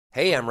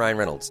Hey, I'm Ryan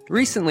Reynolds.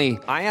 Recently,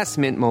 I asked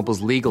Mint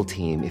Mobile's legal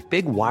team if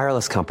big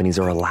wireless companies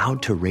are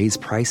allowed to raise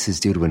prices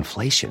due to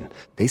inflation.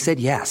 They said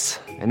yes.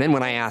 And then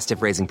when I asked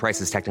if raising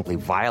prices technically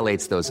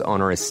violates those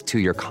onerous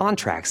two-year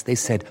contracts, they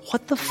said,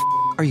 "What the f***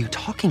 are you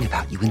talking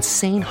about, you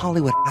insane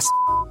Hollywood ass?"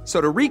 So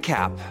to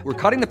recap, we're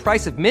cutting the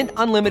price of Mint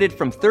Unlimited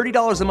from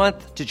 $30 a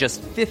month to just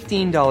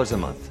 $15 a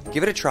month.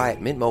 Give it a try at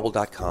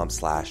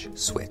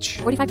mintmobile.com/switch.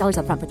 $45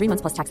 up front for 3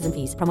 months plus taxes and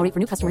fees. Promo rate for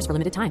new customers for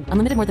limited time.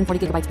 Unlimited more than 40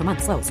 gigabytes per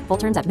month. Slows full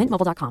terms at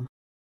mintmobile.com.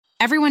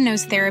 Everyone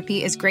knows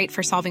therapy is great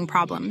for solving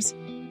problems.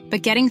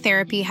 But getting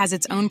therapy has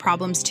its own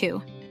problems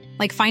too.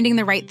 Like finding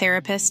the right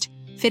therapist,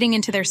 fitting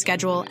into their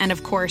schedule, and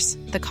of course,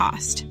 the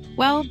cost.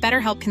 Well,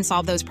 BetterHelp can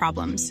solve those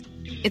problems.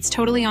 It's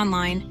totally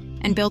online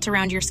and built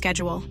around your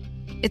schedule.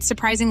 It's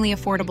surprisingly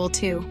affordable,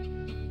 too.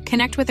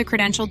 Connect with a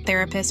credentialed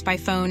therapist by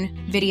phone,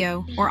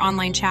 video, or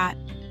online chat,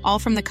 all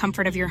from the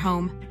comfort of your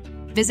home.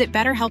 Visit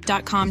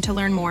BetterHelp.com to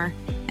learn more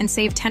and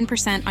save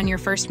 10% on your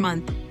first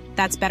month.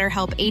 That's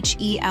BetterHelp,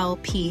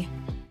 H-E-L-P.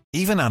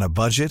 Even on a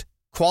budget,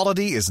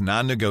 quality is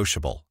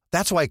non-negotiable.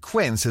 That's why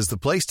Quince is the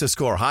place to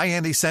score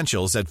high-end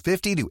essentials at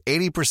 50 to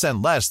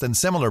 80% less than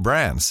similar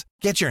brands.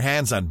 Get your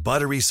hands on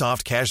buttery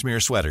soft cashmere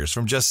sweaters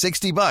from just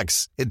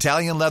 $60,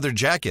 Italian leather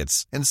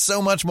jackets, and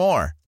so much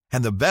more.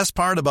 And the best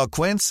part about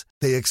Quince,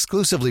 they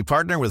exclusively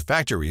partner with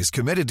factories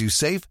committed to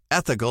safe,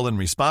 ethical, and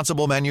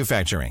responsible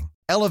manufacturing.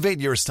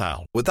 Elevate your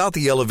style without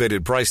the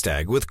elevated price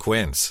tag with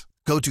Quince.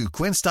 Go to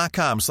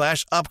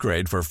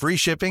quince.com/upgrade for free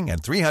shipping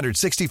and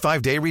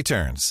 365-day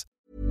returns.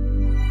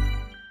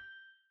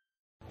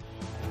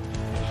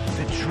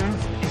 The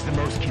truth is the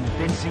most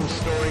convincing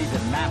story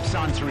that maps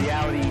onto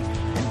reality,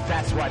 and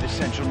that's why the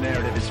central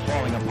narrative is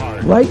falling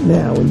apart. Right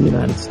now in the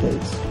United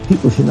States,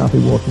 people should not be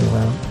walking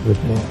around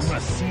with masks. We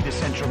must see the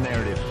central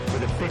narrative for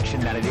the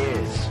fiction that it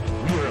is.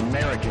 We are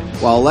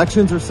Americans. While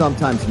elections are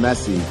sometimes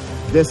messy,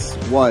 this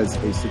was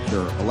a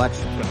secure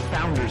election. The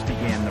founders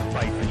began the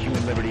fight for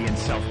human liberty and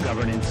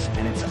self-governance,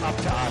 and it's up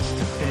to us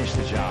to finish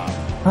the job.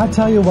 I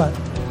tell you what,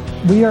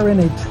 we are in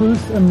a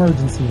truth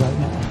emergency right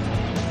now.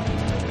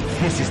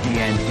 This is the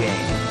end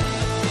game.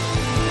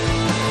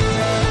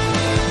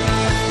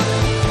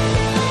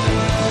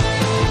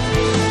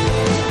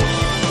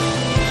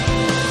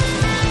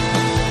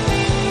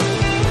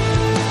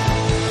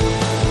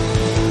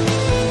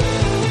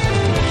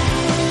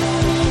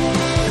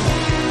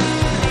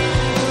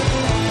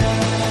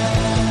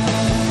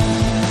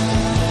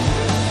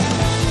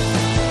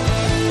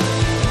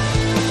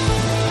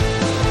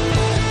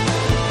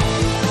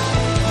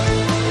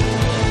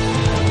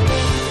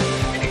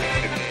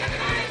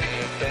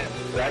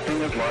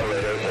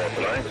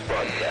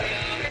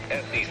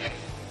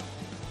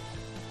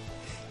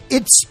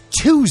 It's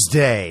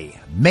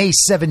Tuesday, May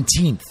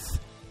 17th,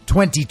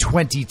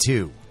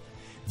 2022,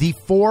 the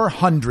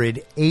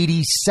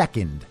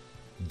 482nd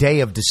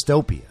day of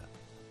dystopia.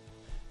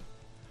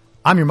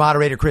 I'm your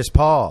moderator, Chris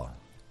Paul.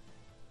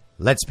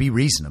 Let's be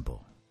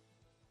reasonable.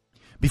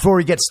 Before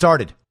we get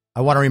started,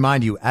 I want to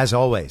remind you, as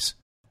always,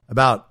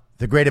 about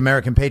the great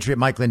American patriot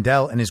Mike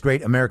Lindell and his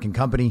great American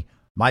company,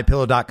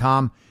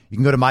 MyPillow.com. You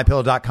can go to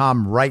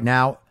MyPillow.com right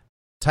now,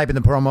 type in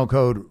the promo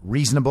code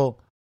REASONABLE,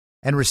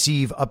 and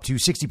receive up to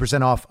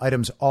 60% off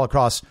items all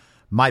across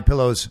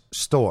MyPillow's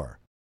store.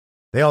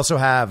 They also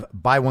have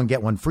buy one,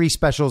 get one free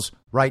specials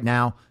right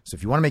now. So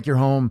if you want to make your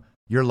home,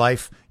 your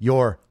life,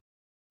 your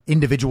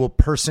individual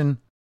person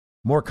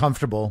more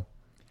comfortable,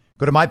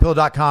 go to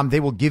MyPillow.com.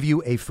 They will give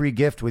you a free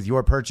gift with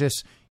your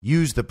purchase.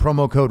 Use the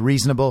promo code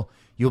REASONABLE.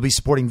 You'll be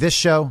supporting this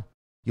show.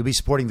 You'll be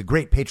supporting the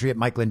great patriot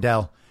Mike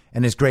Lindell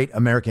and his great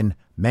American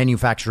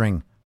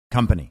manufacturing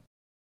company.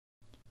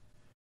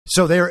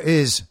 So there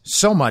is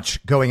so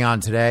much going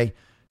on today,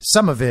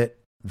 some of it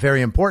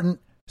very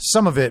important,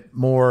 some of it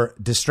more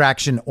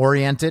distraction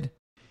oriented.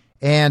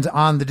 And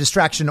on the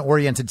distraction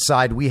oriented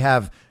side, we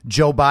have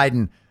Joe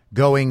Biden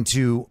going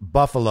to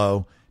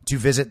Buffalo to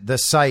visit the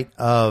site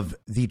of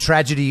the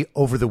tragedy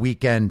over the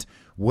weekend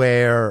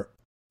where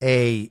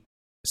a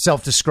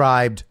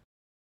self-described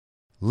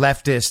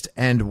leftist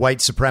and white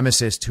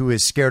supremacist who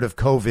is scared of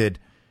COVID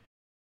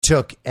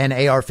took an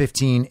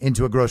AR-15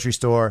 into a grocery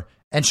store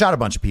and shot a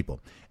bunch of people.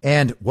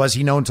 And was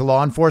he known to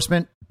law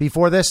enforcement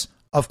before this?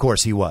 Of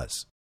course he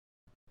was.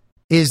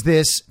 Is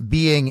this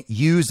being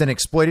used and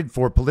exploited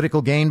for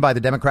political gain by the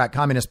Democrat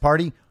Communist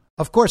Party?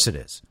 Of course it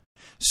is.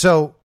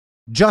 So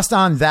just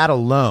on that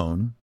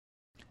alone,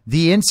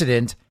 the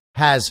incident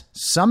has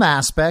some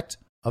aspect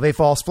of a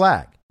false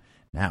flag.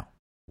 Now,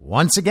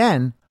 once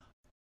again,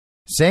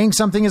 saying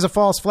something is a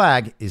false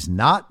flag is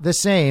not the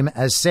same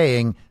as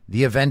saying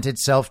the event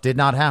itself did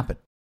not happen.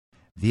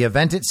 The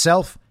event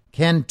itself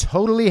can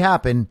totally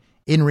happen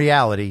in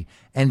reality,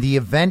 and the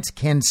event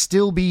can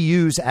still be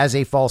used as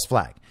a false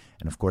flag.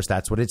 And of course,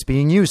 that's what it's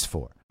being used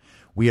for.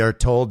 We are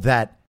told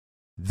that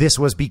this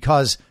was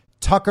because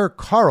Tucker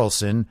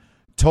Carlson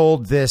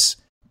told this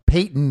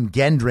Peyton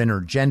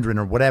Gendron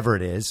or whatever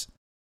it is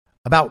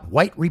about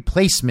white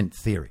replacement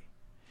theory.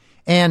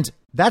 And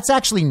that's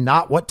actually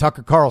not what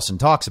Tucker Carlson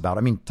talks about.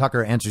 I mean,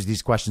 Tucker answers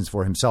these questions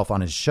for himself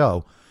on his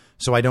show.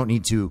 so I don't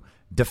need to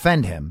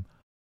defend him.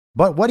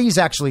 But what he's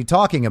actually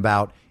talking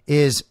about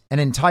is an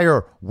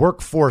entire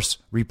workforce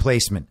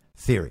replacement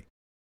theory.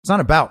 It's not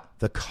about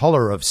the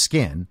color of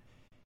skin.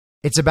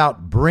 It's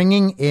about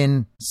bringing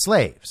in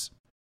slaves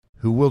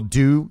who will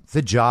do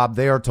the job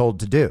they are told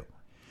to do.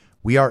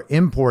 We are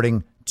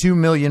importing 2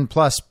 million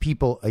plus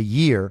people a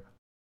year,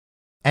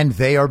 and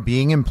they are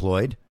being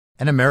employed,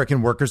 and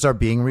American workers are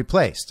being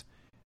replaced.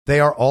 They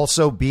are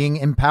also being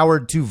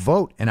empowered to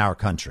vote in our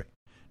country.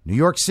 New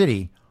York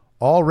City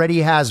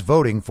already has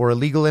voting for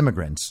illegal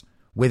immigrants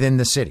within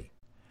the city.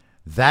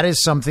 That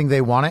is something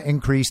they want to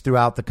increase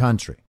throughout the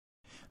country.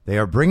 They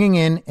are bringing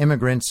in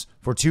immigrants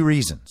for two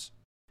reasons: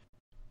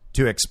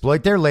 to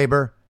exploit their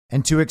labor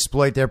and to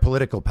exploit their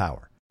political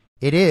power.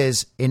 It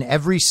is, in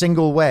every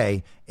single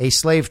way, a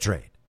slave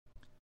trade.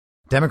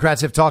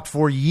 Democrats have talked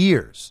for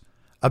years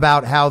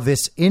about how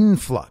this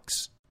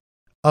influx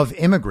of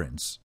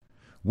immigrants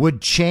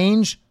would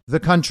change the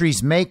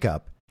country's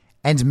makeup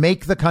and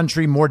make the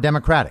country more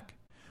democratic.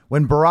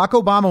 When Barack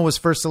Obama was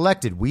first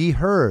elected, we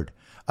heard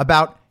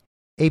about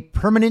a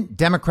permanent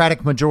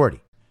Democratic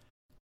majority.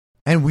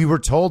 And we were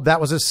told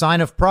that was a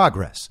sign of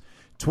progress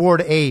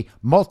toward a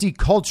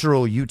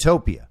multicultural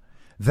utopia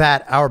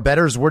that our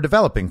betters were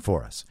developing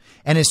for us.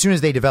 And as soon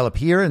as they develop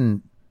here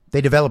and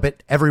they develop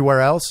it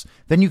everywhere else,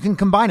 then you can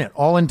combine it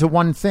all into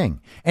one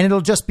thing. And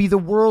it'll just be the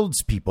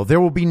world's people.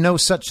 There will be no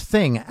such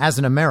thing as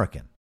an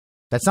American.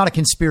 That's not a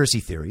conspiracy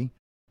theory.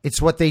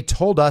 It's what they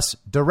told us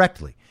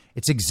directly.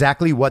 It's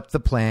exactly what the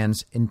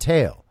plans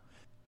entail.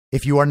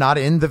 If you are not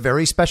in the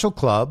very special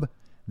club,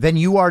 then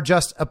you are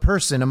just a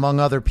person among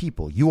other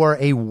people. You are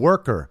a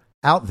worker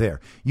out there.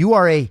 You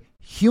are a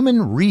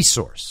human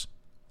resource,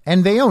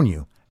 and they own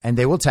you, and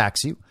they will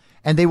tax you,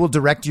 and they will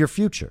direct your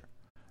future.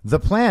 The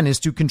plan is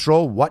to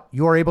control what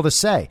you're able to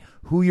say,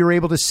 who you're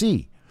able to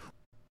see.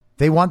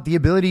 They want the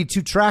ability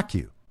to track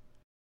you,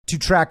 to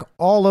track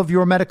all of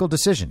your medical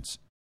decisions,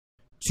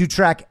 to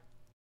track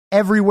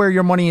everywhere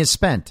your money is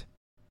spent,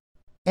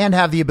 and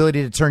have the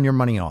ability to turn your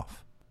money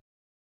off.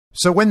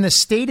 So when the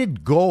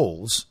stated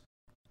goals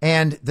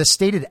and the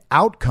stated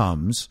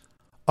outcomes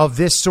of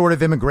this sort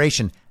of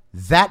immigration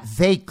that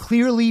they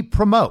clearly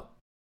promote,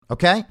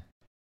 okay?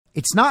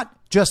 It's not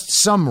just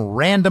some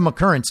random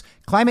occurrence.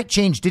 Climate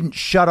change didn't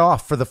shut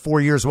off for the 4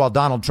 years while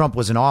Donald Trump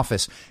was in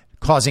office,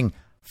 causing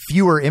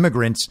fewer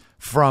immigrants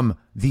from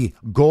the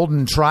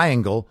Golden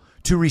Triangle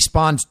to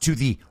respond to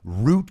the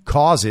root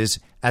causes,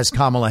 as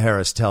Kamala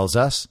Harris tells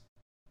us.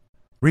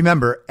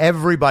 Remember,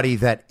 everybody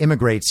that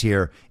immigrates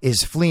here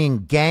is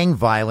fleeing gang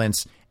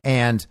violence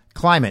and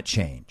climate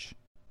change.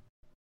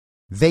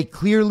 They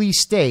clearly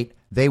state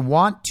they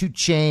want to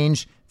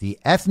change the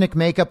ethnic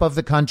makeup of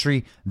the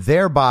country,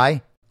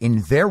 thereby,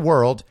 in their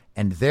world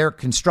and their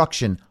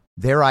construction,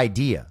 their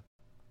idea,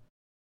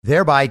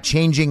 thereby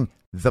changing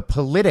the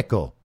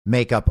political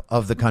makeup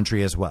of the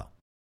country as well.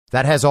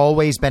 That has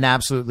always been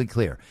absolutely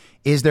clear.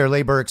 Is their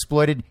labor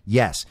exploited?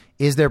 Yes.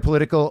 Is their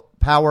political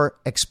power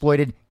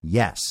exploited?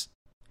 Yes.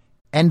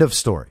 End of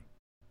story.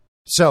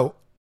 So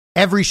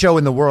every show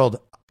in the world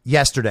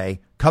yesterday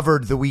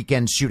covered the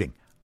weekend shooting.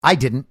 I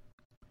didn't,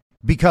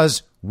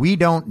 because we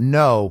don't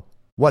know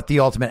what the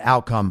ultimate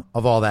outcome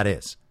of all that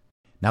is.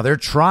 Now, they're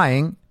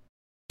trying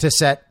to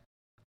set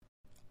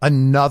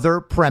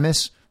another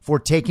premise for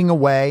taking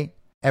away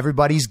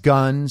everybody's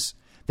guns.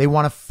 They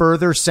want to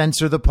further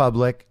censor the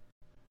public.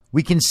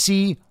 We can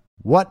see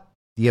what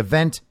the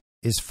event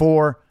is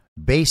for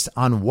based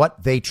on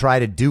what they try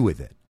to do with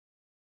it.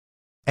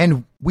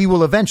 And we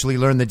will eventually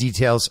learn the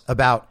details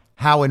about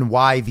how and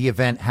why the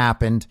event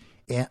happened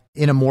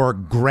in a more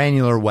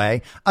granular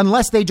way,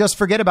 unless they just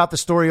forget about the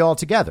story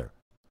altogether,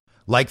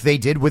 like they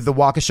did with the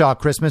Waukesha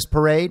Christmas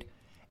parade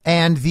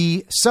and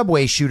the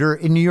subway shooter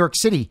in New York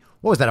City.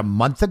 What was that, a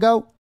month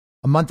ago?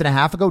 A month and a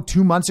half ago?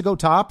 2 months ago,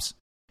 tops?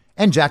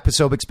 And Jack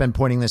Posobiec's been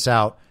pointing this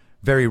out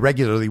very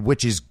regularly,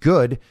 which is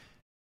good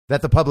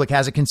that the public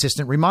has a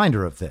consistent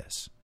reminder of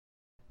this.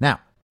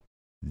 Now,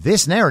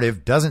 this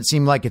narrative doesn't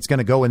seem like it's going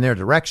to go in their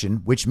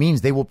direction, which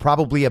means they will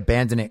probably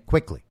abandon it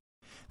quickly.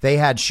 They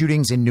had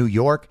shootings in New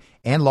York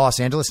and Los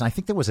Angeles, and I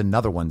think there was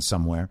another one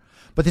somewhere.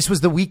 But this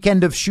was the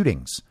weekend of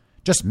shootings,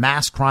 just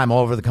mass crime all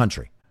over the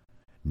country.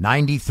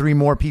 93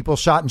 more people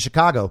shot in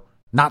Chicago.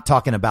 Not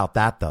talking about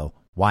that, though.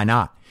 Why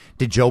not?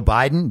 Did Joe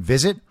Biden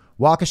visit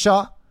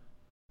Waukesha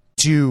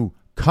to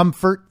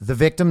comfort the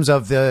victims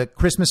of the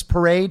Christmas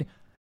parade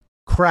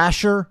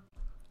crasher,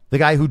 the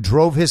guy who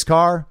drove his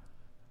car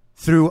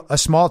through a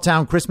small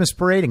town Christmas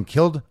parade and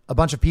killed a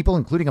bunch of people,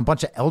 including a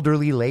bunch of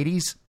elderly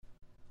ladies?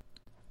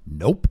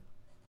 Nope.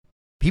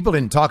 People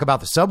didn't talk about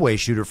the subway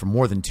shooter for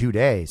more than 2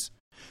 days.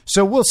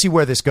 So we'll see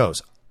where this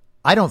goes.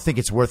 I don't think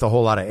it's worth a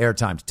whole lot of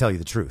airtime, to tell you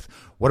the truth.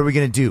 What are we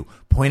going to do?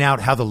 Point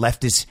out how the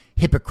left is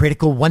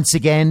hypocritical once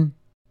again?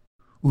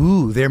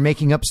 Ooh, they're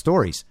making up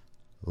stories.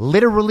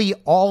 Literally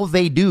all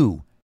they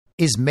do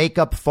is make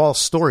up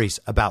false stories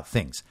about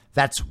things.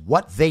 That's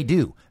what they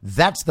do.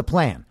 That's the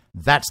plan.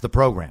 That's the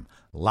program.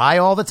 Lie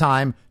all the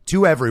time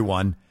to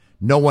everyone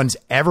no one's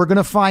ever going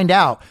to find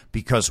out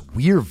because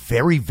we're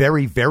very,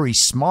 very, very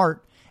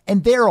smart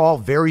and they're all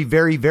very,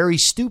 very, very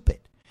stupid.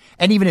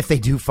 And even if they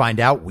do find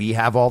out, we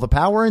have all the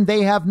power and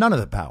they have none of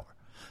the power.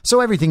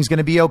 So everything's going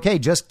to be okay.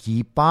 Just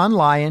keep on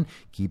lying.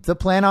 Keep the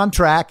plan on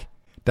track.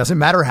 Doesn't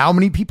matter how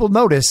many people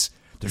notice.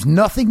 There's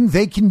nothing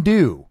they can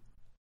do.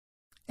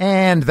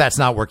 And that's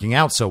not working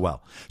out so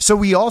well. So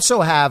we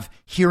also have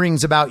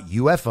hearings about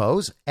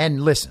UFOs.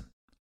 And listen,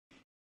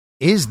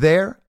 is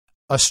there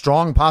a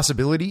strong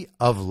possibility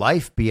of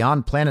life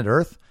beyond planet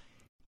Earth?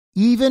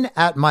 Even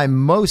at my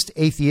most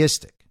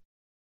atheistic,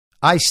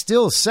 I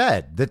still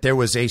said that there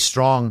was a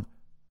strong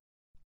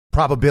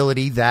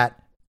probability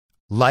that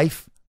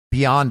life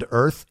beyond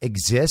Earth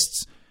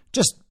exists,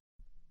 just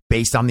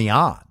based on the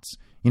odds.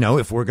 You know,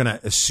 if we're going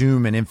to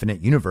assume an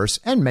infinite universe,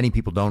 and many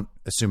people don't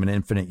assume an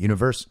infinite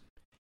universe,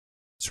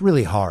 it's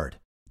really hard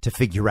to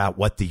figure out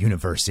what the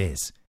universe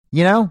is,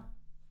 you know?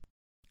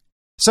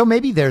 So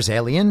maybe there's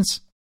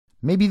aliens,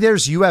 maybe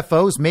there's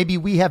UFOs, maybe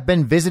we have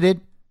been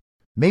visited,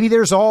 maybe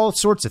there's all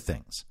sorts of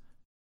things.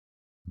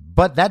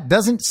 But that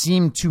doesn't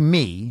seem to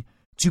me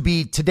to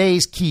be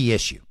today's key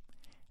issue.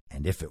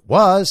 And if it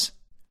was,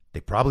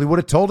 they probably would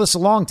have told us a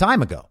long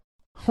time ago.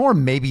 Or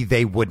maybe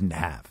they wouldn't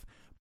have.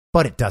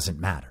 But it doesn't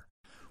matter.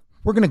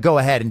 We're going to go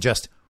ahead and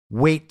just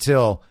wait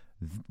till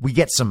we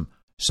get some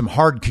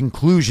hard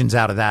conclusions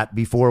out of that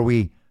before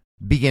we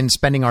begin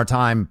spending our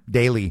time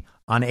daily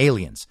on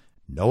aliens.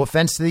 No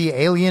offense to the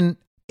alien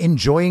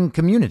enjoying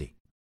community.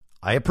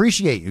 I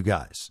appreciate you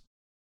guys.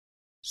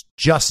 It's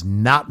just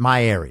not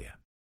my area.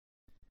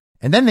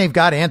 And then they've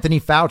got Anthony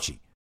Fauci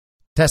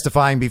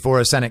testifying before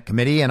a Senate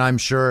committee, and I'm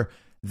sure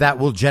that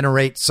will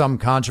generate some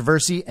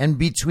controversy. And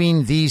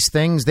between these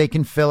things, they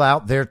can fill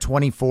out their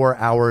 24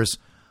 hours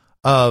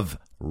of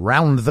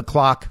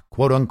round-the-clock,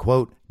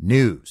 quote-unquote,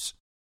 news.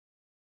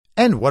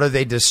 And what are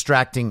they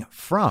distracting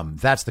from?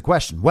 That's the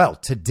question. Well,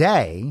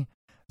 today,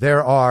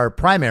 there are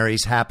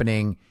primaries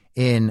happening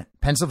in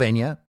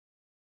Pennsylvania,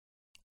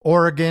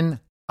 Oregon,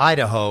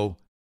 Idaho,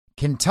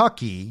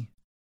 Kentucky,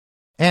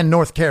 and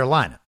North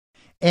Carolina.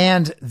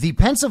 And the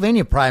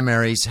Pennsylvania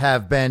primaries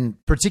have been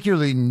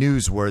particularly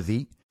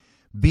newsworthy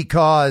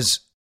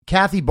because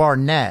Kathy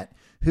Barnett,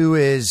 who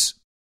is,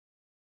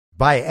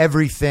 by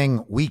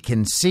everything we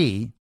can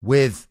see,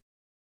 with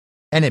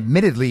an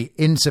admittedly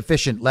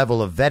insufficient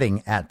level of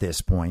vetting at this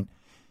point,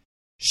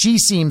 she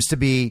seems to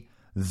be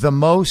the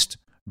most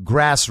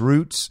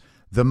grassroots,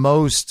 the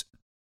most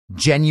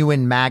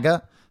genuine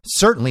MAGA.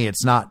 Certainly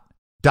it's not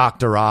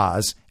Dr.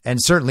 Oz, and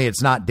certainly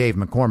it's not Dave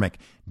McCormick.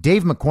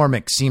 Dave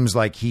McCormick seems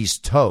like he's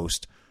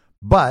toast,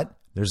 but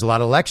there's a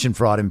lot of election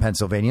fraud in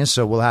Pennsylvania,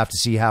 so we'll have to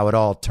see how it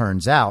all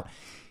turns out.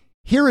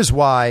 Here is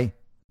why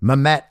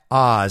Mehmet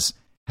Oz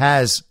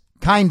has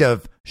kind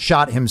of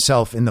shot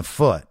himself in the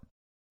foot,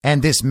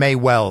 and this may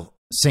well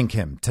sink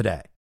him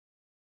today.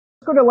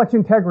 Let's go to election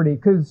integrity,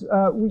 because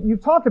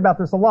you've talked about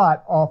this a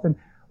lot often.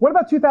 What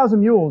about 2,000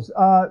 Mules?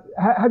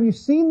 Have you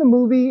seen the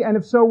movie, and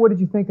if so, what did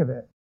you think of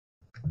it?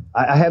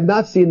 I have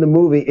not seen the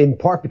movie, in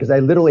part because I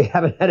literally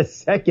haven't had a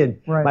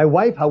second. Right. My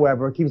wife,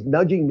 however, keeps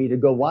nudging me to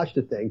go watch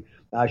the thing.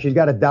 She's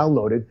got it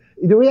downloaded.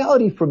 The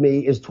reality for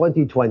me is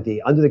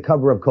 2020, under the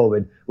cover of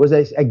COVID, was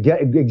an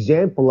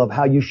example of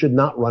how you should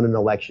not run an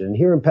election. And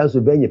here in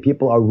Pennsylvania,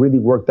 people are really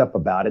worked up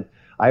about it.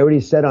 I already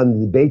said on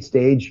the debate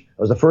stage,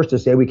 I was the first to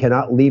say we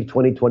cannot leave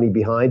 2020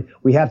 behind.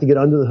 We have to get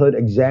under the hood,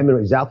 examine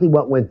exactly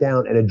what went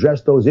down, and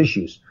address those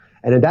issues.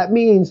 And that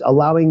means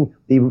allowing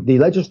the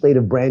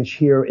legislative branch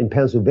here in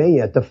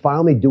Pennsylvania to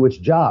finally do its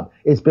job.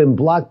 It's been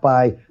blocked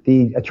by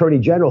the attorney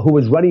general who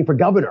was running for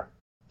governor.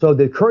 So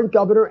the current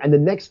governor and the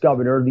next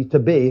governor to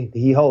be,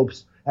 he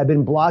hopes, have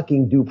been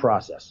blocking due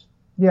process.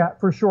 Yeah,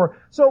 for sure.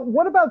 So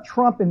what about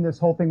Trump in this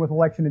whole thing with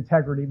election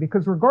integrity?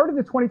 Because regarding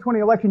the 2020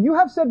 election, you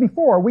have said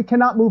before we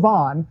cannot move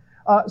on.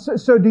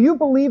 So do you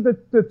believe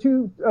that the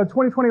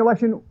 2020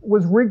 election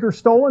was rigged or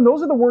stolen?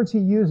 Those are the words he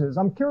uses.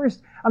 I'm curious.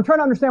 I'm trying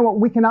to understand what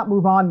we cannot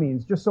move on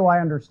means, just so I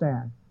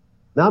understand.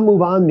 Not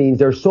move on means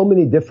there's so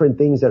many different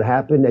things that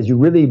happen as you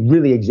really,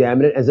 really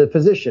examine it. As a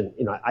physician,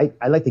 you know,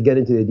 I like to get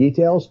into the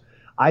details.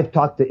 I've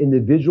talked to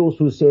individuals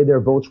who say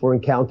their votes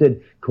weren't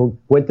counted, who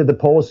went to the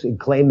polls and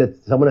claimed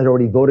that someone had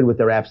already voted with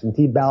their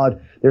absentee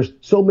ballot. There's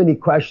so many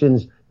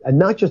questions, and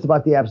not just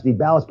about the absentee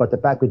ballots, but the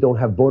fact we don't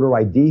have voter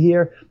ID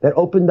here, that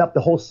opened up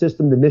the whole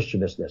system to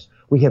mischievousness.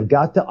 We have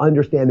got to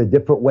understand the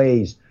different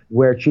ways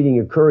where cheating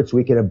occurred so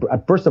we can,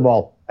 first of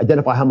all,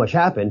 identify how much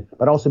happened,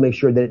 but also make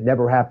sure that it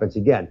never happens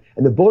again.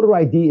 And the voter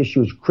ID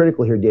issue is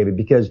critical here, David,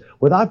 because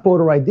without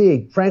voter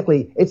ID,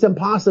 frankly, it's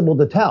impossible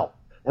to tell.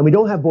 And we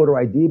don't have voter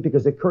ID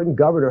because the current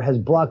governor has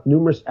blocked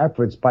numerous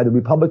efforts by the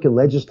Republican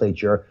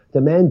legislature to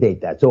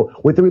mandate that. So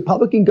with the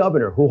Republican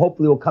governor, who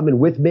hopefully will come in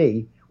with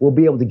me, we'll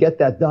be able to get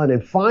that done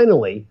and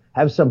finally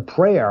have some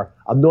prayer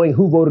of knowing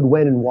who voted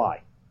when and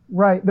why.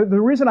 Right. The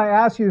reason I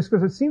ask you is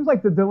because it seems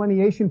like the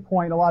delineation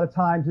point a lot of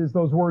times is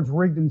those words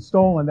rigged and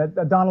stolen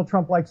that Donald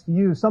Trump likes to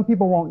use. Some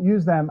people won't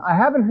use them. I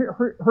haven't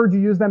heard you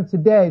use them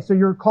today. So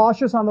you're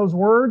cautious on those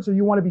words, or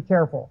you want to be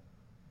careful?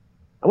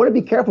 I want to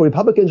be careful.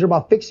 Republicans are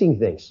about fixing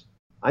things.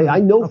 I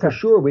know for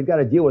sure we've got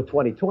to deal with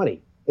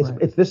 2020.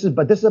 This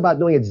is about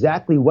knowing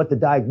exactly what the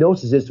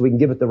diagnosis is so we can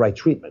give it the right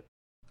treatment.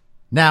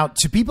 Now,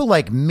 to people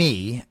like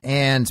me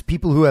and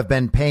people who have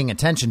been paying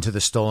attention to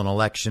the stolen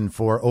election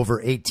for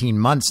over 18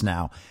 months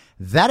now,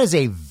 that is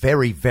a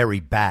very, very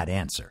bad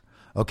answer.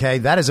 OK,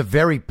 that is a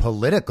very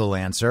political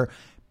answer.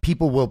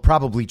 People will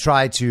probably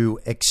try to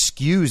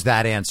excuse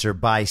that answer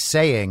by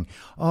saying,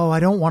 oh, I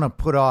don't want to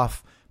put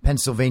off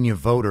Pennsylvania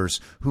voters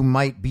who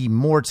might be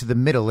more to the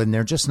middle and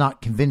they're just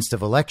not convinced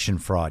of election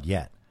fraud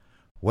yet.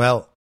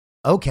 Well,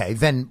 OK,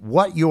 then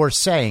what you're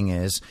saying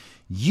is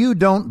you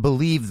don't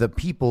believe the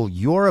people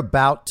you're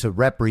about to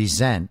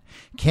represent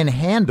can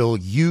handle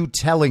you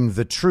telling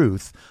the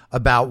truth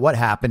about what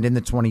happened in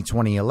the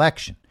 2020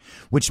 election,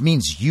 which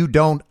means you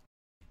don't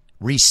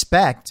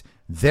respect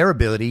their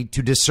ability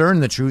to discern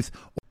the truth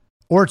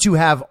or to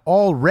have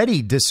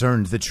already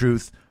discerned the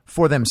truth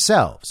for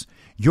themselves.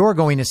 You're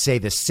going to say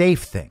the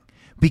safe thing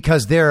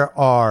because there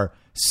are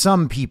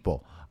some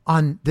people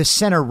on the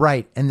center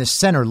right and the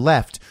center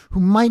left who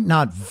might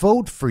not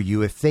vote for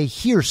you if they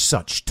hear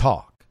such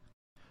talk.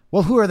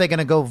 Well, who are they going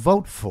to go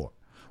vote for?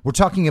 We're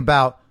talking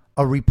about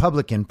a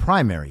Republican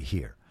primary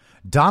here.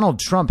 Donald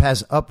Trump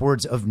has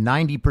upwards of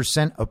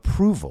 90%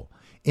 approval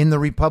in the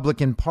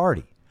Republican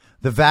Party.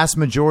 The vast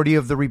majority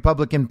of the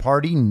Republican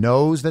Party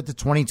knows that the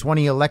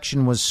 2020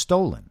 election was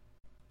stolen.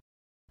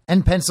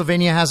 And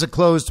Pennsylvania has a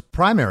closed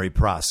primary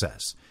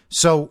process.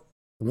 So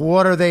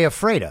what are they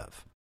afraid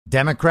of?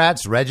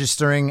 Democrats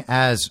registering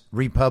as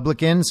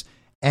Republicans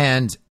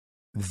and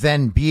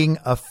then being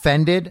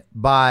offended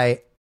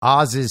by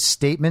Oz's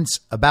statements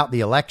about the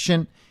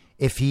election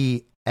if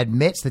he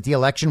admits that the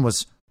election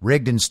was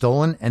rigged and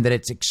stolen and that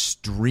it's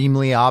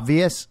extremely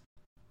obvious?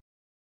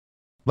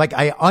 Like,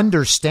 I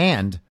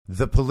understand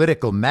the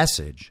political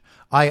message.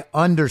 I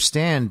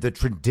understand the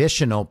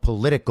traditional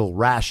political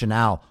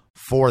rationale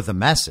for the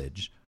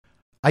message.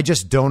 I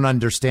just don't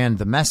understand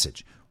the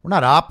message. We're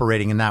not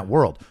operating in that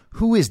world.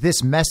 Who is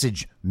this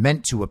message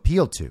meant to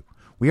appeal to?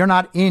 We are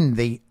not in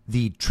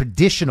the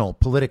traditional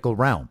political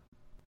realm.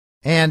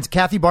 And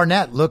Kathy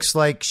Barnett looks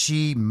like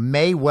she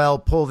may well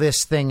pull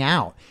this thing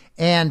out.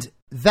 And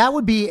that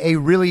would be a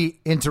really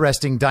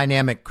interesting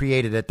dynamic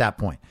created at that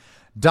point.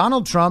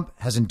 Donald Trump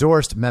has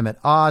endorsed Mehmet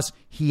Oz.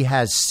 He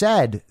has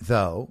said,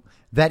 though,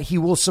 that he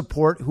will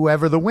support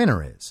whoever the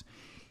winner is.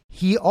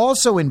 He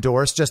also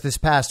endorsed just this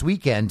past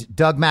weekend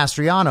Doug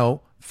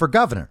Mastriano for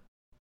governor.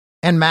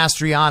 And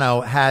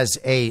Mastriano has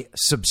a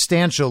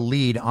substantial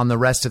lead on the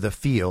rest of the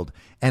field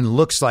and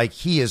looks like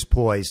he is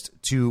poised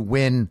to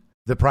win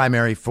the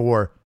primary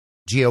for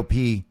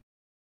GOP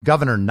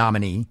governor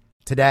nominee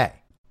today,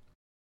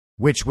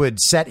 which would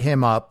set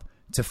him up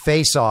to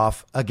face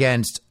off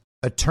against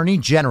Attorney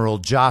General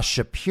Josh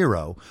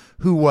Shapiro,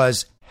 who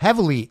was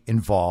heavily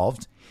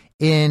involved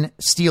in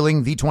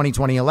stealing the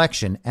 2020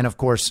 election. And of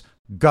course,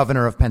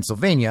 governor of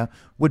Pennsylvania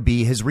would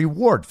be his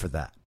reward for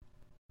that.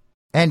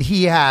 And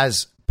he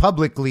has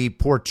publicly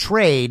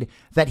portrayed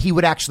that he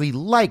would actually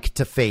like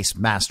to face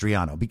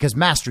Mastriano because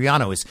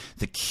Mastriano is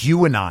the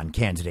QAnon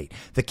candidate,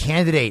 the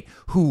candidate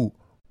who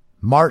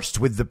marched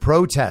with the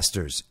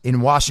protesters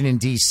in Washington,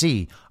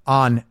 D.C.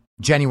 on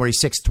January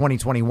 6,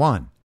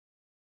 2021.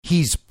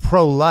 He's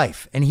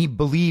pro-life and he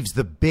believes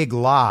the big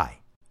lie.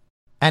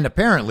 And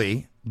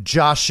apparently,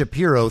 Josh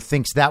Shapiro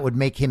thinks that would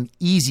make him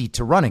easy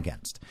to run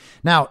against.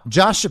 Now,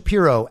 Josh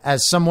Shapiro,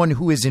 as someone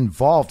who is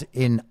involved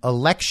in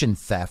election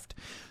theft,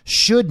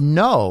 should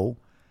know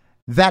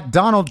that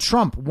Donald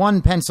Trump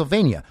won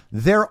Pennsylvania.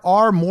 There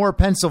are more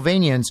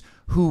Pennsylvanians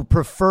who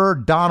prefer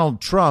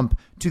Donald Trump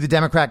to the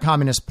Democrat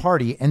Communist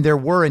Party, and there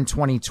were in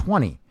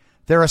 2020.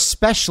 There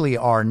especially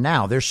are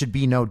now. There should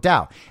be no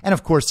doubt. And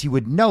of course, he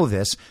would know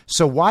this.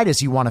 So why does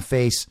he want to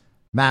face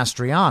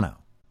Mastriano?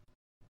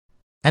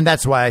 And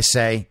that's why I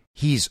say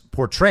he's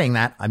portraying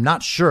that. I'm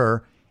not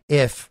sure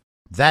if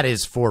that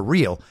is for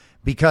real,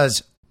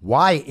 because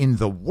why in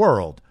the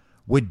world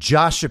would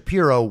Josh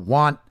Shapiro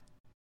want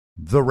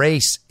the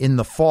race in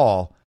the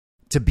fall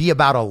to be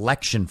about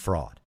election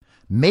fraud?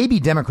 Maybe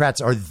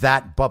Democrats are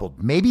that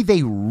bubbled. Maybe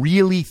they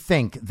really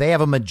think they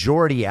have a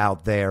majority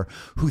out there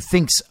who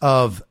thinks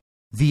of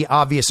the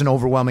obvious and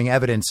overwhelming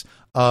evidence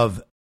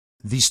of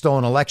the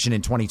stolen election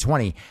in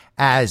 2020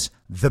 as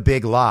the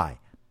big lie.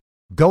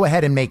 Go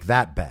ahead and make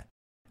that bet.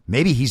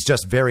 Maybe he's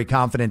just very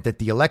confident that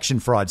the election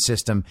fraud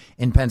system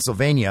in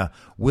Pennsylvania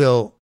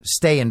will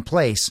stay in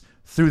place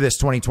through this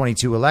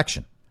 2022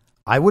 election.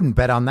 I wouldn't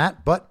bet on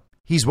that, but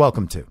he's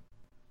welcome to.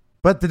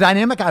 But the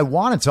dynamic I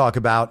want to talk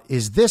about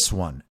is this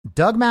one.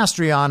 Doug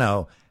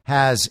Mastriano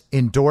has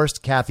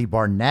endorsed Kathy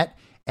Barnett,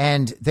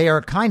 and they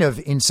are kind of,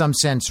 in some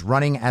sense,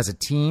 running as a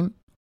team.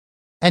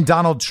 And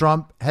Donald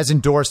Trump has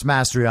endorsed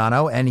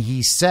Mastriano, and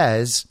he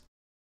says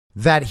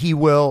that he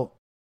will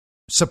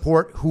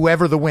support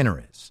whoever the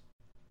winner is.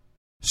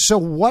 So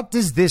what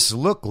does this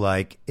look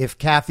like if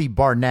Kathy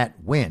Barnett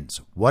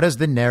wins? What does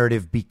the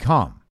narrative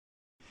become?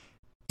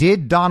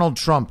 Did Donald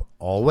Trump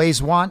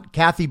always want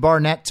Kathy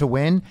Barnett to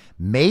win?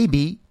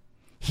 Maybe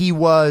he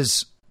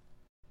was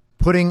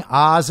putting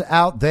Oz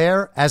out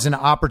there as an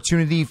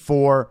opportunity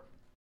for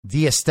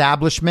the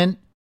establishment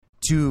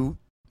to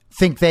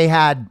think they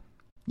had,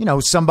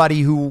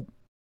 somebody who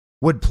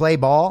would play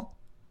ball.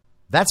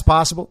 That's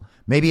possible.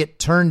 Maybe it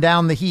turned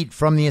down the heat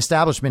from the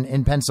establishment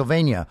in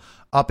Pennsylvania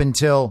up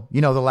until,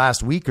 the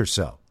last week or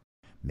so.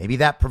 Maybe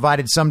that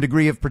provided some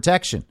degree of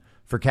protection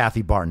for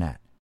Kathy Barnett.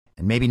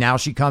 And maybe now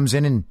she comes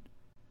in and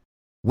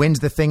wins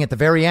the thing at the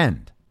very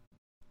end.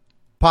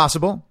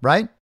 Possible,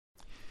 right?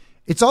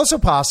 It's also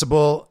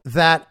possible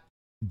that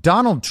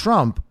Donald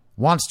Trump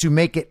wants to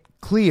make it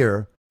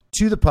clear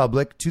to the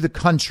public, to the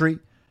country,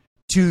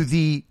 to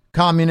the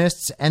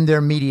communists and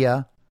their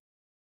media,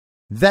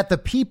 that the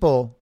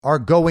people are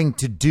going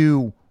to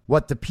do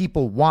what the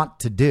people want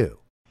to do.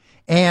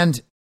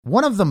 And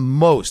one of the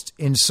most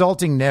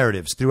insulting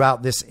narratives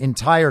throughout this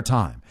entire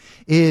time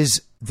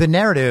is the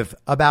narrative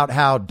about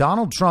how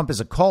Donald Trump is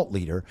a cult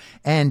leader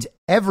and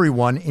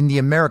everyone in the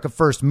America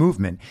First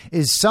movement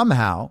is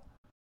somehow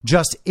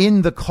just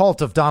in the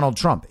cult of Donald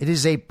Trump. It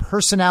is a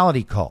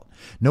personality cult.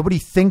 Nobody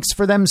thinks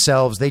for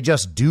themselves. They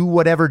just do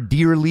whatever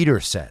dear leader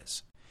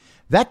says.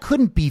 That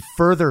couldn't be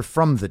further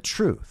from the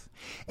truth.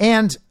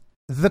 And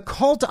the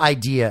cult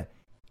idea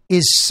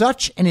is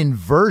such an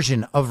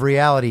inversion of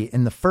reality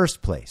in the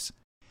first place.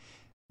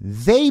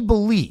 They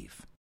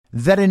believe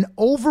that an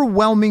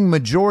overwhelming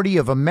majority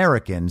of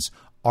Americans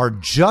are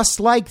just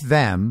like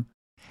them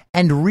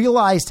and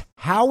realized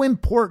how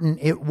important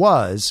it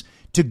was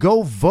to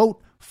go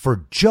vote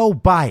for Joe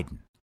Biden.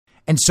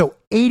 And so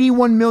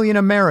 81 million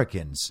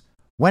Americans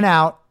went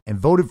out and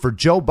voted for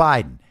Joe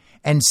Biden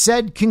and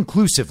said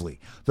conclusively,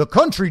 the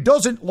country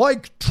doesn't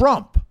like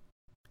Trump.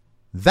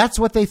 That's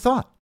what they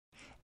thought.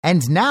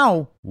 And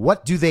now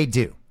what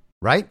do?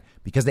 Right?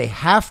 Because they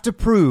have to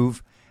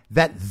prove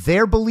that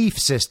their belief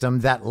system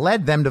that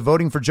led them to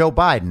voting for Joe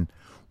Biden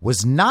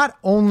was not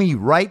only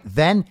right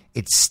then,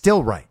 it's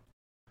still right.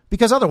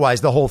 Because otherwise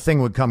the whole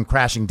thing would come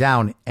crashing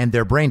down and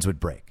their brains would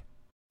break.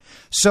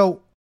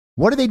 So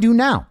what do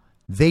now?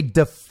 They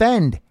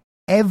defend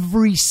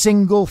every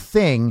single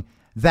thing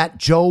that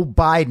Joe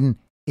Biden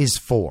is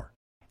for.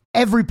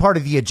 Every part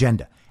of the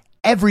agenda,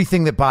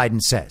 everything that Biden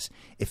says.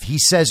 If he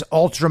says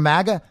ultra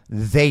MAGA,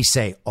 they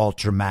say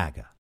ultra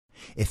MAGA.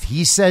 If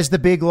he says the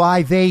big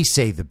lie, they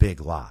say the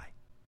big lie.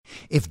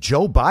 If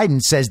Joe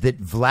Biden says that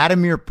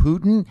Vladimir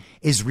Putin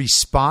is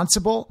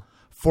responsible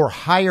for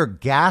higher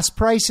gas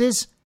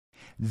prices,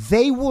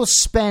 they will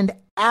spend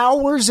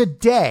hours a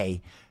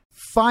day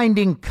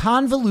finding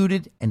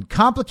convoluted and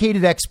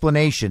complicated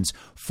explanations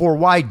for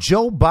why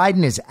Joe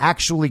Biden is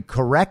actually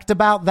correct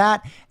about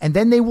that, and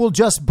then they will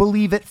just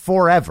believe it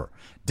forever,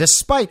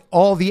 despite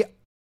all the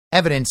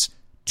evidence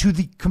to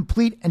the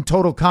complete and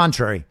total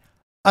contrary,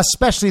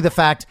 especially the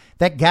fact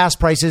that gas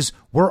prices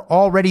were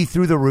already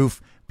through the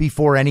roof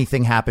before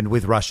anything happened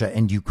with Russia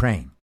and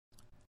Ukraine.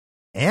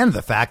 And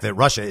the fact that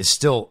Russia is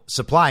still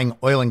supplying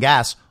oil and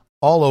gas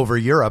all over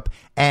Europe,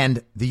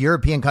 and the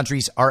European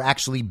countries are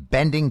actually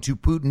bending to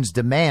Putin's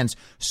demands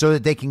so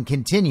that they can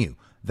continue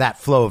that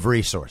flow of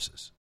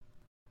resources.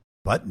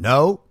 But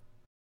no,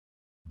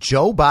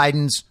 Joe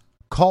Biden's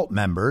cult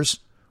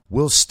members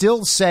will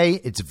still say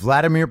it's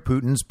Vladimir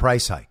Putin's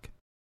price hike.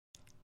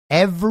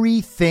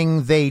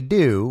 Everything they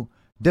do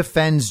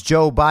defends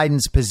Joe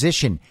Biden's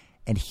position.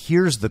 And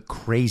here's the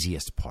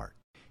craziest part.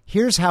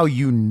 Here's how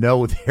you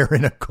know they're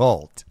in a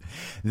cult.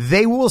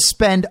 They will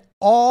spend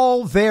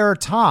all their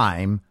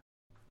time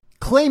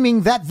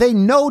claiming that they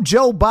know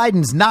Joe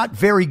Biden's not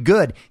very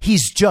good.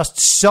 He's just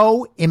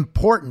so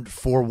important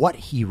for what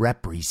he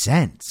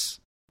represents.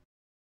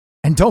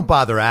 And don't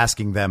bother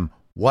asking them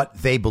what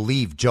they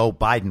believe Joe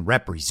Biden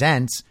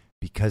represents,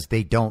 because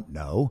they don't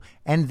know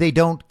and they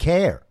don't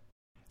care.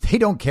 They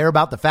don't care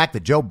about the fact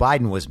that Joe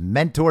Biden was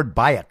mentored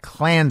by a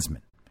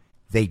Klansman.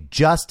 They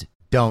just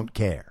don't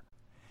care.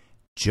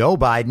 Joe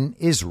Biden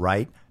is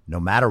right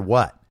no matter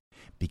what,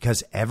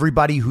 because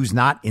everybody who's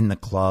not in the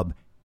club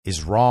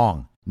is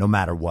wrong no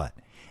matter what.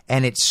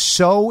 And it's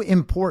so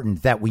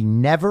important that we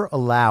never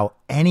allow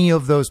any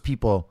of those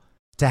people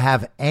to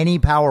have any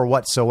power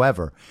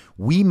whatsoever.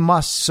 We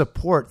must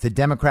support the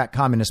Democrat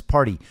Communist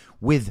Party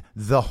with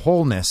the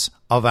wholeness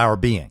of our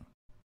being.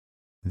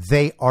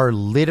 They are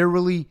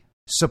literally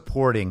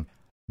supporting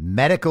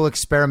medical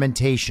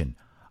experimentation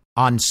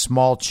on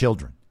small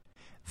children.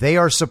 They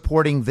are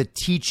supporting the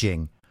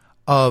teaching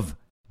of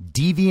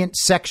deviant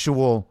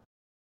sexual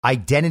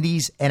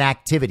identities and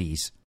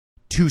activities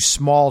to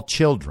small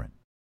children.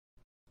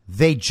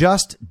 They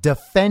just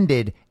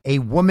defended a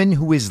woman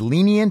who is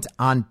lenient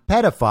on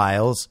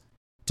pedophiles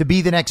to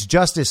be the next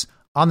justice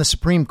on the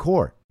Supreme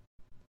Court.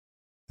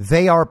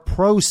 They are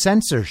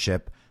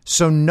pro-censorship,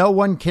 so no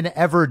one can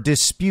ever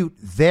dispute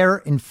their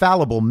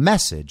infallible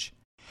message.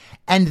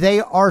 And they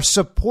are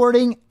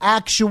supporting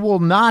actual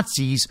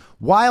Nazis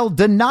while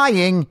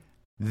denying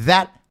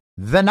that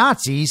the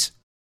Nazis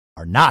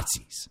are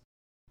Nazis.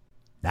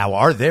 Now,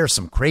 are there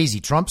some crazy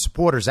Trump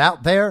supporters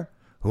out there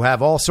who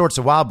have all sorts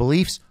of wild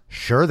beliefs?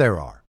 Sure there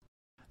are.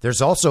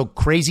 There's also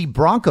crazy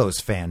Broncos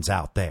fans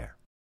out there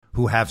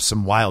who have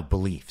some wild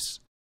beliefs.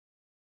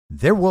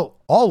 there will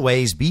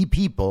always be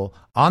people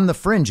on the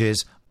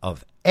fringes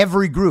of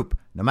every group,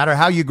 no matter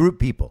how you group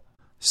people.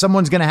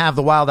 Someone's going to have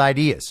the wild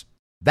ideas.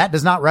 That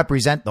does not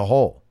represent the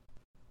whole.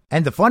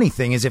 And the funny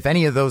thing is, if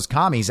any of those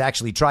commies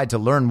actually tried to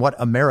learn what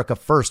America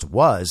First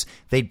was,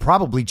 they'd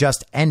probably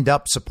just end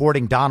up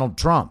supporting Donald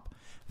Trump.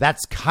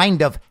 That's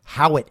kind of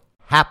how it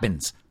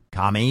happens,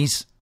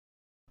 commies.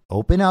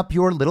 Open up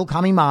your little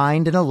commie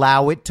mind and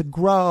allow it to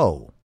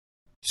grow.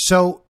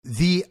 So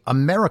the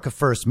America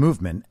First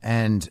movement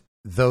and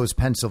those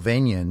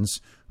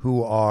Pennsylvanians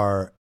who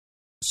are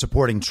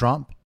supporting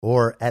Trump,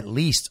 or at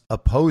least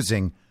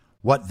opposing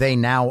what they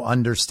now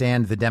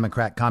understand the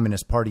Democrat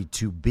Communist Party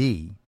to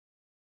be,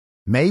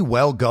 may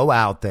well go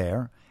out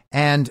there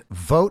and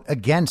vote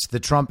against the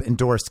Trump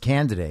endorsed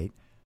candidate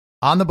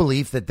on the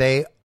belief that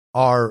they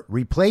are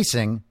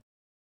replacing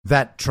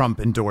that Trump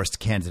endorsed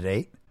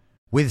candidate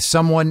with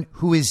someone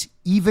who is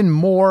even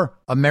more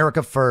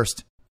America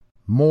First,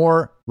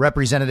 more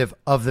representative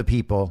of the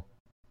people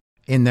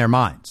in their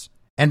minds.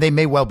 And they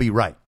may well be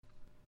right.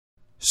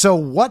 So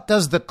what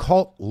does the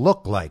cult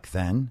look like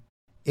then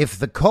if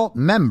the cult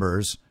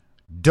members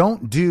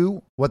don't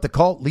do what the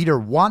cult leader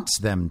wants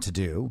them to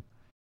do?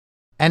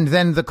 And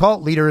then the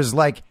cult leader is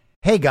like,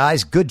 hey,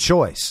 guys, good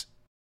choice.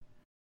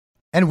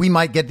 And we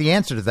might get the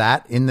answer to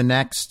that in the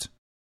next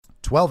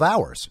 12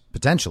 hours,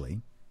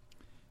 potentially.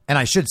 And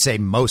I should say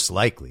most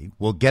likely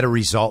we'll get a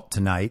result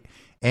tonight,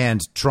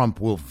 and Trump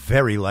will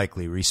very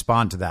likely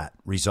respond to that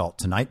result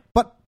tonight.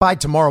 But by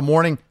tomorrow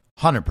morning,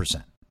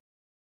 100%.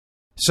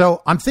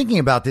 So I'm thinking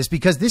about this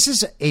because this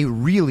is a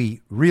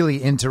really, really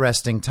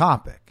interesting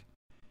topic.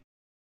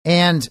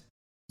 And,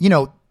 you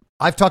know,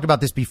 I've talked about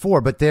this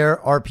before, but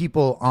there are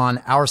people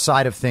on our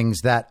side of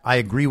things that I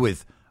agree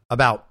with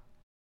about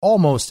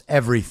almost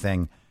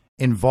everything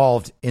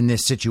involved in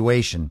this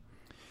situation,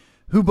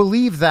 who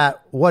believe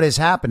that what is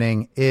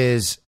happening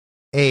is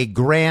a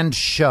grand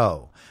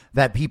show,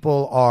 that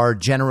people are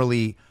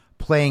generally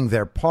playing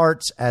their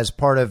parts as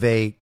part of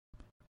a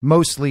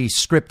mostly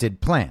scripted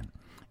plan.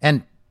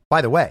 And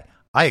by the way,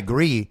 I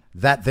agree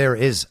that there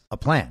is a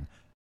plan.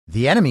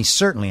 The enemy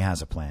certainly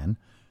has a plan.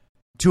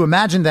 To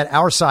imagine that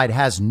our side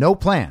has no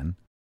plan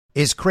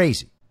is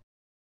crazy.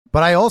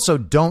 But I also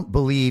don't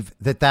believe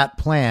that that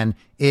plan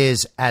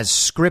is as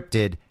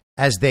scripted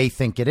as they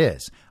think it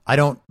is. I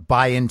don't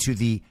buy into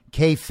the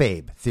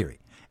kayfabe theory.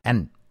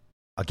 And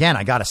again,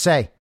 I got to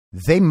say,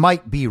 they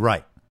might be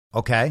right.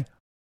 Okay.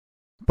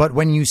 But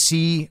when you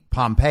see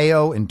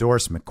Pompeo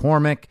endorse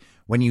McCormick,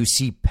 when you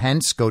see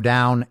Pence go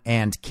down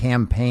and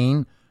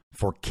campaign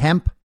for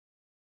Kemp,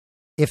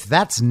 if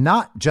that's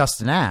not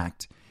just an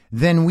act,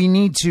 then we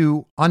need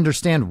to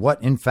understand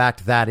what, in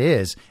fact, that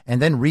is,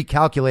 and then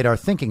recalculate our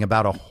thinking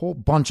about a whole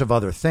bunch of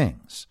other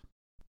things.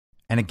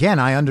 And again,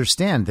 I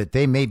understand that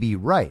they may be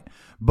right,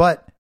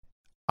 but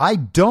I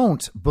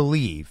don't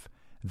believe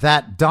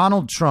that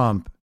Donald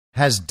Trump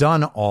has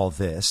done all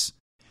this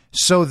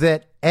so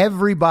that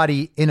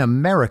everybody in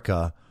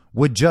America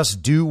would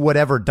just do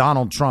whatever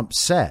Donald Trump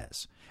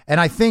says.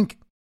 And I think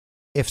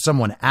if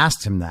someone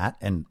asked him that,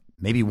 and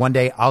maybe one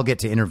day I'll get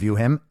to interview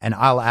him and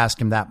I'll ask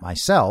him that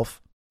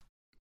myself,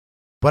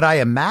 but I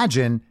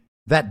imagine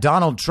that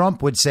Donald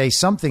Trump would say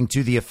something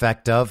to the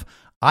effect of,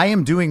 I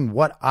am doing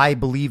what I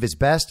believe is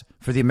best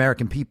for the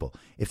American people.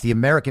 If the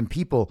American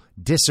people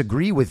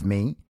disagree with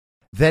me,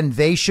 then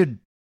they should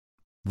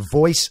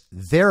voice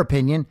their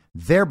opinion,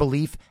 their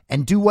belief,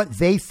 and do what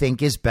they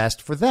think is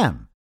best for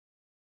them.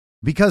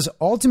 Because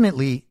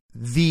ultimately,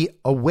 the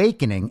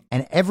awakening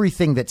and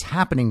everything that's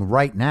happening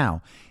right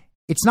now,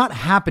 it's not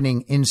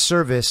happening in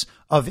service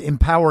of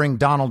empowering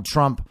Donald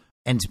Trump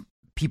and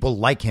people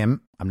like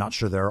him. I'm not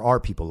sure there are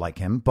people like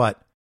him,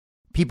 but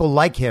people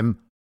like him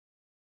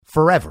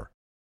forever.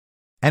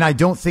 And I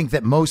don't think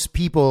that most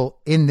people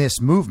in this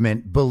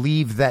movement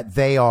believe that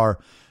they are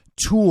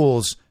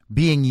tools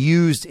being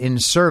used in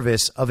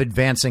service of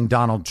advancing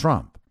Donald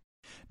Trump.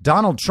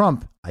 Donald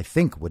Trump, I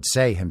think, would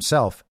say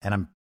himself, and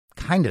I'm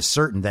kind of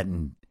certain that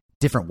in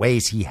different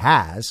ways he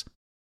has,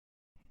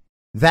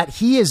 that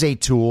he is a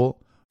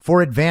tool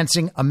for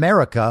advancing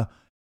America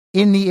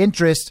in the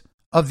interest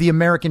of the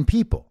American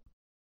people.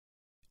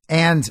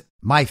 And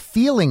my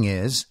feeling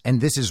is,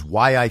 and this is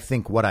why I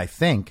think what I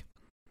think,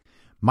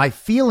 my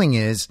feeling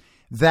is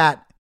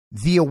that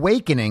the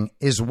awakening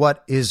is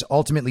what is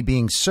ultimately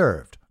being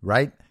served,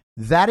 right?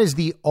 That is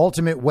the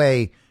ultimate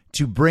way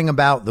to bring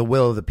about the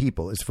will of the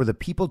people, is for the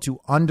people to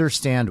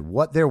understand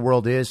what their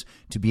world is,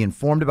 to be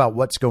informed about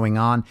what's going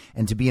on,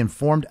 and to be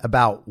informed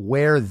about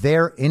where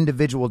their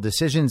individual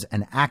decisions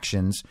and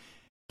actions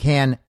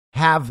can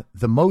have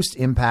the most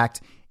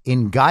impact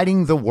in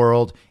guiding the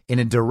world in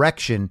a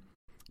direction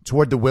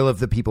toward the will of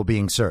the people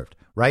being served,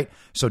 right?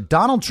 So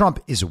Donald Trump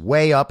is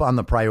way up on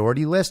the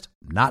priority list.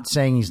 I'm not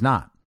saying he's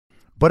not.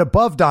 But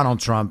above Donald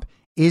Trump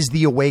is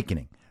the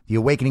awakening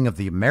of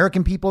the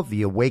American people,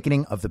 the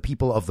awakening of the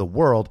people of the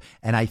world.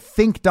 And I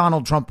think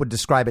Donald Trump would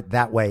describe it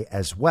that way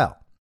as well.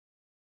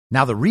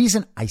 Now, the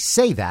reason I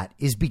say that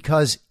is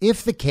because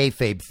if the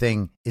kayfabe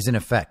thing is in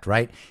effect,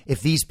 right?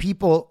 If these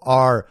people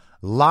are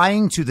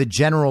lying to the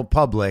general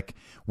public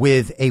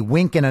with a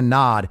wink and a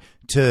nod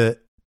to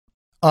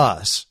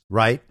us,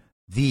 right?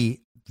 The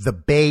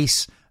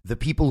base, the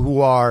people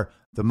who are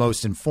the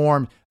most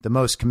informed, the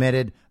most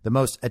committed, the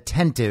most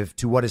attentive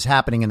to what is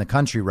happening in the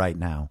country right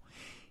now.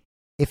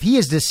 If he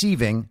is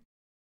deceiving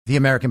the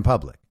American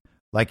public,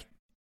 like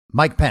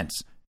Mike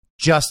Pence,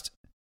 just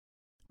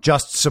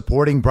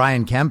supporting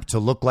Brian Kemp to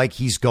look like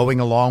he's going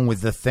along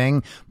with the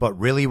thing, but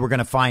really we're going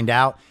to find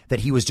out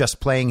that he was just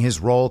playing his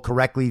role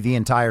correctly the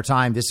entire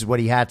time. This is what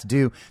he had to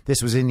do.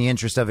 This was in the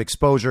interest of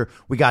exposure.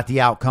 We got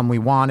the outcome we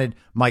wanted.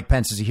 Mike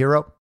Pence is a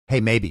hero.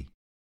 Hey, maybe.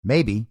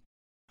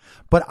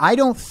 But I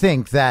don't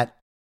think that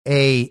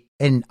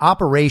an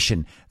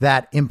operation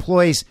that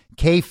employs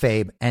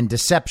kayfabe and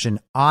deception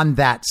on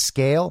that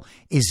scale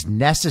is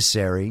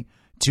necessary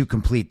to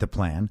complete the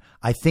plan.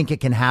 I think it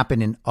can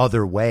happen in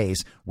other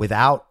ways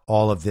without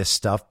all of this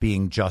stuff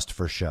being just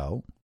for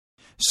show.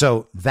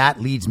 So that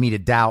leads me to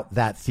doubt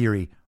that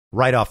theory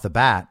right off the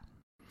bat.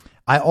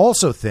 I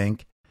also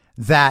think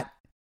that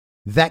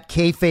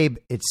kayfabe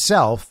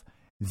itself,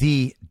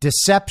 the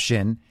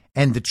deception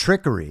and the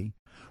trickery,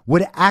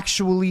 would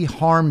actually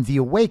harm the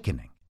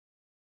awakening.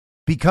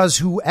 Because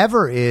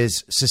whoever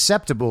is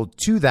susceptible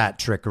to that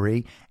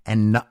trickery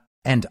and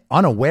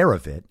unaware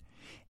of it,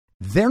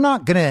 they're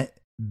not going to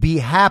be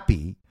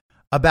happy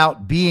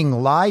about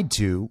being lied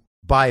to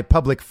by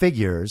public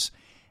figures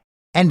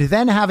and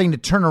then having to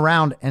turn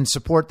around and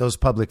support those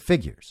public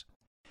figures.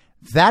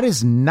 That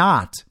is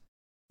not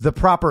the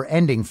proper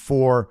ending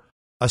for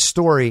a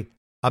story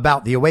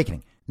about the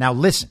awakening. Now,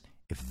 listen,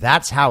 if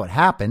that's how it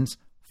happens,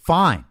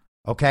 fine.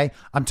 Okay,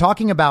 I'm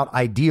talking about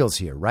ideals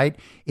here, right?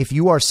 If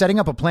you are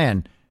setting up a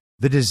plan,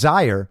 the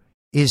desire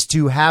is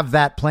to have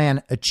that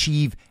plan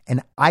achieve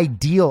an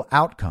ideal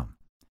outcome.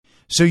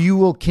 So you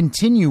will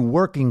continue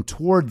working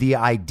toward the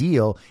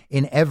ideal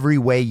in every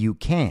way you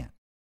can.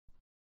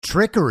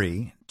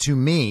 Trickery, to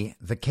me,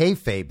 the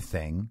kayfabe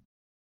thing,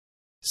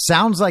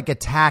 sounds like a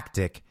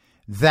tactic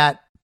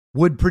that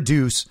would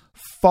produce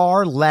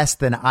far less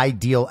than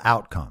ideal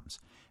outcomes.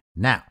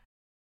 Now,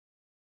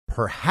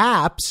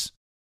 perhaps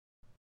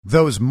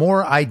those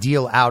more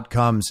ideal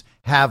outcomes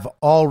have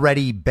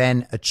already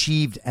been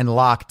achieved and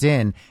locked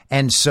in.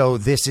 And so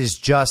this is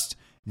just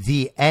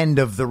the end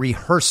of the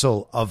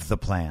rehearsal of the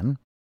plan.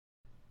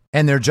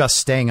 And they're just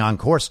staying on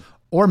course.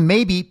 Or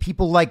maybe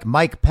people like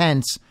Mike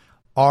Pence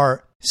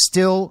are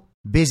still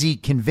busy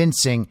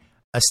convincing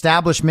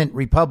establishment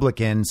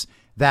Republicans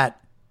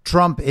that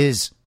Trump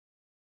is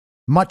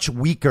much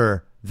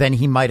weaker than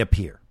he might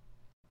appear.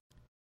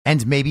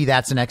 And maybe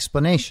that's an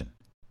explanation.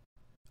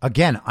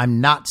 Again,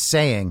 I'm not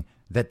saying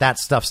that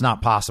stuff's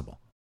not possible.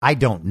 I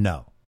don't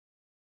know.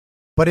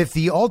 But if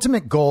the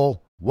ultimate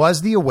goal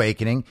was the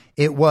awakening,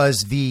 it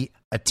was the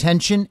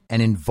attention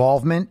and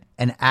involvement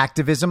and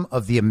activism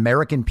of the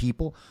American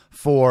people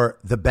for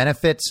the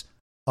benefits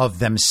of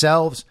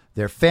themselves,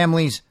 their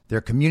families,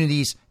 their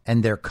communities,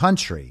 and their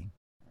country,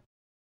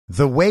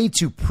 the way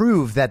to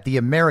prove that the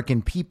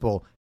American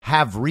people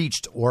have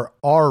reached or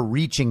are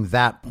reaching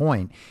that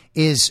point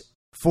is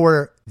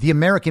for the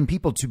American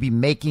people to be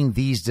making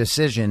these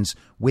decisions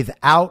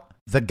without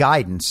the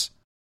guidance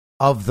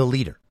of the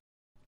leader.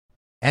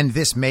 And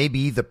this may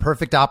be the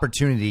perfect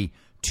opportunity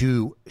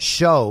to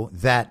show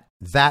that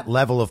that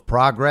level of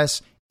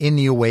progress in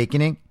the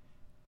awakening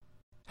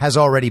has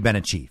already been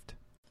achieved.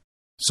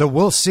 So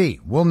we'll see.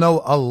 We'll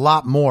know a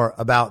lot more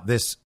about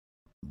this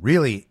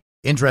really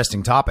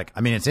interesting topic.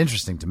 I mean, it's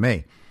interesting to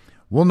me.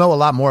 We'll know a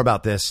lot more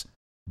about this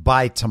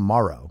by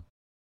tomorrow.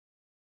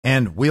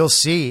 And we'll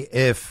see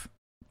if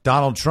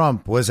Donald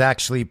Trump was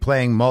actually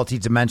playing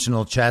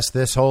multidimensional chess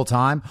this whole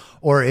time,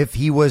 or if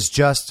he was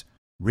just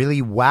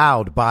really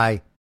wowed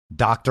by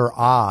Dr.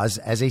 Oz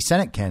as a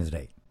Senate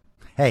candidate.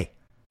 Hey,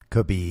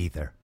 could be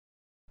either.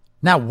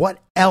 Now, what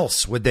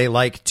else would they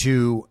like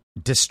to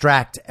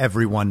distract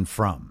everyone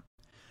from?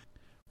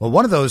 Well,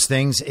 one of those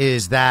things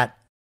is that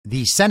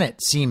the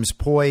Senate seems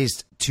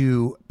poised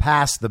to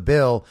pass the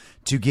bill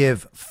to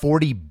give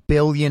 $40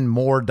 billion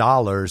more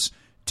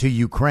to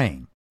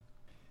Ukraine.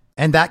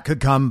 And that could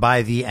come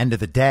by the end of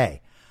the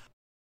day.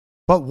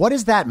 But what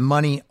is that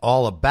money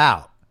all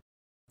about?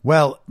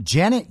 Well,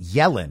 Janet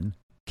Yellen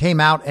came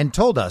out and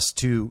told us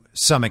to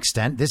some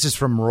extent. This is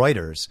from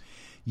Reuters.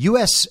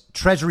 U.S.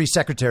 Treasury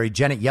Secretary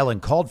Janet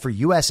Yellen called for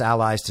U.S.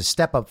 allies to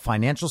step up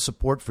financial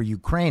support for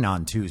Ukraine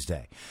on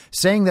Tuesday,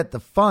 saying that the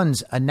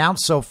funds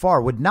announced so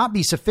far would not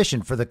be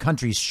sufficient for the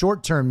country's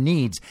short-term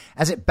needs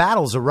as it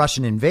battles a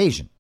Russian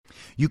invasion.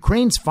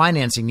 Ukraine's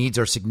financing needs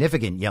are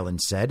significant, Yellen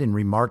said in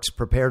remarks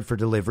prepared for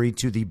delivery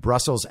to the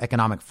Brussels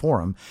Economic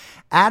Forum,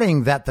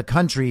 adding that the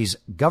country's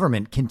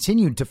government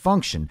continued to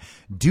function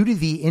due to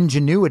the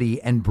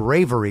ingenuity and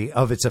bravery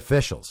of its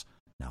officials.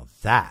 Now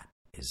that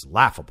is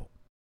laughable.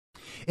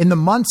 In the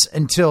months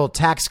until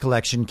tax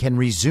collection can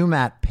resume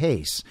at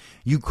pace,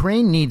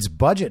 Ukraine needs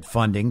budget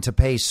funding to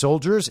pay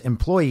soldiers,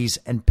 employees,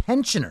 and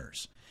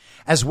pensioners,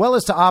 as well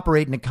as to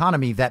operate an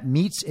economy that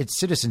meets its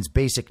citizens'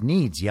 basic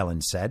needs,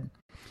 Yellen said.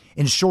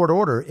 In short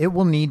order, it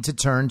will need to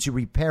turn to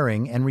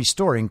repairing and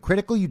restoring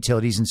critical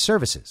utilities and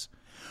services.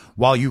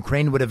 While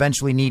Ukraine would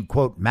eventually need,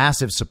 quote,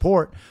 massive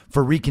support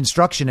for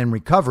reconstruction and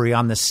recovery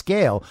on the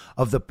scale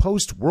of the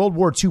post-World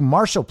War II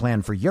Marshall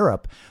Plan for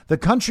Europe, the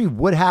country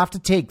would have to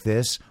take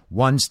this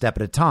one step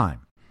at a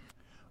time.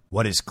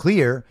 What is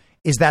clear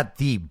is that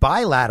the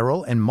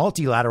bilateral and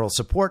multilateral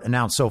support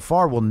announced so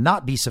far will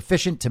not be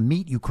sufficient to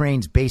meet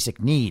Ukraine's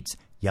basic needs,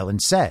 Yellen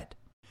said.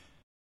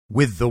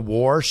 With the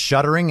war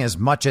shuttering as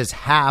much as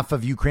half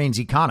of Ukraine's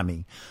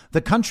economy, the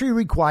country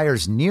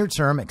requires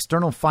near-term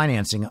external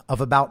financing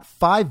of about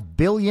 $5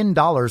 billion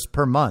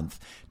per month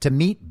to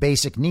meet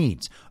basic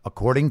needs,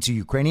 according to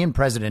Ukrainian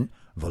President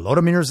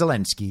Volodymyr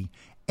Zelensky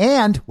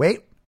and,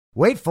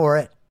 wait for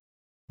it,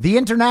 the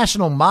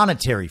International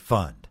Monetary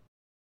Fund.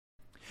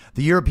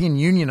 The European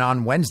Union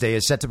on Wednesday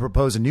is set to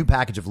propose a new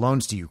package of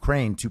loans to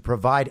Ukraine to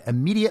provide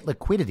immediate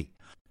liquidity,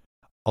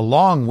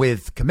 along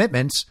with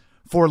commitments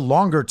for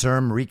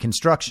longer-term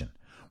reconstruction.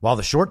 While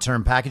the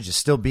short-term package is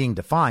still being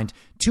defined,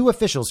 two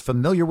officials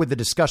familiar with the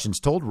discussions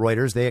told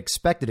Reuters they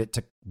expected it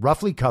to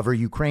roughly cover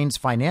Ukraine's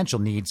financial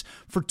needs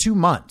for 2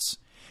 months.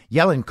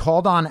 Yellen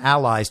called on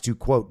allies to,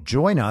 quote,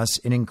 join us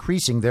in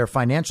increasing their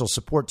financial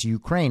support to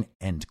Ukraine,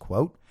 end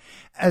quote,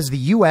 as the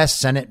U.S.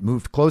 Senate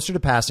moved closer to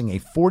passing a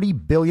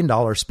 $40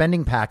 billion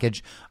spending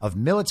package of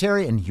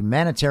military and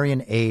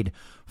humanitarian aid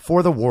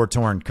for the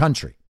war-torn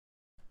country.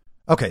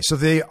 Okay, so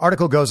the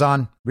article goes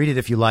on. Read it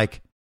if you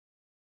like.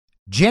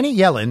 Janet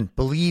Yellen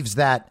believes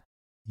that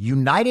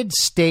United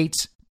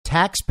States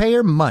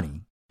taxpayer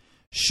money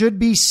should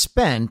be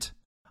spent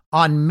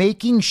on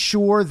making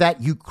sure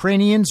that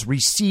Ukrainians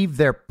receive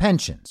their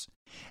pensions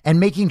and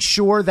making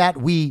sure that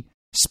we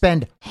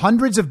spend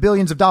hundreds of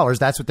billions of dollars,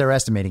 that's what they're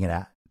estimating it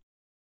at,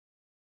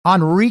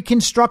 on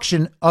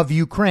reconstruction of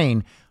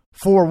Ukraine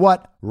for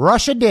what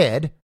Russia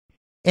did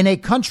in a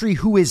country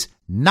who is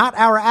not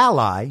our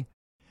ally,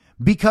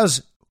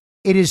 because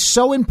it is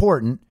so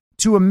important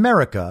to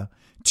America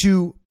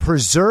to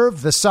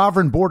preserve the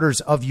sovereign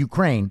borders of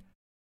Ukraine.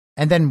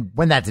 And then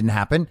when that didn't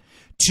happen,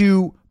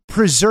 to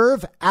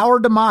preserve our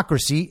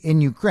democracy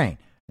in Ukraine.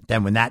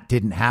 Then when that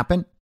didn't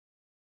happen,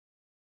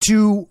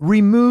 to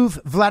remove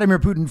Vladimir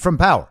Putin from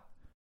power.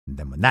 And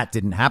then when that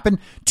didn't happen,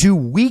 to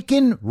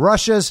weaken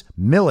Russia's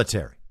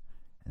military.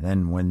 And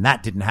then when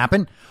that didn't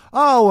happen,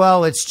 oh,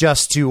 well, it's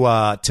just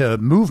to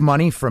move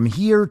money from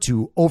here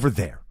to over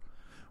there.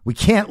 We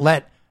can't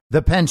let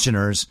the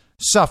pensioners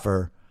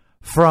suffer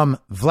from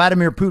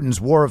Vladimir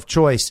Putin's war of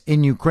choice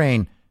in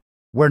Ukraine,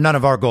 where none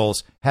of our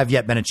goals have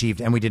yet been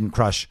achieved and we didn't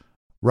crush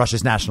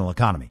Russia's national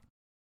economy.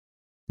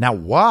 Now,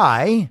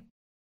 why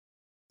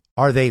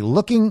are they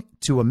looking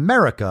to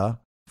America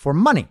for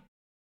money,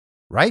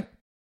 right?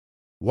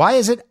 Why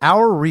is it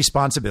our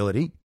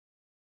responsibility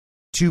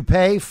to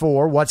pay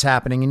for what's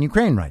happening in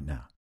Ukraine right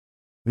now?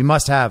 We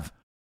must have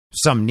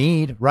some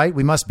need, right?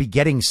 We must be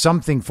getting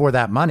something for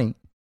that money.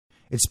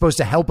 It's supposed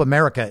to help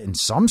America in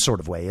some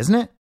sort of way, isn't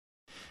it?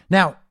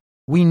 Now,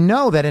 we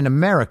know that in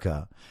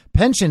America,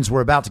 pensions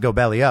were about to go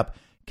belly up.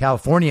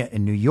 California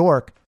and New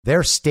York,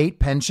 their state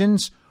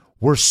pensions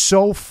were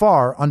so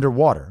far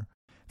underwater,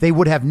 they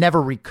would have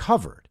never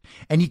recovered.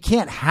 And you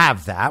can't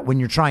have that when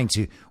you're trying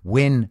to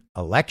win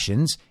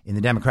elections in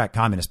the Democrat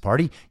Communist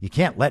Party. You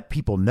can't let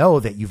people know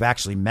that you've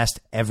actually messed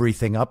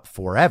everything up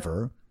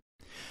forever.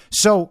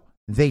 So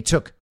they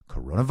took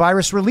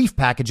coronavirus relief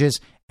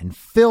packages and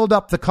filled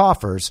up the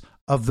coffers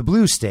of the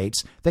blue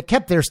states that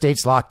kept their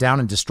states locked down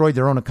and destroyed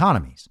their own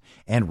economies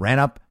and ran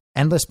up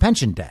endless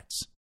pension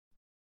debts.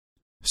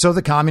 So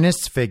the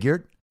communists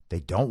figured they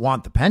don't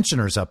want the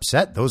pensioners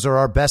upset. Those are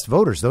our best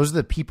voters. Those are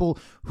the people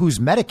whose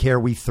Medicare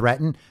we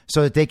threaten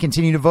so that they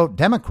continue to vote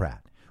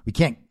Democrat. We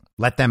can't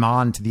let them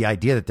on to the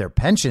idea that their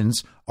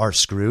pensions are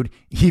screwed,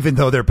 even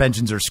though their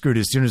pensions are screwed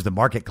as soon as the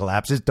market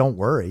collapses. Don't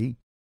worry.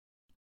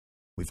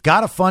 We've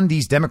got to fund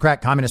these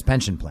Democrat communist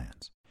pension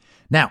plans.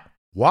 Now,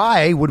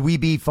 why would we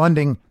be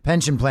funding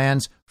pension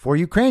plans for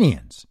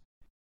Ukrainians?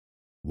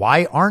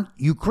 Why aren't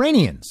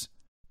Ukrainians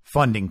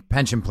funding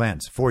pension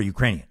plans for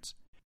Ukrainians?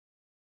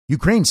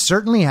 Ukraine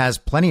certainly has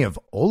plenty of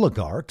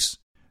oligarchs.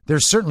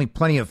 There's certainly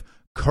plenty of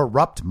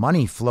corrupt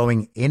money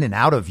flowing in and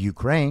out of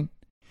Ukraine.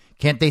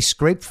 Can't they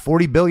scrape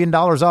 $40 billion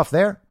off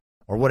there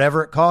or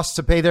whatever it costs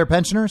to pay their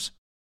pensioners?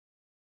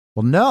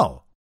 Well,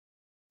 no,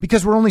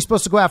 because we're only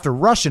supposed to go after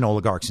Russian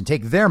oligarchs and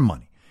take their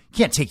money. You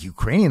can't take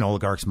Ukrainian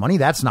oligarchs' money.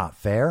 That's not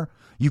fair.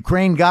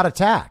 Ukraine got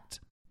attacked.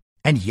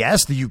 And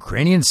yes, the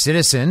Ukrainian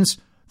citizens,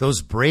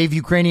 those brave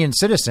Ukrainian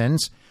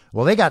citizens,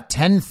 well, they got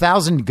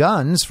 10,000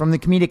 guns from the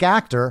comedic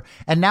actor,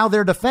 and now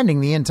they're defending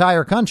the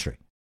entire country.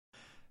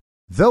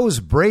 Those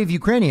brave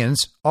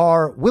Ukrainians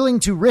are willing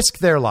to risk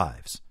their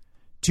lives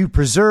to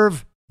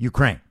preserve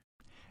Ukraine.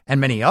 And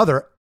many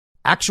other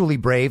actually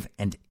brave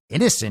and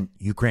innocent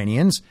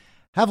Ukrainians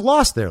have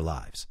lost their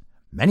lives,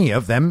 many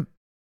of them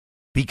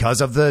because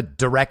of the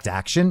direct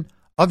action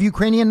of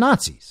Ukrainian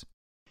Nazis.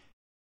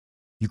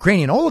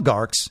 Ukrainian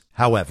oligarchs,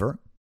 however,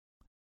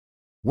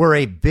 were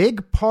a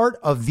big part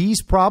of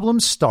these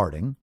problems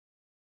starting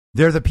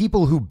They're the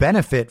people who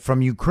benefit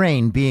from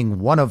Ukraine being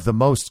one of the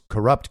most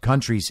corrupt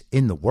countries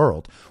in the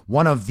world,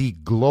 one of the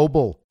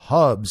global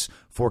hubs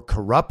for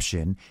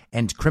corruption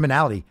and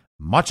criminality,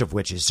 much of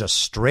which is just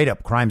straight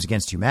up crimes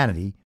against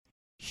humanity,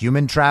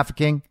 human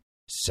trafficking,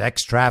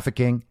 sex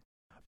trafficking,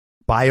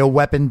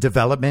 bioweapon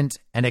development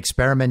and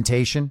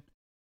experimentation,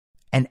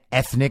 an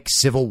ethnic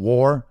civil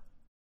war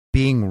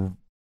being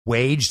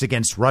waged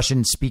against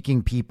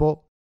Russian-speaking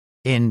people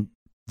in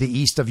the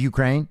east of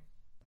Ukraine.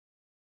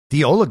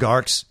 The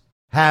oligarchs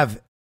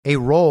have a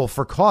role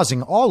for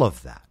causing all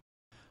of that,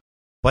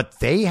 but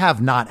they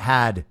have not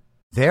had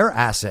their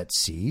assets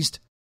seized.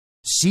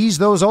 Seize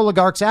those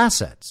oligarchs'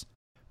 assets.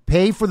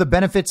 Pay for the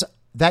benefits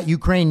that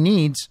Ukraine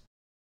needs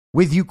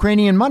with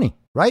Ukrainian money,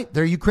 right?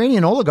 They're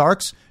Ukrainian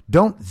oligarchs.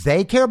 Don't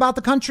they care about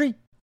the country?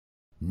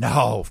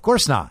 No, of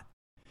course not.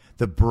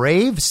 The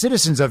brave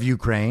citizens of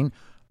Ukraine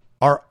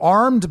are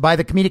armed by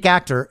the comedic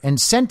actor and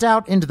sent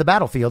out into the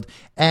battlefield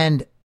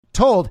and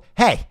told,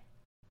 hey,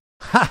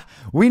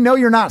 we know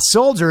you're not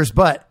soldiers,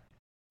 but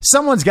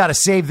someone's got to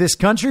save this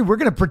country. We're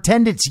going to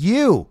pretend it's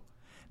you.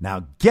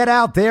 Now get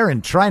out there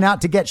and try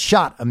not to get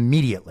shot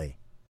immediately.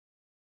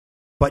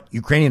 But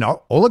Ukrainian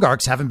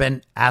oligarchs haven't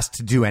been asked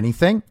to do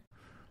anything.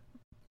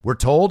 We're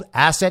told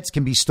assets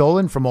can be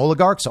stolen from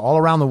oligarchs all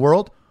around the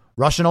world.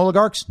 Russian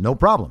oligarchs, no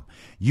problem.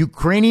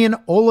 Ukrainian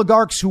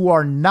oligarchs who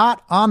are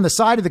not on the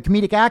side of the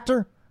comedic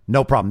actor,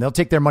 no problem. They'll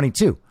take their money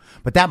too.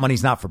 But that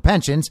money's not for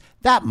pensions.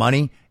 That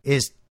money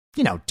is,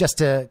 just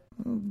to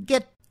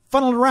get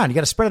funneled around. You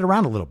got to spread it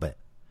around a little bit.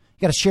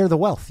 You got to share the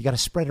wealth. You got to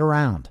spread it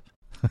around.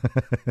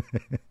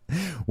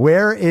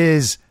 Where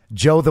is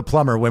Joe the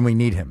plumber when we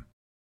need him?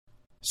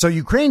 So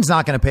Ukraine's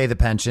not going to pay the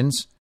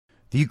pensions.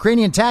 The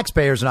Ukrainian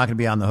taxpayers are not going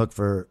to be on the hook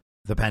for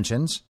the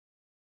pensions.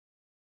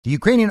 The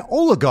Ukrainian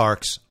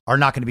oligarchs are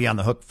not going to be on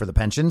the hook for the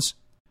pensions.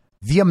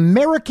 The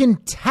American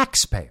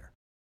taxpayer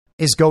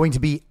is going to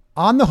be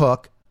on the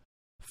hook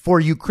for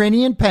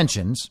Ukrainian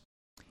pensions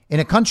in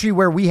a country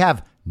where we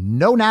have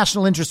no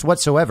national interest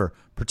whatsoever,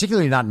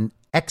 particularly not an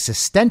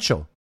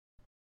existential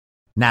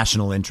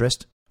national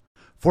interest,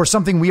 for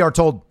something we are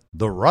told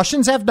the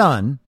Russians have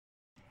done.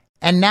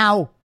 And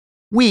now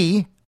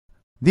we,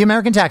 the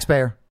American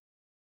taxpayer,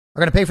 are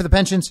going to pay for the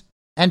pensions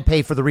and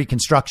pay for the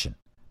reconstruction.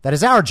 That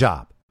is our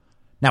job.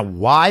 Now,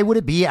 why would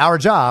it be our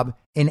job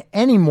in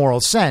any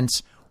moral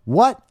sense?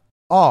 What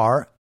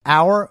are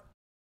our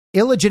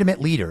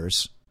illegitimate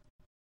leaders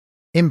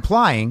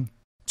implying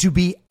to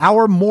be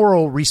our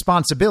moral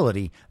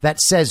responsibility that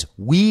says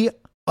we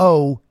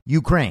owe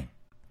Ukraine?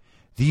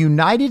 The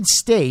United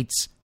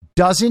States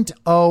doesn't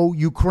owe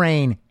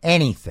Ukraine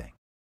anything.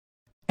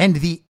 And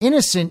the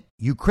innocent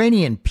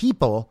Ukrainian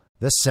people,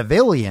 the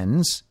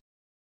civilians,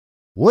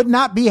 would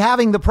not be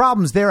having the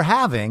problems they're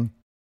having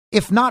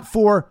if not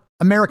for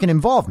American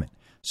involvement.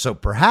 So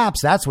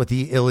perhaps that's what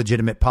the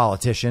illegitimate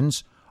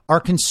politicians are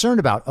concerned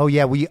about. Oh,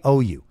 yeah, we owe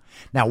you.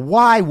 Now,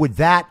 why would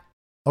that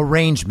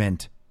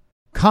arrangement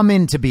come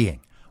into being?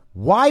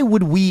 Why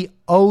would we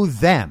owe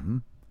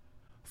them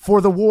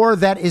for the war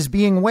that is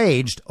being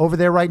waged over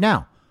there right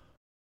now?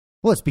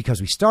 Well, it's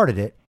because we started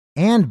it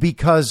and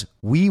because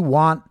we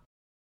want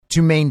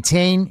to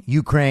maintain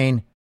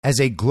Ukraine as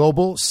a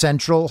global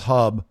central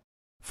hub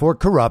for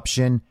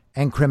corruption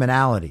and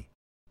criminality.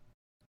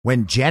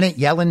 When Janet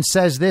Yellen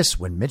says this,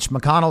 when Mitch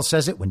McConnell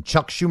says it, when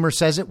Chuck Schumer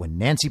says it, when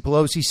Nancy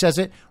Pelosi says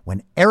it,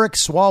 when Eric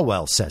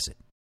Swalwell says it,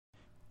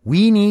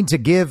 we need to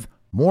give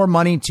more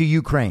money to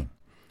Ukraine.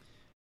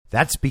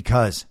 That's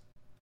because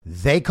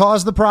they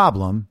caused the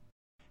problem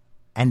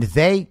and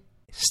they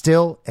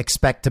still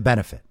expect to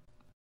benefit.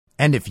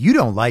 And if you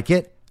don't like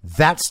it,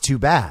 that's too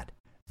bad.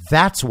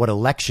 That's what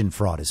election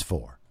fraud is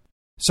for.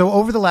 So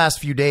over the last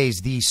few days,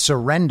 the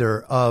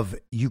surrender of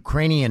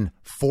Ukrainian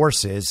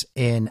forces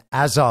in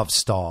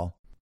Azovstal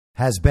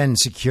has been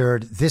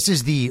secured. This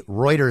is the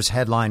Reuters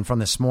headline from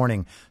this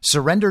morning.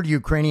 Surrendered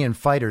Ukrainian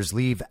fighters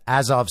leave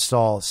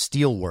Azovstal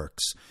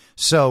steelworks.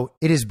 So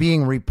it is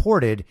being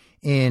reported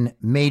in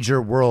major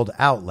world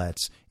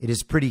outlets. It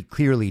is pretty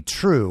clearly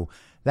true.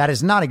 That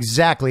is not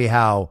exactly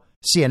how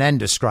CNN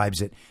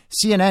describes it.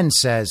 CNN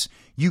says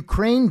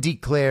Ukraine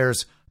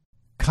declares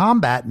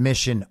combat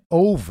mission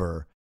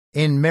over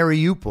in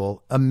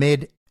Mariupol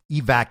amid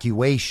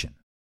evacuation.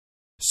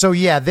 So,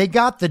 yeah, they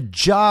got the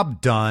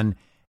job done,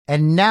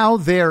 and now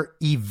they're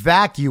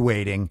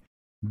evacuating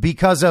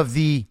because of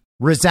the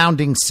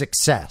resounding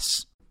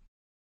success.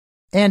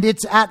 And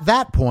it's at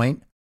that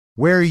point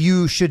where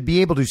you should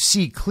be able to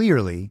see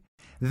clearly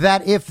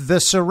that if the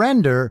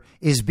surrender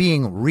is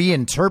being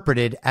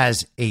reinterpreted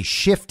as a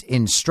shift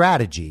in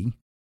strategy,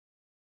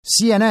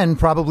 CNN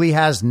probably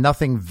has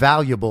nothing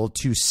valuable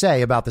to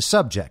say about the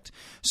subject.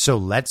 So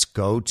let's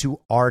go to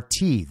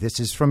RT. This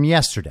is from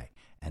yesterday.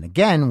 And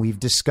again, we've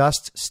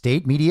discussed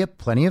state media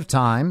plenty of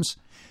times.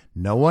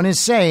 No one is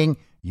saying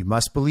you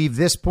must believe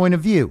this point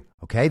of view.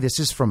 Okay, this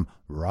is from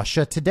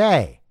Russia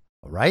Today.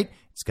 All right,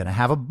 it's going to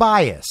have a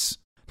bias,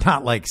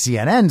 not like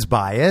CNN's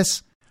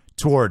bias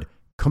toward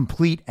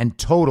complete and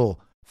total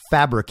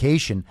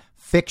fabrication,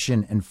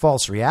 fiction, and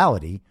false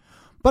reality.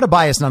 but a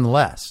bias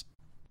nonetheless.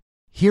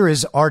 Here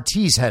is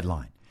RT's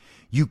headline.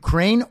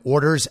 Ukraine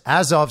orders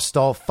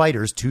Azovstal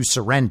fighters to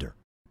surrender.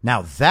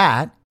 Now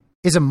that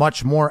is a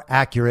much more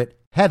accurate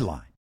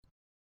headline.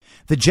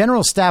 The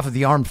General Staff of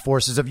the Armed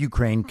Forces of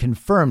Ukraine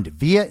confirmed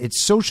via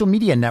its social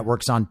media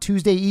networks on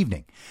Tuesday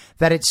evening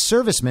that its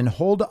servicemen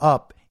holed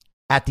up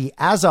at the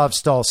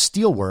Azovstal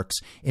steelworks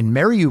in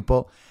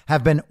Mariupol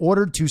have been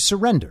ordered to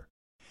surrender.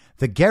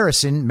 The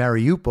garrison,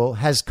 Mariupol,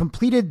 has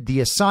completed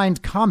the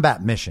assigned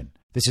combat mission.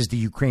 This is the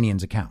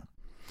Ukrainians' account.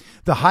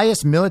 The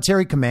highest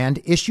military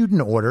command issued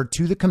an order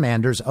to the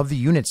commanders of the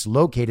units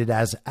located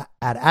at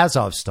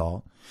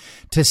Azovstal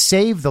to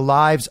save the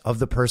lives of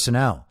the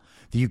personnel,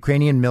 the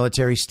Ukrainian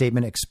military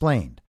statement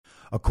explained.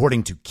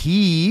 According to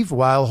Kyiv,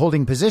 while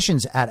holding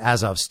positions at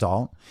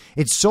Azovstal,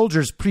 its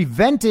soldiers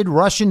prevented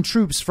Russian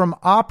troops from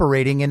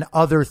operating in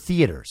other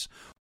theaters.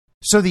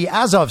 So the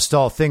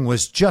Azovstal thing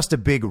was just a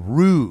big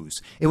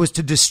ruse. It was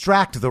to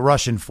distract the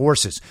Russian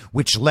forces,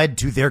 which led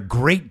to their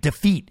great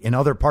defeat in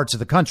other parts of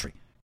the country.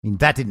 I mean,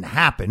 that didn't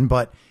happen,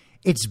 but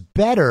it's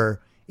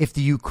better if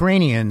the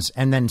Ukrainians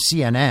and then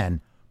CNN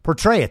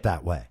portray it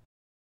that way.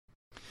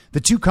 The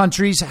two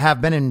countries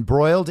have been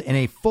embroiled in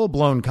a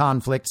full-blown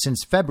conflict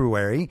since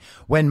February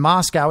when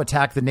Moscow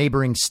attacked the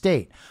neighboring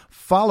state,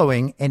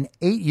 following an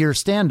 8-year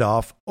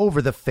standoff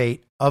over the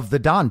fate of the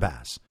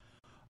Donbass.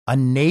 A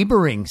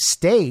neighboring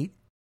state?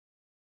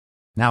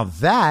 Now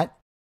that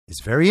is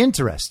very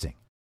interesting.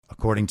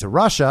 According to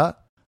Russia,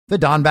 the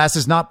Donbass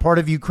is not part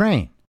of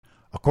Ukraine.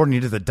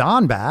 According to the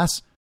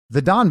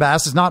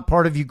Donbass is not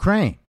part of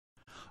Ukraine.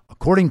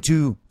 According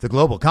to the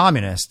global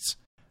communists,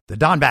 the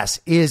Donbass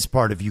is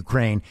part of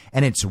Ukraine,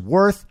 and it's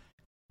worth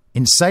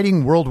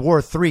inciting World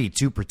War III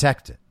to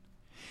protect it.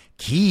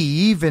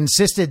 Kyiv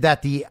insisted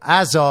that the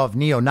Azov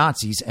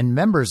neo-Nazis and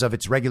members of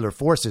its regular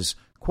forces,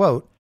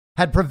 quote,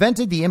 had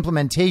prevented the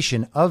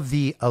implementation of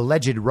the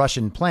alleged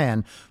Russian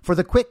plan for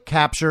the quick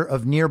capture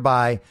of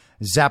nearby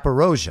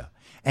Zaporozhye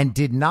and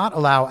did not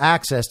allow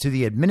access to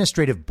the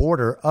administrative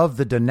border of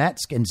the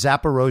Donetsk and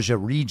Zaporozhye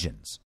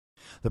regions.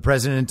 The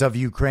president of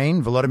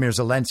Ukraine, Volodymyr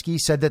Zelensky,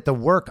 said that the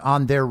work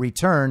on their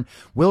return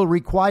will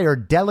require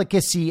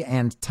delicacy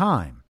and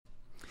time.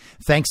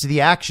 Thanks to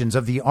the actions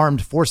of the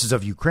armed forces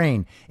of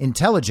Ukraine,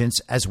 intelligence,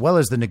 as well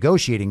as the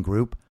negotiating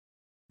group,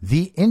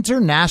 the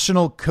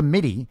International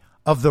Committee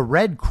of the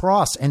Red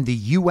Cross and the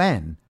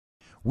UN,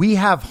 we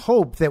have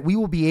hope that we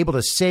will be able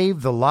to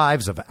save the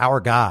lives of our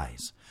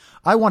guys.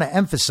 I want to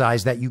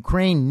emphasize that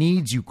Ukraine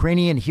needs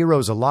Ukrainian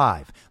heroes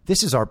alive.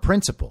 This is our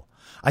principle.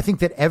 I think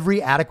that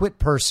every adequate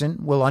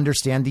person will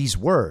understand these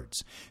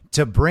words.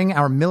 To bring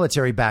our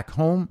military back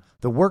home,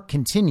 the work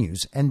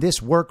continues, and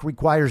this work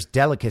requires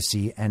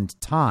delicacy and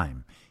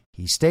time,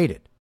 he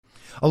stated.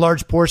 A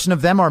large portion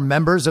of them are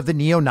members of the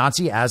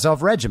neo-Nazi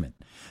Azov regiment.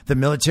 The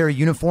military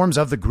uniforms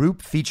of the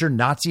group feature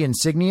Nazi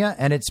insignia,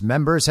 and its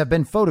members have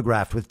been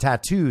photographed with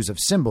tattoos of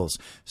symbols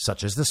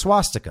such as the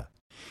swastika.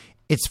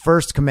 Its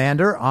first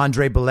commander,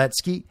 Andrei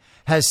Beletsky,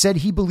 has said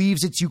he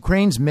believes it's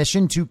Ukraine's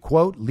mission to,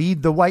 quote,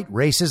 lead the white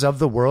races of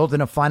the world in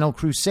a final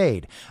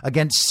crusade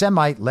against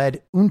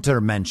Semite-led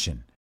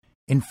Untermenschen,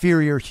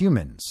 inferior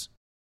humans.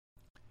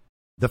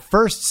 The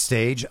first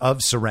stage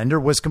of surrender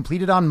was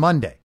completed on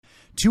Monday.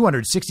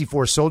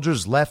 264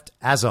 soldiers left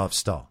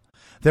Azovstal.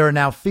 There are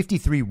now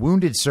 53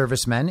 wounded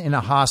servicemen in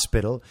a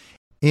hospital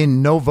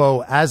in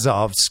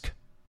Novoazovsk.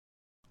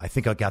 I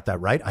think I got that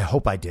right. I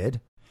hope I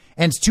did.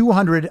 And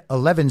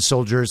 211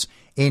 soldiers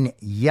in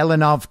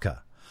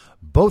Yelenovka,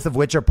 both of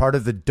which are part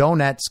of the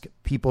Donetsk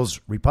People's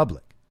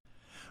Republic.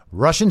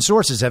 Russian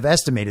sources have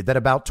estimated that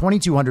about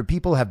 2,200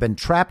 people have been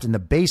trapped in the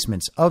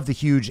basements of the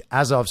huge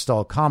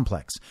Azovstal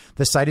complex.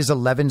 The site is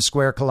 11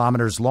 square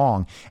kilometers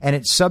long, and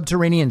its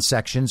subterranean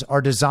sections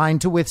are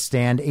designed to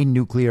withstand a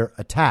nuclear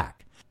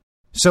attack.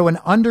 So an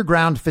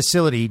underground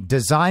facility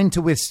designed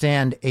to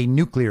withstand a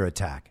nuclear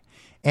attack.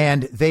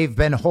 And they've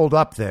been holed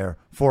up there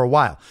for a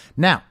while.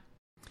 Now,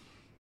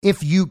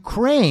 if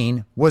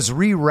Ukraine was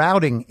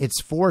rerouting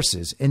its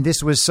forces and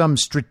this was some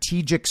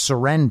strategic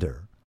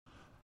surrender,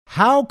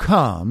 how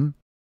come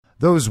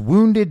those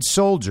wounded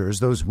soldiers,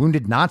 those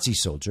wounded Nazi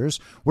soldiers,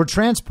 were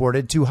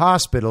transported to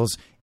hospitals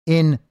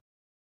in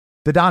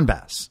the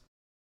Donbass?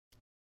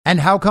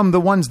 And how come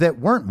the ones that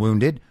weren't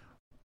wounded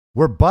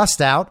were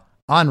bussed out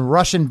on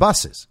Russian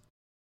buses?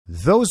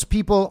 Those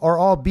people are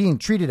all being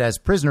treated as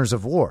prisoners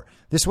of war.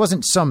 This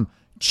wasn't some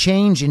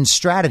change in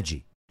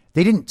strategy.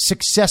 They didn't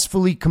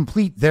successfully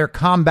complete their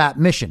combat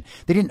mission.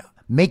 They didn't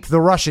make the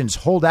Russians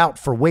hold out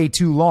for way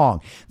too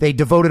long. They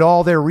devoted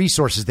all their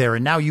resources there,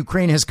 and now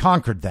Ukraine has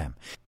conquered them.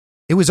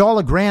 It was all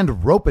a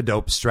grand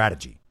rope-a-dope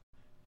strategy,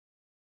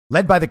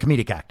 led by the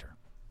comedic actor.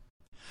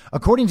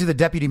 According to the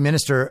Deputy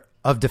Minister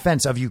of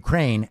Defense of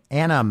Ukraine,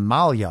 Anna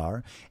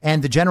Malyar,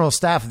 and the General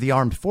Staff of the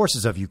Armed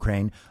Forces of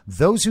Ukraine,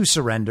 those who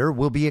surrender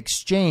will be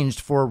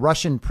exchanged for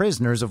Russian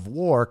prisoners of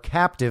war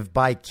captive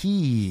by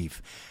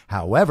Kyiv.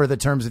 However, the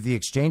terms of the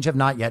exchange have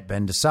not yet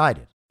been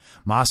decided.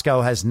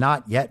 Moscow has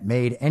not yet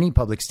made any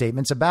public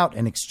statements about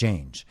an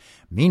exchange.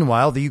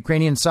 Meanwhile, the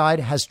Ukrainian side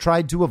has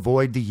tried to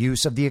avoid the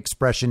use of the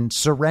expression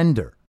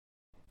surrender.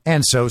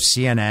 And so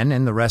CNN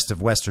and the rest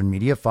of Western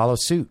media follow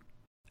suit.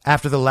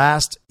 After the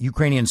last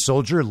Ukrainian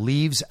soldier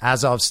leaves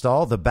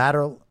Azovstal, the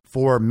battle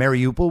for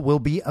Mariupol will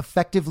be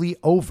effectively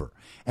over,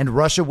 and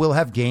Russia will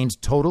have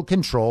gained total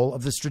control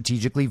of the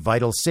strategically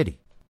vital city.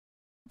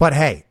 But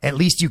hey, at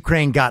least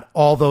Ukraine got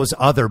all those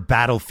other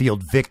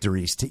battlefield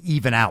victories to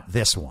even out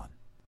this one.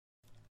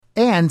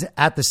 And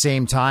at the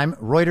same time,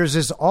 Reuters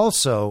is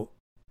also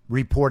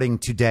reporting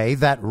today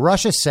that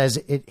Russia says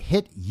it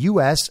hit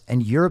U.S.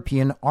 and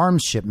European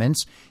arms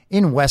shipments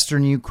in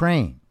Western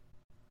Ukraine.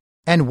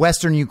 And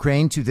Western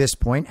Ukraine, to this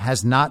point,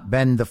 has not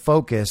been the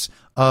focus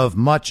of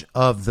much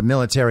of the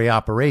military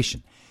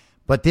operation.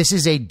 But this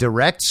is a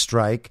direct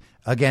strike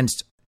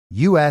against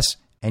U.S.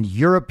 and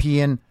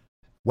European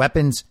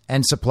weapons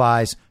and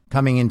supplies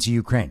coming into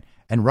Ukraine.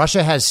 And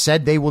Russia has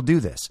said they will do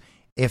this.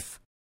 If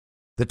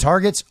the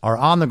targets are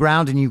on the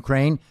ground in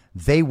Ukraine,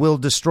 they will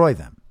destroy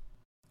them.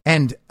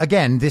 And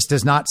again, this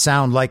does not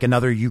sound like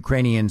another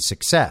Ukrainian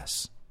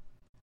success.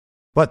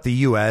 But the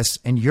U.S.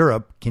 and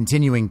Europe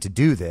continuing to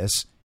do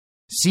this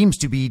seems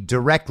to be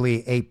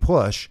directly a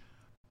push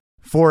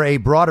for a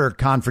broader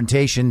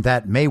confrontation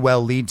that may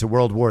well lead to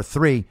World War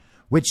III,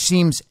 which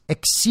seems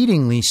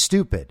exceedingly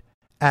stupid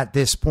at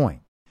this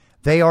point.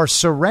 They are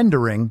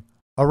surrendering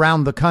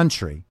around the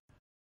country,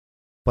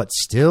 but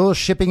still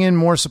shipping in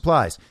more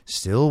supplies,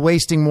 still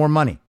wasting more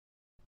money.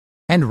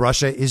 And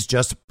Russia is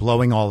just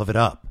blowing all of it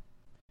up.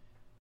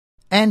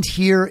 And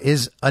here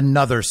is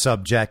another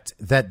subject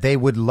that they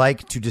would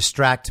like to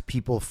distract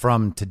people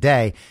from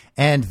today.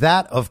 And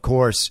that, of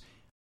course,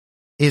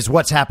 is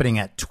what's happening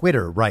at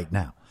Twitter right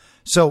now.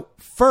 So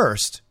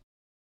first,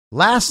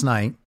 last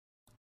night,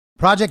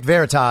 Project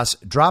Veritas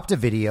dropped a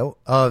video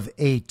of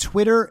a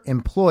Twitter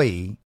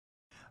employee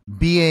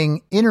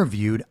being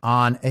interviewed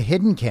on a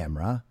hidden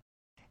camera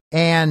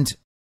and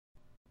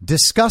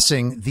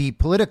discussing the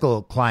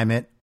political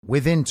climate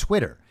within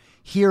Twitter.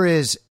 Here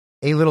is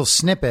a little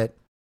snippet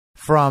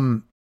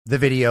from the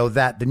video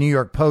that the New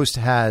York Post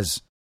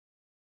has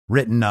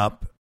written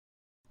up.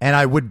 And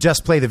I would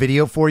just play the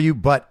video for you,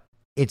 but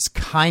it's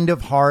kind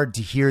of hard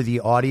to hear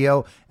the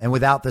audio. And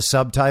without the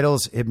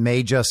subtitles, it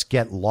may just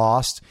get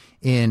lost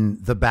in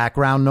the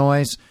background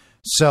noise.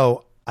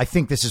 So I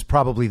think this is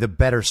probably the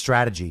better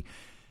strategy.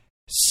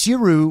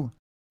 Siru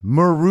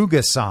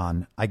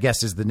Murugesan, I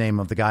guess is the name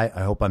of the guy.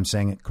 I hope I'm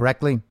saying it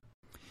correctly.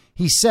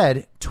 He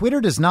said,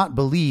 Twitter does not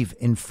believe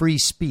in free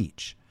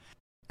speech.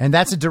 And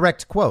that's a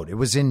direct quote. It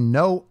was in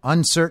no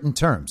uncertain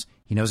terms.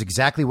 He knows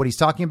exactly what he's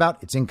talking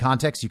about. It's in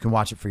context. You can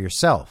watch it for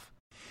yourself.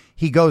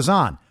 He goes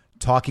on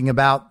talking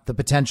about the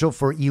potential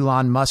for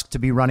Elon Musk to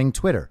be running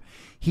Twitter.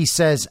 He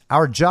says,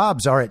 our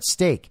jobs are at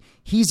stake.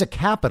 He's a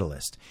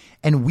capitalist,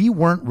 and we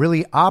weren't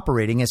really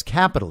operating as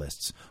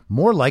capitalists,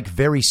 more like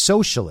very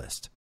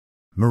socialist.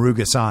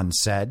 Murugesan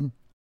said,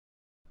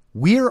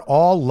 we're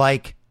all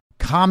like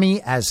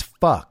commie as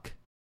fuck.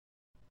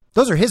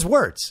 Those are his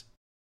words.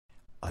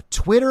 A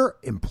Twitter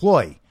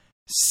employee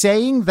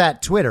saying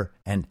that Twitter,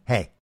 and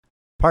hey,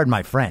 pardon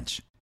my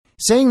French,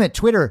 saying that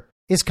Twitter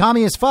is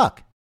commie as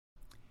fuck.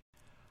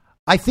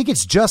 I think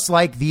it's just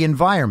like the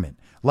environment,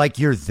 like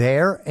you're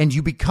there and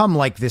you become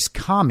like this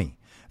commie.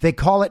 They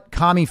call it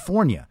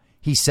California,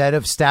 he said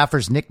of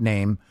staffer's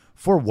nickname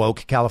for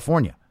woke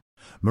California.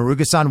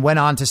 Murugesan went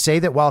on to say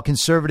that while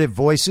conservative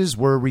voices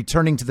were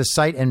returning to the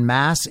site en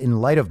masse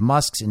in light of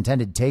Musk's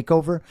intended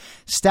takeover,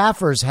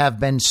 staffers have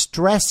been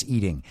stress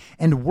eating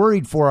and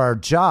worried for our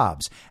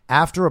jobs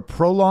after a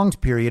prolonged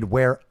period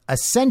where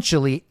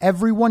essentially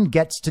everyone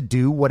gets to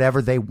do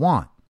whatever they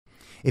want.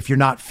 If you're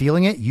not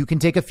feeling it, you can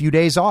take a few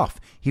days off,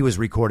 he was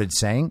recorded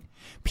saying.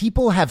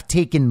 People have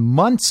taken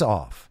months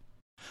off.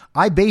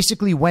 I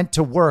basically went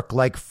to work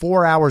like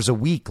 4 hours a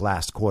week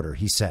last quarter,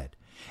 he said.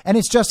 And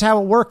it's just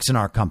how it works in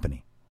our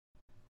company.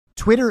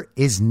 Twitter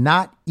is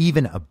not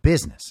even a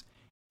business.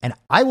 And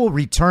I will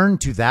return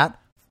to that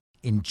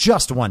in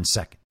just 1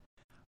 second.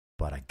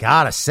 But I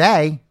gotta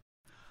say,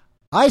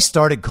 I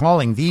started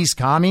calling these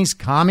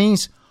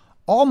commies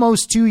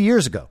almost 2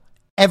 years ago,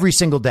 every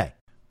single day,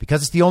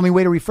 because it's the only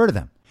way to refer to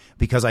them.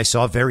 Because I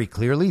saw very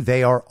clearly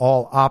they are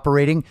all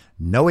operating,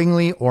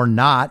 knowingly or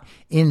not,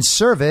 in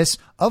service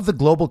of the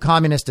global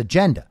communist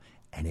agenda.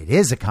 And it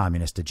is a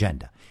communist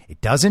agenda.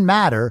 It doesn't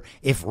matter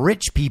if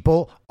rich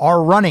people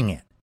are running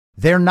it.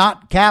 They're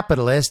not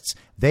capitalists.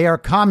 They are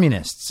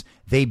communists.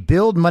 They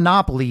build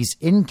monopolies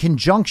in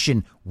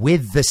conjunction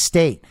with the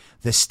state.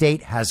 The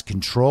state has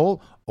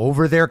control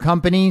over their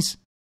companies.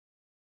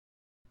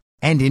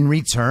 And in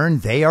return,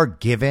 they are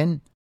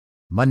given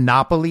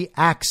monopoly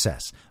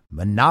access,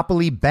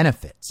 monopoly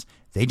benefits.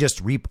 They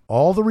just reap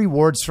all the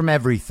rewards from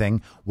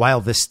everything while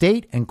the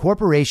state and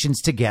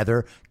corporations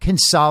together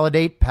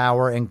consolidate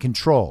power and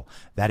control.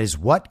 That is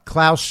what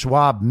Klaus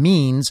Schwab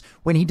means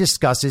when he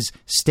discusses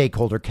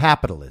stakeholder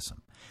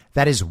capitalism.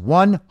 That is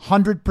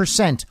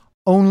 100%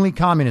 only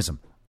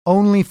communism,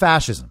 only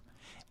fascism.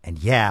 And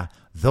yeah,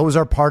 Those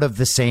are part of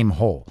the same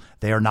whole.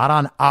 They are not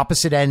on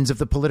opposite ends of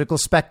the political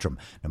spectrum,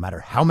 no matter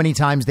how many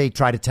times they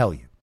try to tell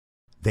you.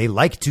 They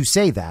like to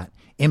say that,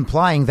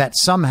 implying that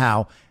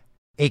somehow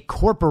a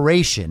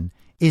corporation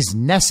is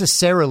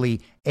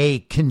necessarily a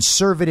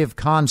conservative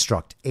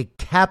construct, a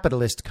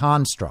capitalist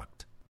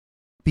construct,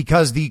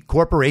 because the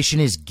corporation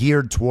is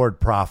geared toward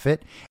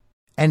profit.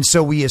 And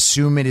so we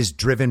assume it is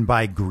driven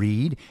by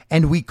greed,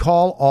 and we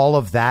call all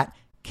of that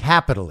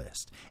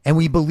capitalist. And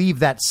we believe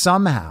that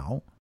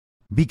somehow,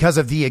 because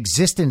of the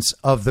existence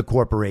of the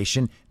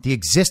corporation, the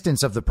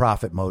existence of the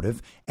profit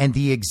motive, and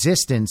the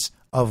existence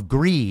of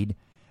greed,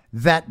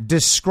 that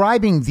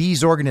describing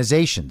these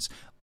organizations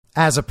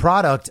as a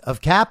product of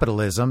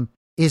capitalism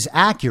is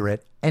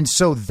accurate. And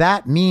so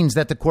that means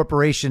that the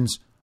corporations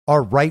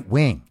are right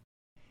wing.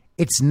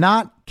 It's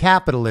not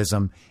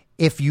capitalism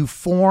if you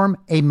form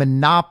a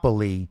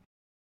monopoly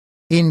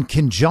in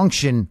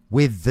conjunction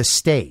with the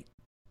state.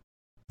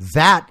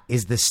 That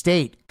is the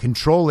state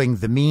controlling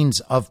the means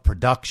of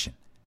production.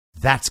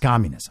 That's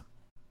communism.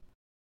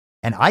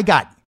 And I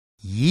got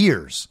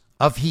years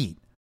of heat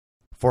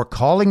for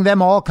calling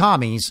them all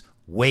commies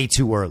way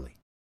too early.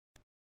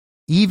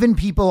 Even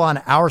people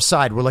on our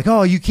side were like,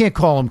 oh, you can't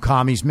call them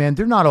commies, man.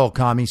 They're not all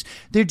commies.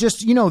 They're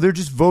just, they're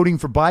just voting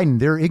for Biden.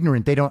 They're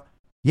ignorant. They don't.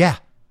 Yeah,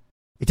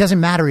 it doesn't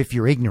matter if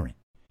you're ignorant.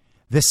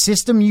 The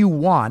system you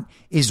want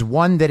is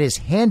one that is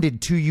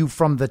handed to you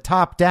from the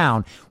top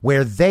down,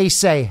 where they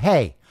say,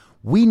 hey,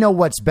 we know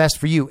what's best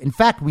for you. In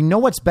fact, we know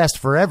what's best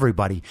for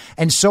everybody.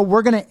 And so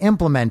we're going to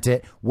implement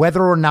it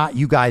whether or not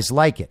you guys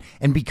like it.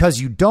 And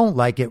because you don't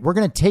like it, we're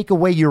going to take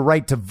away your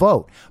right to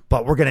vote.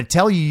 But we're going to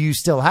tell you you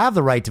still have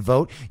the right to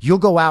vote. You'll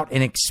go out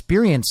and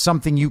experience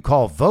something you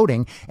call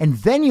voting. And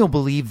then you'll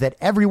believe that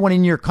everyone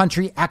in your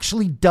country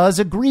actually does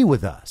agree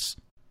with us.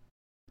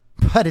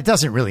 But it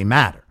doesn't really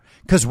matter,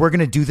 because we're going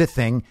to do the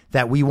thing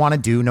that we want to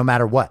do no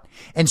matter what.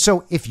 And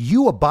so if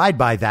you abide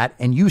by that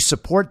and you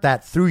support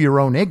that through your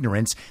own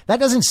ignorance, that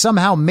doesn't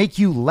somehow make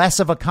you less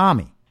of a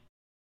commie.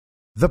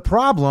 The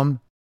problem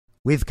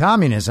with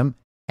communism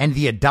and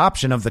the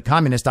adoption of the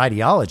communist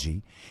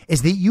ideology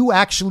is that you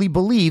actually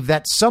believe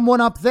that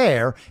someone up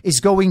there is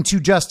going to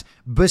just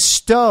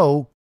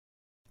bestow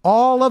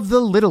all of the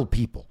little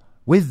people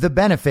with the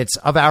benefits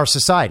of our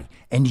society.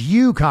 And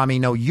you, commie,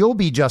 know you'll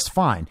be just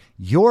fine.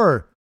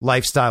 Your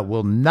lifestyle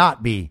will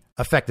not be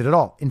affected at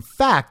all. In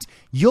fact,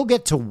 you'll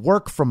get to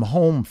work from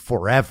home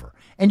forever,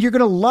 and you're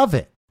going to love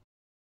it.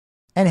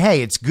 And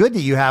hey, it's good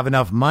that you have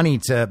enough money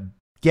to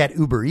get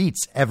Uber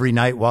Eats every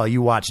night while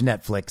you watch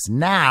Netflix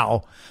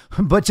now,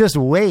 but just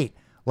wait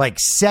like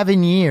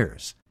 7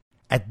 years.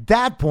 At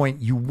that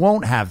point, you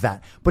won't have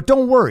that. But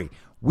don't worry.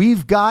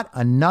 We've got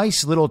a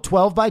nice little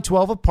 12 by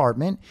 12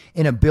 apartment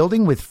in a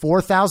building with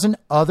 4,000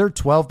 other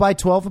 12 by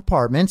 12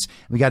 apartments.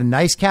 We got a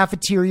nice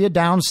cafeteria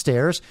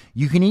downstairs.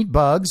 You can eat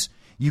bugs.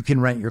 You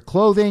can rent your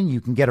clothing.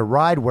 You can get a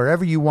ride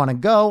wherever you want to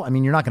go. I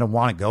mean, you're not going to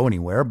want to go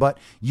anywhere, but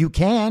you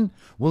can.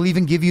 We'll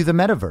even give you the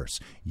metaverse.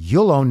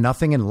 You'll own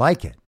nothing and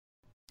like it.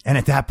 And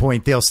at that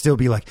point, they'll still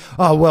be like,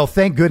 oh, well,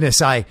 thank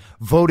goodness I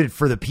voted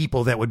for the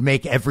people that would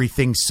make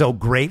everything so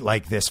great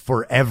like this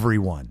for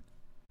everyone.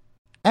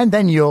 And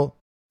then you'll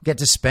get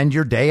to spend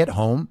your day at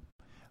home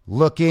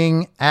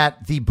looking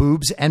at the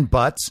boobs and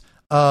butts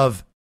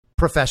of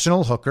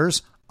professional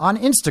hookers on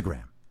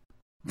Instagram.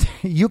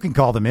 You can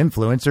call them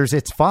influencers.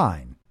 It's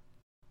fine.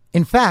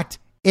 In fact,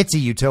 it's a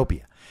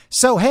utopia.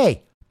 So,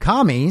 hey,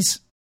 commies,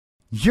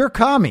 you're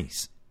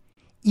commies.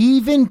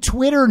 Even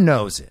Twitter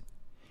knows it.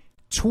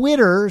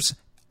 Twitter's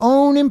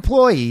own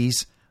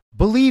employees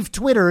believe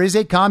Twitter is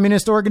a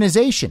communist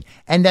organization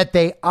and that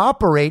they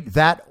operate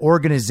that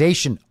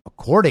organization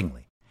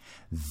accordingly.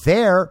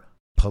 Their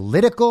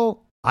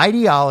political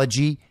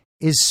ideology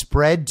is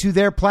spread to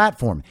their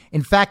platform.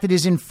 In fact, it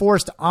is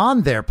enforced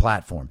on their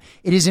platform.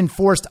 It is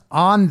enforced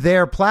on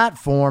their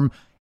platform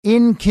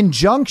in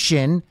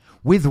conjunction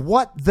with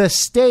what the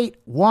state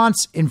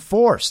wants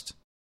enforced.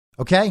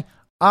 Okay?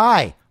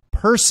 I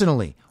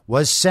personally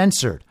was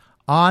censored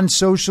on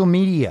social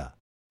media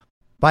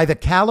by the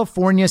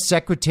California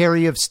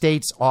Secretary of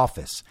State's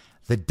office.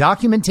 The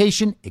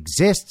documentation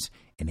exists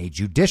in a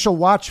Judicial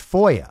Watch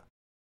FOIA.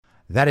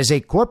 That is a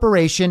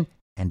corporation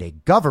and a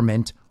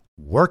government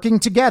working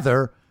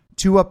together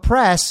to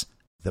oppress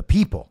the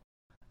people.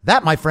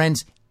 That, my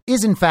friends,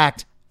 is in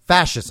fact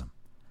fascism,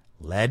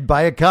 led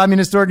by a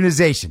communist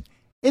organization.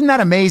 Isn't that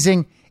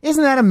amazing?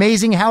 Isn't that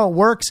amazing how it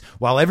works?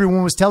 While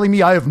everyone was telling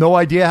me I have no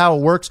idea how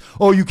it works.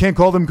 Oh, you can't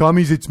call them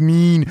commies. It's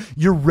mean.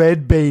 You're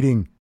red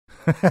baiting.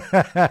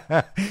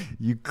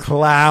 You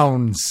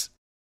clowns.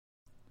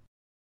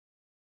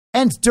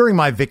 And during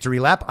my victory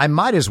lap, I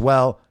might as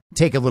well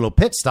take a little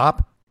pit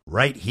stop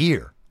right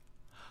here.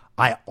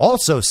 I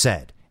also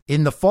said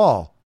in the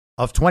fall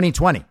of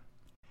 2020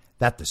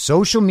 that the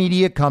social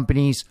media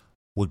companies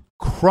would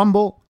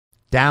crumble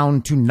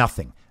down to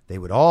nothing. They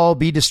would all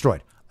be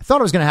destroyed. I thought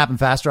it was going to happen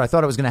faster. I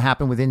thought it was going to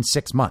happen within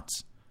 6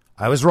 months.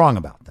 I was wrong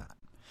about that.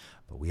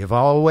 But we have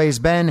always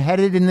been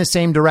headed in the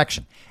same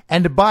direction.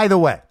 And by the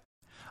way,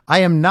 I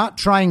am not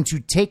trying to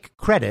take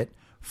credit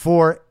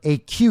for a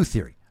Q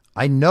theory.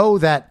 I know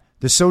that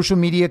the social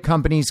media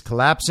companies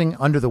collapsing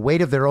under the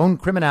weight of their own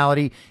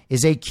criminality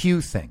is a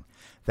Q thing.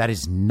 That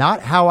is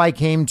not how I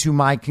came to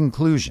my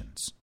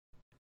conclusions.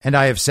 And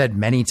I have said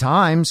many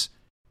times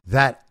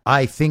that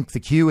I think the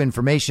Q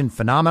information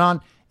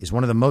phenomenon is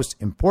one of the most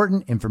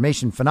important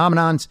information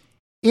phenomenons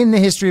in the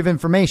history of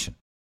information.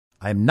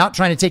 I am not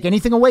trying to take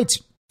anything away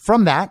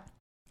from that,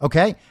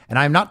 okay? And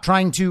I'm not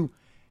trying to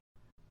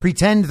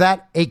pretend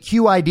that a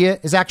Q idea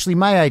is actually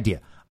my idea.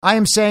 I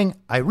am saying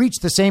I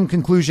reached the same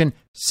conclusion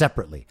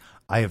separately.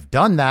 I have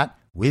done that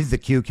with the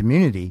Q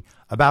community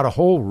about a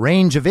whole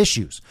range of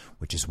issues,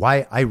 which is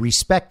why I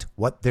respect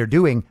what they're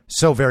doing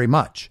so very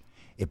much.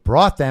 It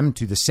brought them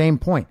to the same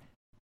point.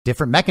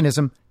 Different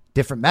mechanism,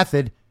 different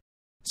method,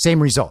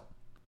 same result.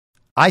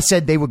 I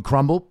said they would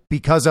crumble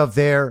because of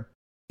their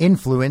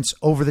influence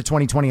over the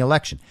 2020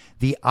 election,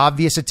 the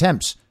obvious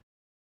attempts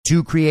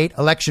to create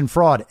election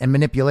fraud and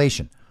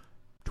manipulation.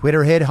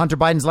 Twitter hid Hunter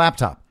Biden's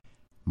laptop.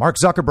 Mark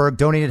Zuckerberg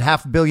donated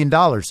 $500 million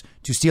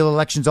to steal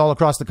elections all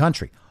across the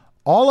country.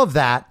 All of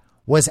that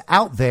was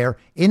out there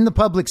in the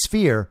public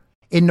sphere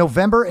in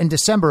November and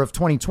December of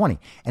 2020.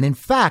 And in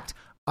fact,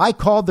 I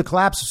called the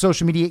collapse of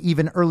social media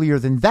even earlier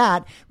than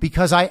that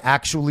because I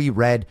actually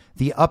read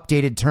the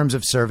updated terms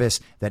of service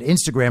that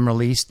Instagram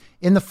released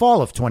in the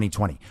fall of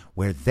 2020,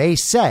 where they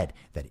said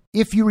that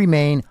if you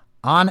remain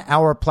on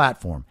our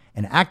platform,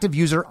 an active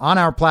user on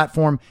our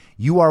platform,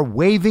 you are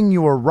waiving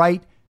your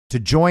right to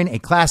join a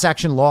class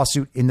action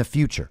lawsuit in the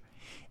future.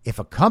 If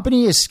a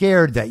company is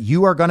scared that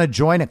you are going to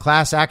join a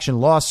class action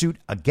lawsuit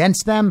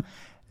against them,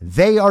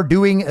 they are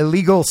doing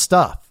illegal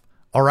stuff.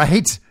 All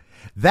right.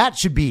 That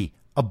should be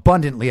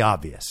abundantly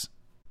obvious.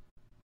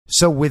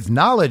 So with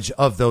knowledge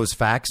of those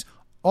facts,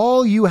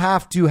 all you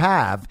have to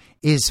have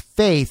is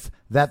faith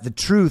that the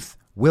truth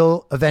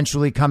will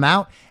eventually come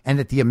out and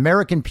that the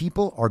American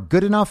people are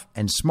good enough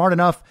and smart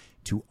enough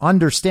to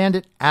understand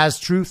it as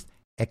truth,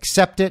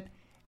 accept it,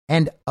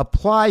 and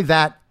apply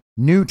that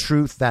new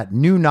truth, that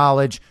new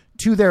knowledge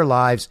to their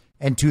lives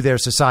and to their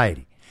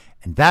society.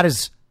 And that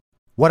is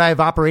what I've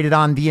operated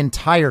on the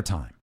entire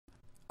time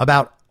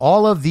about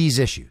all of these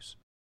issues.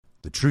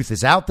 The truth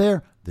is out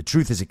there. The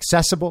truth is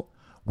accessible.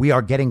 We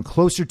are getting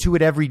closer to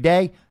it every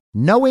day,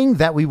 knowing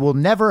that we will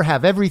never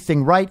have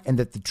everything right and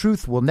that the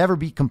truth will never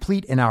be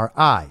complete in our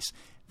eyes.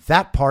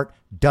 That part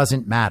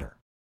doesn't matter.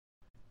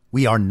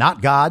 We are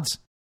not gods.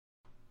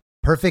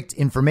 Perfect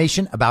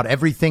information about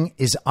everything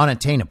is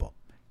unattainable.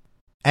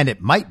 And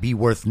it might be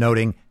worth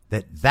noting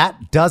that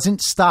that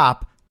doesn't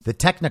stop the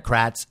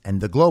technocrats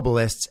and the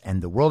globalists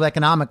and the World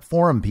Economic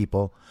Forum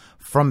people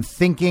from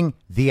thinking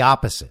the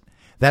opposite,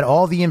 that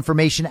all the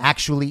information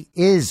actually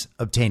is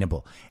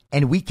obtainable.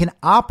 And we can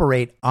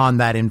operate on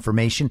that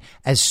information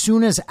as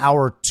soon as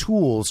our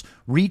tools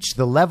reach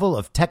the level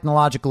of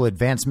technological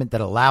advancement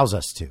that allows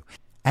us to.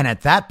 And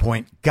at that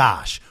point,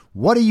 gosh,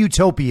 what a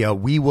utopia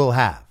we will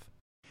have.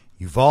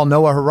 Yuval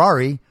Noah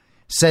Harari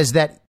says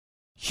that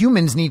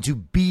humans need to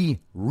be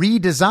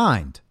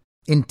redesigned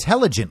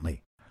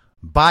intelligently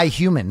by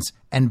humans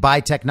and by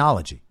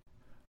technology.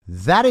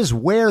 That is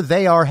where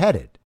they are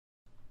headed.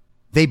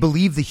 They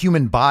believe the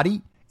human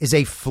body is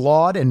a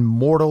flawed and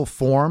mortal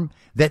form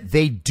that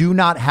they do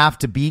not have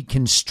to be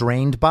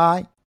constrained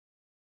by.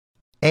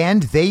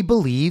 And they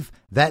believe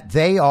that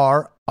they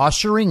are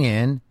ushering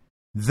in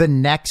the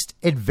next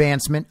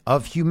advancement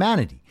of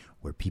humanity,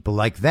 where people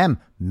like them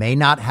may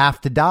not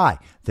have to die.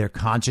 Their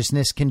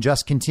consciousness can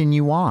just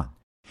continue on.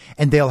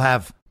 And they'll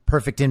have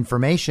perfect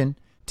information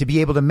to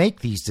be able to make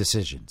these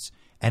decisions.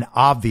 And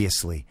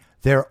obviously,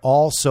 they're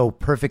all so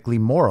perfectly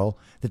moral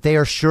that they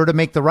are sure to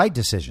make the right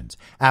decisions.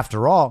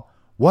 After all,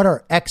 what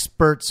are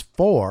experts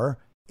for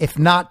if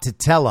not to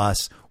tell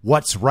us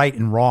what's right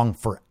and wrong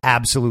for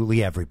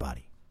absolutely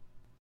everybody?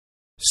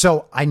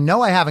 So I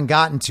know I haven't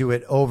gotten to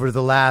it over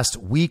the last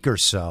week or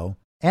so,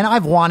 and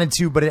I've wanted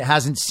to, but it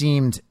hasn't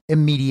seemed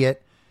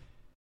immediate.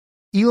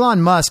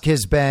 Elon Musk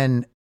has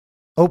been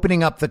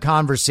opening up the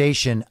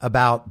conversation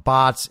about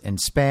bots and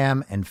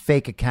spam and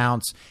fake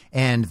accounts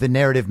and the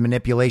narrative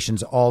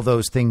manipulations all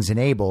those things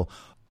enable.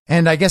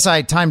 And I guess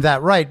I timed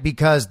that right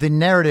because the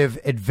narrative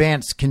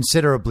advanced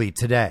considerably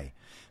today.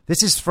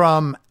 This is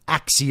from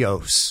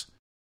Axios,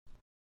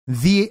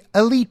 the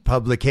elite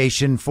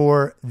publication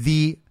for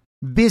the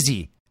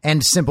busy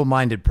and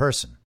simple-minded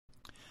person.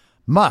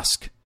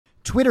 Musk,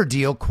 Twitter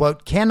deal,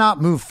 quote,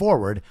 cannot move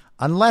forward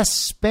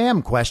unless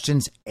spam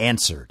questions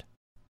answered.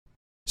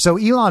 So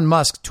Elon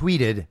Musk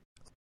tweeted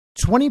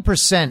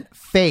 20%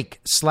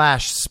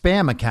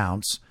 fake/spam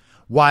accounts,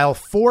 while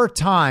 4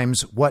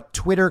 times what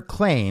Twitter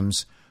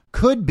claims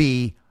could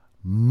be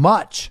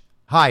much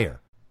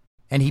higher.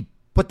 And he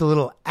put the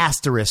little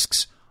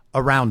asterisks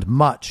around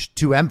much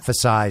to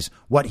emphasize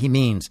what he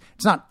means.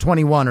 It's not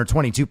 21 or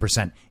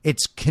 22%.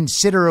 It's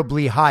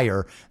considerably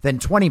higher than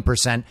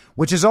 20%,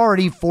 which is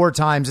already 4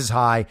 times as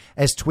high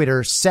as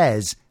Twitter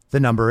says the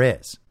number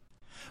is.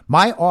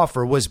 My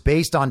offer was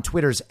based on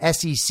Twitter's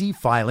SEC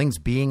filings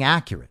being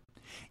accurate.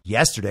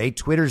 Yesterday,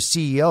 Twitter's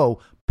CEO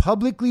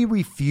publicly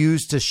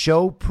refused to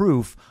show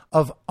proof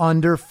of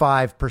under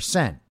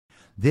 5%.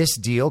 This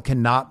deal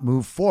cannot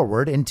move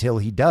forward until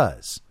he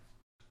does.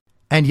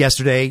 And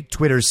yesterday,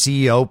 Twitter's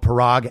CEO,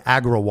 Parag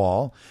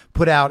Agrawal,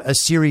 put out a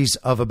series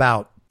of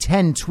about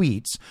 10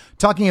 tweets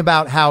talking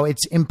about how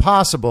it's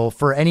impossible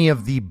for any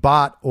of the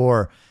bot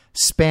or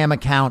spam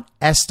account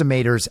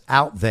estimators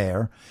out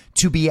there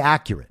to be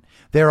accurate.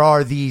 There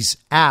are these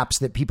apps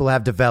that people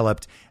have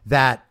developed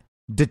that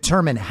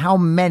determine how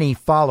many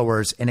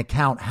followers an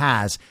account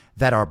has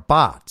that are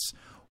bots.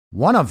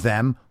 One of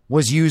them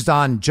was used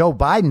on Joe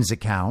Biden's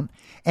account,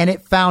 and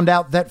it found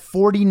out that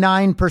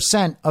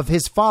 49% of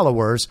his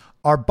followers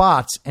are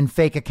bots and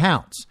fake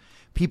accounts.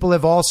 People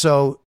have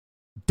also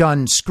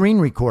done screen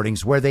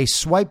recordings where they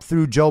swipe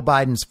through Joe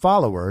Biden's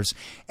followers,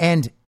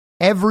 and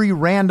every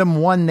random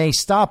one they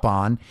stop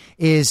on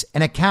is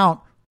an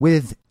account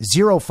with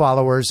 0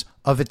 followers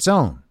of its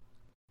own.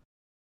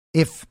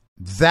 If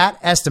that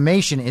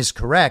estimation is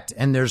correct,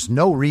 and there's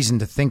no reason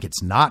to think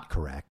it's not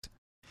correct,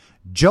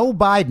 Joe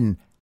Biden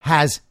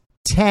has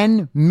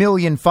 10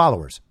 million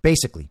followers,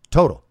 basically,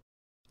 total.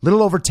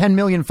 Little over 10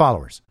 million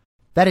followers.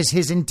 That is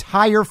his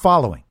entire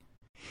following.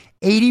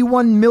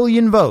 81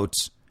 million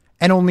votes,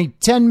 and only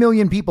 10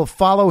 million people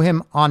follow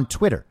him on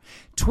Twitter.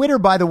 Twitter,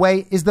 by the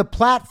way, is the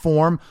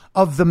platform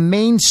of the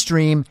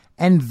mainstream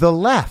and the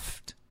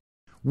left.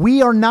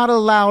 We are not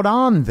allowed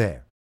on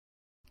there.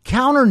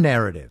 Counter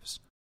narratives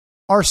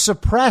are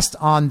suppressed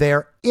on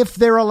there if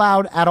they're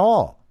allowed at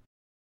all.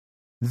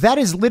 That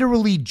is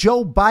literally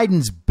Joe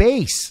Biden's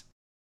base,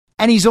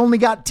 and he's only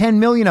got 10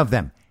 million of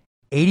them.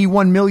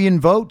 81 million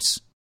votes,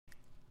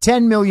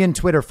 10 million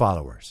Twitter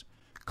followers.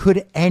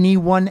 Could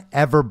anyone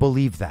ever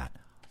believe that?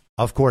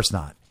 Of course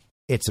not.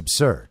 It's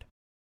absurd.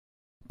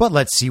 But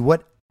let's see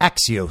what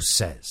Axios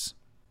says.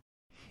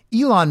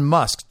 Elon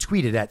Musk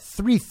tweeted at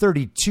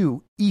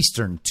 3:32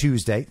 Eastern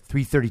Tuesday,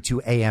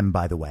 3:32 a.m.,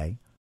 by the way,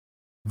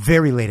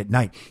 very late at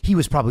night. He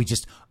was probably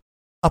just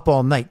up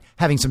all night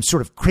having some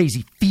sort of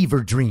crazy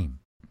fever dream.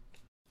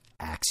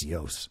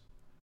 Axios.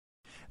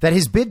 That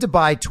his bid to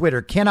buy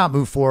Twitter cannot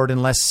move forward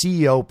unless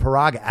CEO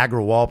Parag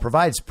Agrawal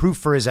provides proof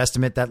for his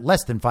estimate that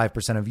less than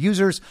 5% of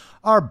users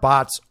are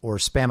bots or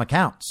spam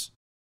accounts.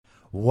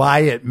 Why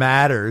it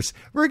matters.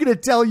 We're going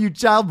to tell you,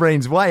 child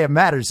brains, why it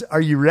matters.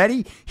 Are you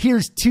ready?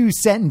 Here's 2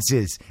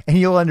 sentences and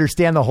you'll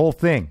understand the whole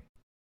thing.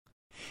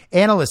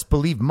 Analysts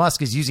believe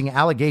Musk is using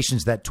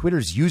allegations that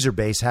Twitter's user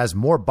base has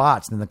more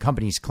bots than the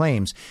company's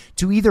claims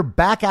to either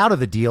back out of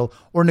the deal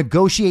or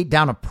negotiate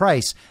down a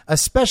price,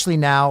 especially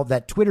now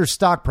that Twitter's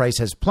stock price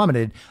has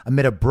plummeted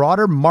amid a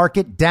broader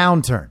market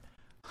downturn.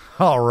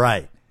 All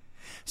right.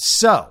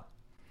 So,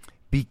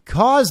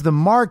 because the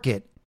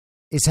market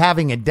is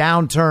having a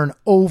downturn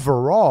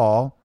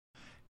overall,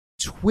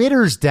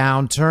 Twitter's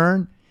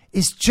downturn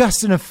is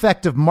just an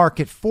effect of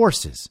market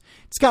forces.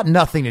 It's got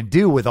nothing to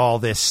do with all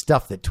this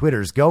stuff that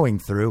Twitter's going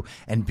through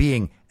and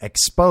being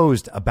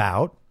exposed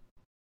about.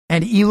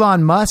 And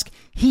Elon Musk,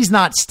 he's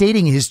not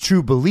stating his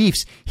true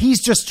beliefs.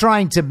 He's just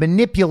trying to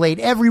manipulate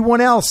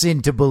everyone else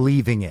into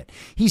believing it.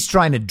 He's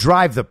trying to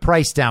drive the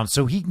price down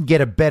so he can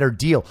get a better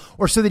deal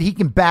or so that he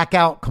can back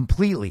out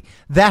completely.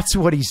 That's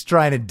what he's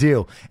trying to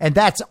do. And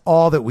that's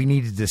all that we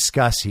need to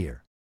discuss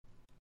here.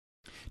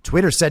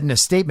 Twitter said in a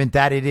statement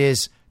that it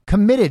is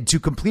committed to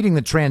completing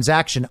the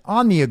transaction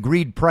on the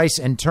agreed price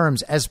and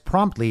terms as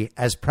promptly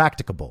as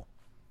practicable.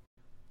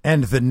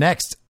 And the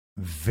next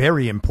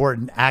very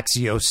important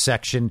Axios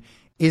section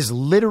is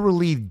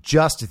literally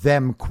just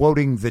them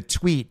quoting the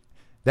tweet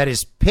that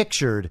is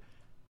pictured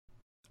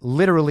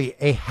literally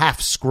a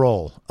half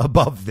scroll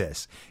above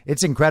this.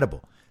 It's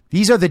incredible.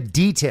 These are the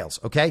details,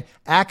 okay?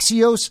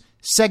 Axios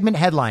segment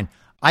headline.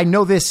 I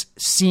know this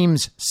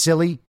seems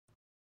silly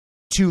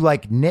to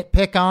like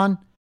nitpick on,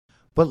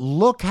 but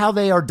look how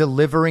they are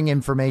delivering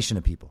information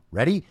to people.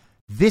 Ready?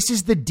 This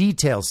is the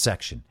details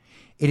section.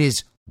 It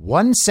is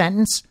 1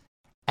 sentence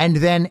and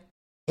then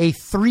a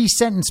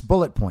 3-sentence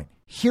bullet point.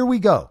 Here we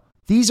go.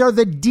 These are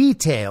the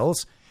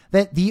details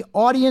that the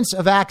audience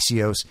of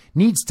Axios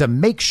needs to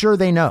make sure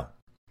they know.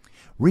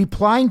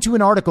 Replying to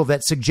an article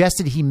that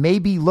suggested he may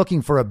be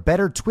looking for a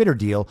better Twitter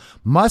deal,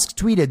 Musk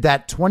tweeted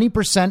that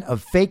 20%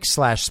 of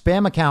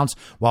fake/spam accounts,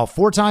 while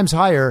 4 times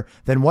higher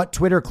than what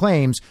Twitter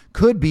claims,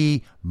 could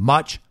be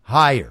much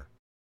higher.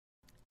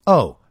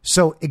 Oh,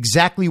 so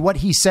exactly what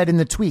he said in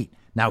the tweet.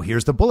 Now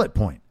here's the bullet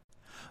point.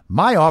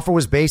 My offer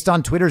was based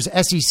on Twitter's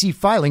SEC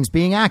filings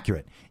being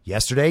accurate.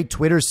 Yesterday,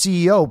 Twitter's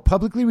CEO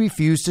publicly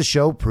refused to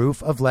show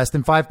proof of less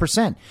than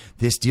 5%.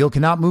 This deal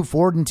cannot move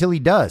forward until he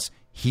does,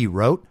 he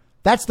wrote.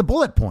 That's the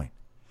bullet point.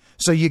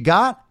 So you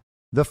got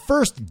the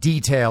first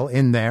detail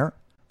in there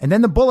and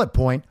then the bullet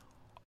point.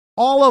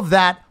 All of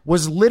that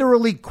was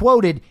literally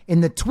quoted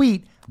in the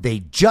tweet they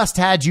just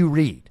had you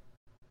read.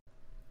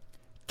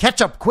 Catch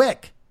up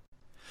quick.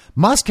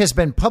 Musk has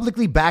been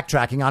publicly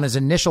backtracking on his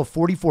initial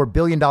 $44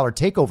 billion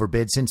takeover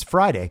bid since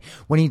Friday,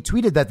 when he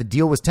tweeted that the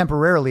deal was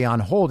temporarily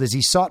on hold as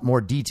he sought more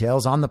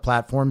details on the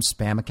platform's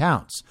spam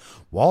accounts.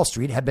 Wall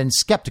Street had been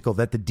skeptical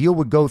that the deal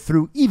would go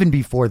through even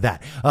before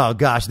that. Oh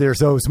gosh, they're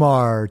so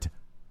smart.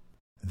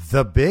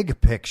 The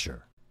big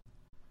picture.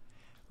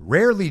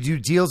 Rarely do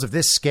deals of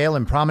this scale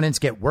and prominence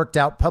get worked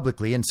out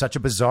publicly in such a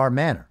bizarre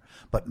manner,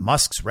 but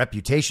Musk's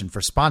reputation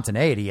for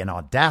spontaneity and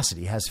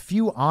audacity has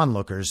few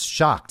onlookers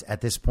shocked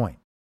at this point.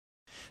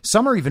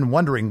 Some are even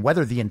wondering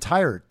whether the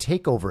entire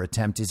takeover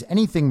attempt is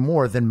anything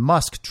more than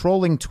Musk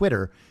trolling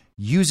Twitter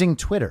using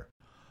Twitter.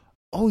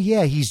 Oh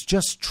yeah, he's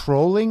just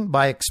trolling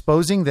by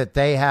exposing that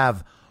they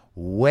have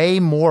way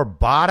more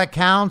bot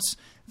accounts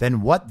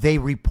than what they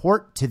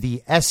report to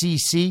the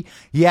SEC.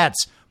 Yeah,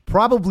 it's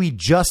probably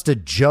just a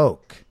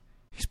joke.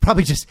 He's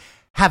probably just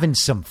having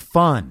some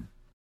fun.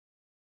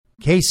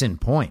 Case in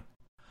point,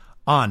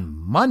 on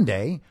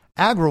Monday,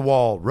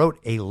 Agrawal wrote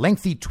a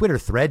lengthy Twitter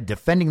thread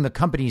defending the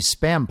company's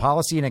spam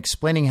policy and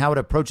explaining how it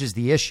approaches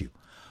the issue.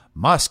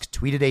 Musk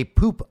tweeted a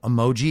poop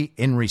emoji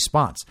in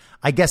response.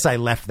 I guess I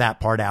left that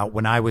part out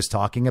when I was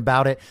talking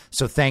about it,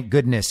 so thank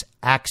goodness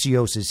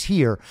Axios is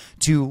here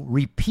to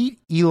repeat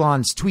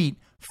Elon's tweet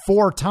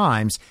 4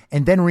 times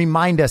and then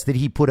remind us that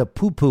he put a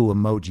poo-poo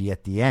emoji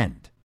at the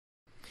end.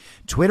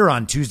 Twitter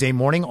on Tuesday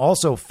morning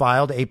also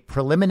filed a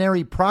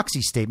preliminary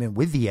proxy statement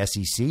with the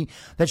SEC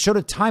that showed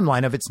a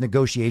timeline of its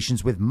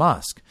negotiations with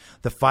Musk.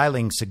 The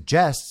filing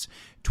suggests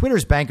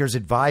Twitter's bankers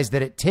advised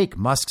that it take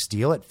Musk's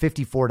deal at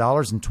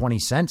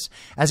 $54.20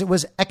 as it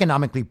was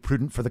economically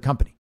prudent for the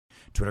company.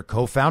 Twitter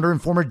co-founder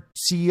and former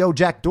CEO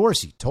Jack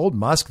Dorsey told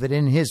Musk that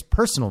in his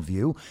personal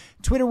view,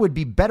 Twitter would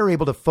be better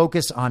able to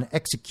focus on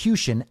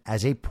execution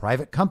as a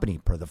private company,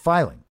 per the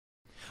filing.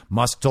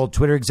 Musk told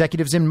Twitter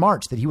executives in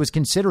March that he was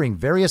considering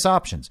various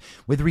options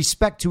with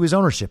respect to his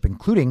ownership,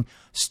 including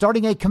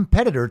starting a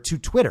competitor to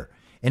Twitter,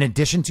 in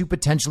addition to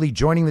potentially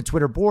joining the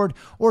Twitter board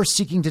or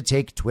seeking to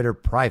take Twitter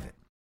private.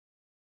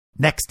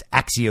 Next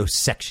Axios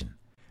section.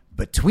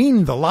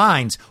 Between the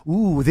lines.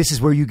 Ooh, this is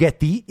where you get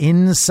the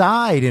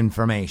inside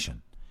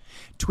information.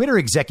 Twitter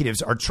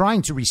executives are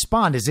trying to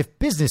respond as if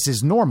business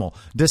is normal,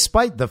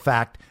 despite the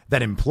fact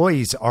that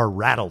employees are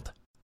rattled.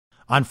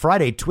 On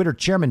Friday, Twitter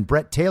chairman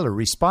Brett Taylor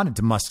responded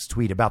to Musk's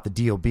tweet about the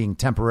deal being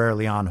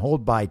temporarily on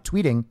hold by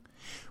tweeting,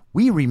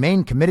 "We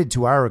remain committed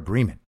to our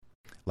agreement."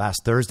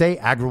 Last Thursday,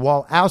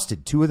 Agrawal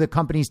ousted 2 of the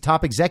company's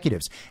top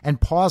executives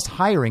and paused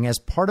hiring as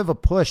part of a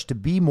push to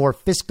be more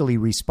fiscally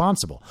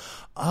responsible.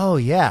 Oh,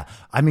 yeah.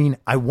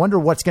 I wonder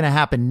what's going to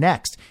happen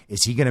next.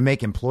 Is he going to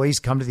make employees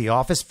come to the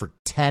office for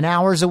 10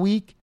 hours a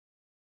week?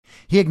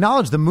 He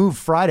acknowledged the move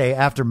Friday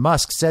after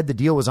Musk said the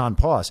deal was on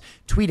pause,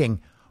 tweeting,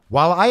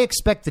 "While I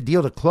expect the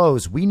deal to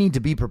close, we need to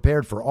be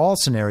prepared for all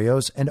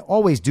scenarios and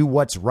always do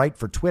what's right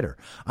for Twitter.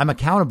 I'm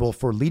accountable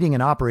for leading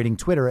and operating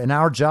Twitter, and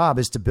our job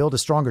is to build a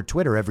stronger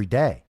Twitter every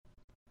day."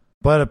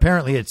 But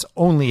apparently it's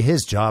only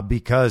his job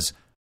because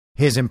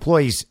his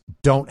employees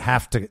don't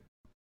have to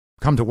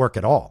come to work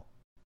at all.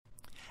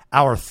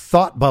 Our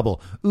thought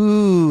bubble.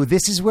 Ooh,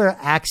 this is where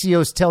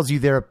Axios tells you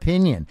their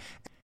opinion.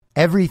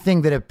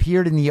 Everything that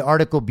appeared in the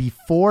article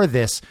before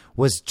this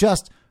was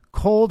just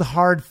cold,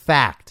 hard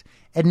fact.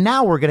 And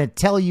now we're going to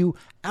tell you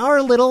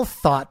our little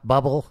thought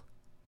bubble.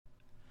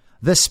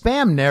 The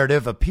spam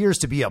narrative appears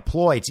to be a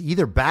ploy to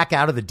either back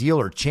out of the deal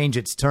or change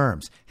its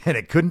terms. And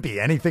it couldn't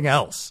be anything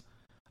else,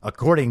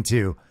 according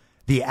to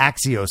the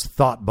Axios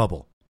thought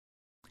bubble.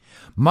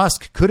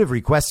 Musk could have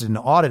requested an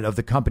audit of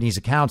the company's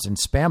accounts and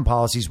spam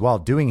policies while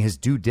doing his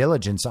due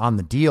diligence on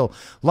the deal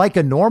like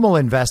a normal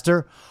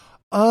investor.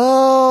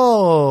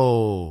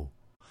 Oh,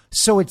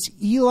 so it's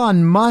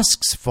Elon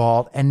Musk's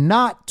fault and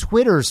not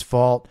Twitter's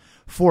fault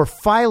for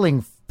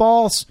filing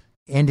false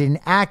and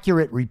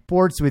inaccurate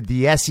reports with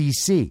the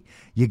SEC.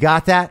 You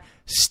got that?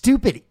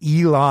 Stupid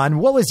Elon.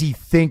 What was he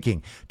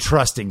thinking?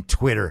 Trusting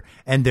Twitter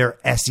and their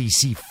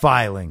SEC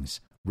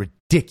filings.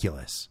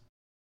 Ridiculous.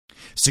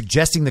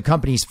 Suggesting the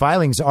company's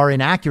filings are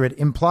inaccurate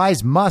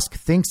implies Musk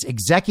thinks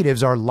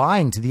executives are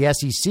lying to the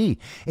SEC,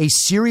 a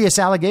serious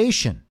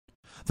allegation.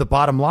 The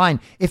bottom line,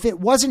 if it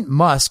wasn't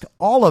Musk,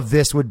 all of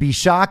this would be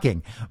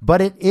shocking.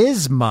 But it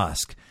is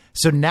Musk.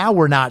 So now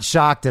we're not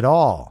shocked at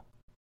all.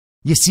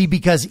 You see,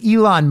 because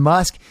Elon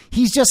Musk,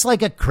 he's just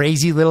like a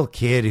crazy little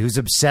kid who's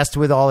obsessed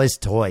with all his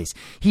toys.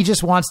 He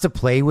just wants to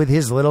play with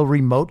his little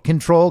remote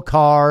control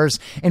cars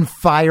and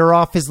fire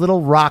off his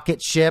little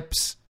rocket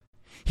ships.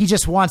 He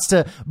just wants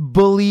to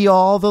bully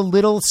all the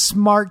little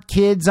smart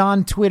kids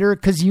on Twitter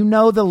because you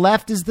know the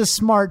left is the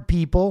smart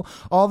people.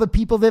 All the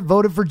people that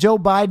voted for Joe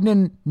Biden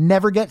and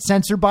never get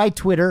censored by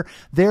Twitter,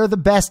 they're the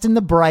best and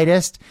the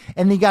brightest.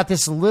 And they got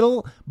this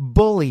little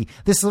bully,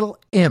 this little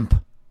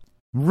imp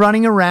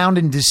running around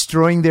and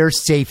destroying their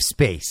safe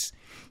space.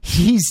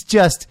 He's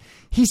just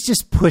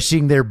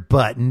pushing their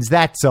buttons.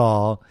 That's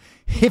all.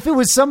 If it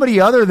was somebody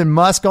other than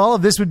Musk, all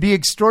of this would be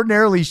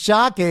extraordinarily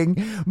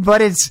shocking,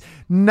 but it's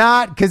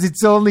not because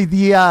it's only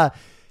the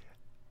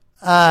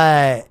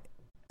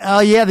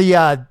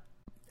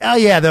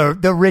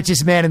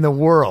richest man in the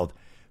world,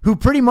 who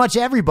pretty much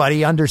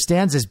everybody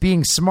understands as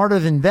being smarter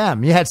than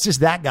them. Yeah, it's just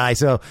that guy.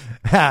 So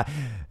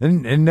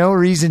and no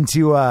reason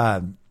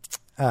to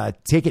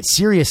take it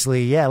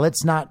seriously. Yeah,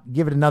 let's not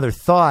give it another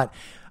thought.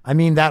 I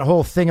mean, that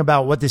whole thing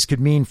about what this could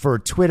mean for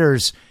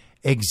Twitter's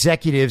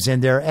executives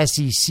and their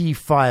SEC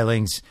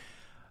filings.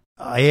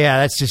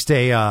 That's just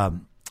a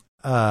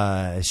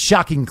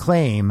shocking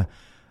claim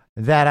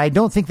that I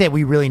don't think that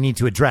we really need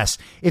to address.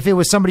 If it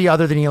was somebody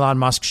other than Elon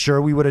Musk,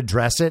 sure, we would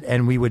address it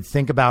and we would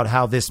think about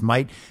how this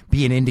might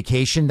be an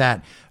indication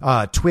that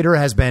Twitter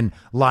has been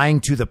lying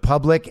to the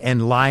public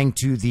and lying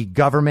to the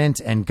government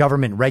and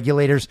government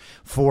regulators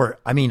for,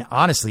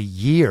 honestly,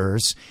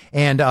 years,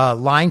 and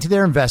lying to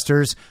their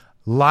investors,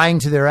 lying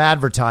to their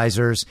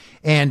advertisers,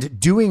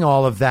 and doing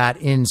all of that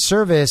in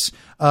service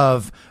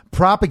of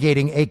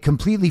propagating a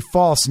completely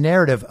false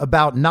narrative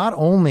about not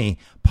only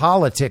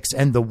politics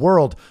and the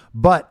world,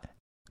 but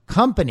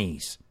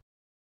companies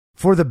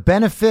for the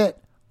benefit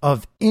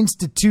of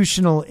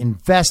institutional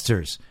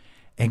investors.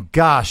 And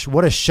gosh,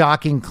 what a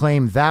shocking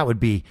claim that would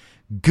be.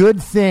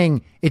 Good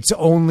thing it's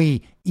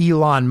only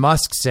Elon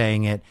Musk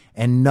saying it,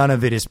 and none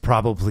of it is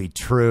probably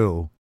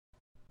true.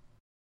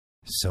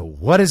 So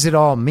what does it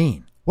all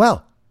mean?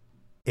 Well,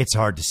 it's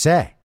hard to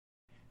say.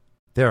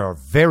 There are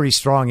very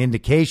strong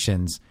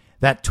indications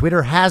that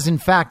Twitter has in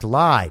fact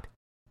lied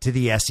to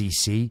the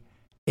SEC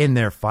in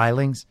their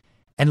filings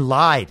and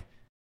lied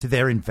to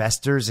their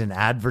investors and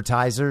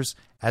advertisers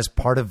as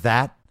part of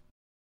that.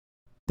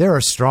 There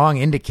are strong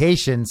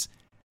indications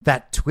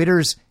that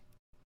Twitter's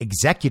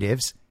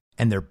executives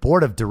and their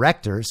board of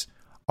directors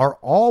are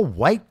all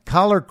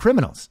white-collar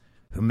criminals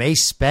who may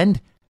spend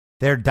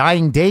their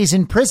dying days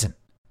in prison.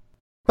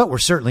 But we're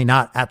certainly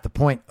not at the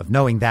point of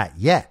knowing that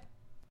yet.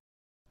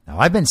 Now,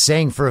 I've been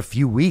saying for a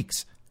few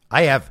weeks,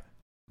 I have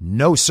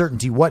no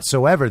certainty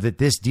whatsoever that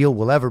this deal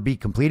will ever be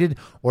completed,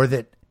 or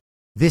that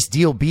this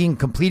deal being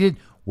completed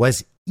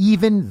was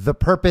even the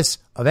purpose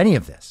of any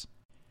of this.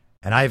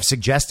 And I have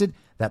suggested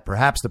that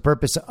perhaps the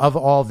purpose of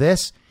all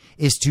this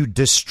is to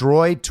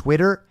destroy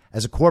Twitter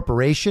as a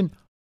corporation,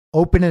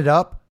 open it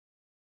up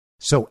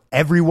so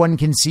everyone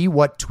can see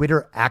what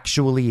Twitter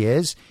actually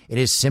is. It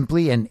is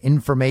simply an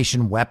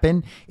information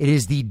weapon. It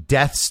is the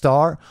Death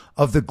Star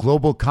of the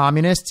global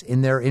communists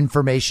in their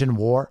information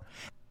war.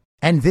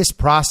 And this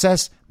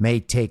process may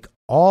take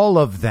all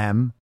of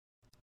them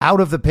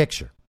out of the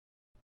picture.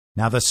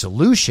 Now, the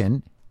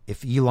solution,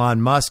 if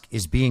Elon Musk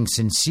is being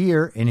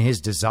sincere in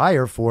his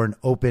desire for an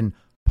open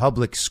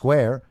public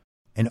square,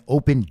 an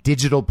open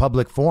digital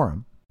public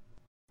forum,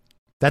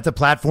 that the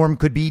platform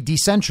could be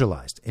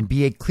decentralized and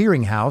be a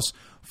clearinghouse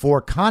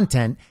for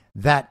content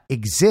that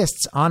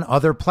exists on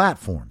other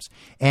platforms.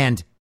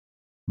 And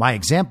my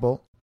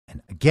example,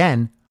 and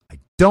again, I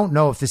don't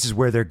know if this is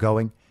where they're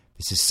going.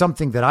 This is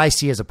something that I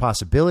see as a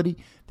possibility.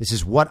 This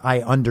is what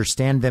I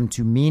understand them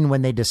to mean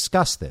when they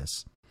discuss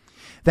this.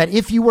 That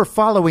if you were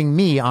following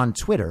me on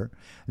Twitter,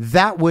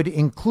 that would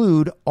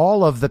include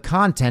all of the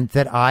content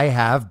that I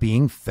have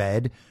being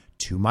fed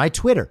to my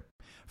Twitter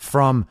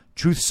from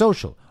Truth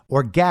Social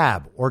or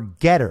Gab or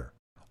Getter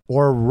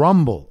or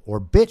Rumble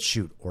or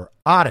BitChute or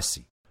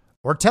Odyssey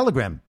or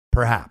Telegram,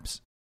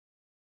 perhaps.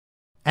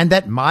 And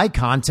that my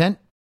content,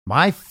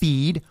 my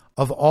feed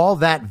of all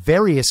that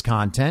various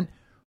content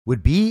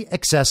would be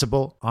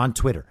accessible on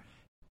Twitter.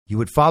 You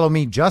would follow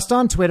me just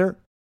on Twitter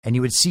and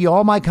you would see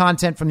all my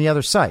content from the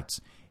other sites.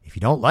 If you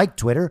don't like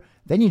Twitter,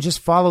 then you just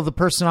follow the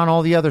person on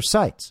all the other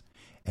sites.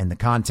 And the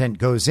content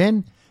goes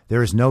in.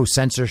 There is no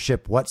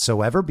censorship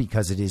whatsoever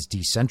because it is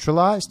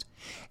decentralized.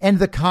 And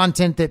the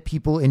content that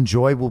people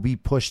enjoy will be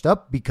pushed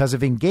up because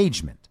of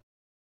engagement.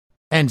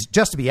 And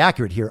just to be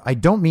accurate here, I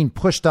don't mean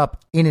pushed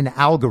up in an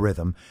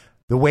algorithm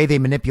the way they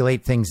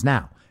manipulate things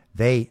now.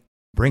 They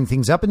bring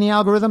things up in the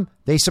algorithm.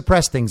 They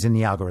suppress things in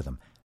the algorithm.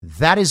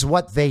 That is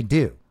what they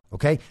do.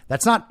 Okay?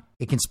 That's not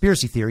a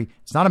conspiracy theory.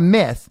 It's not a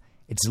myth.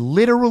 It's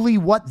literally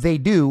what they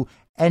do.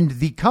 And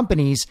the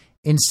companies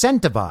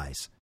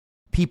incentivize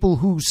people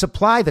who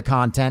supply the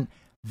content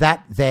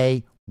that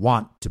they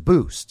want to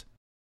boost.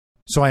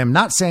 So I am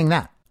not saying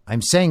that.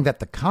 I'm saying that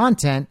the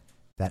content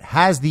that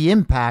has the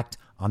impact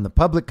on the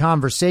public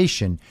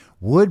conversation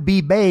would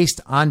be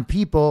based on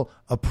people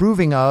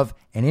approving of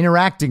and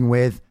interacting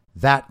with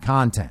that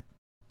content.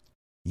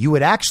 You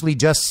would actually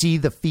just see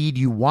the feed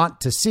you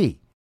want to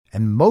see.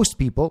 And most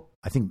people,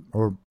 I think,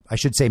 or I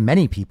should say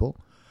many people,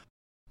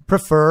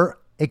 prefer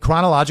a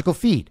chronological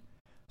feed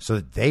so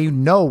that they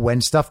know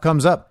when stuff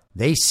comes up.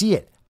 They see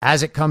it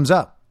as it comes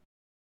up.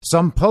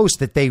 Some post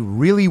that they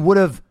really would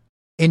have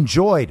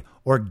enjoyed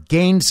or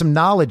gained some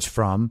knowledge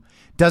from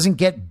doesn't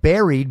get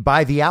buried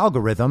by the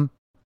algorithm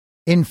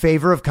in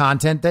favor of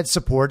content that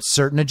supports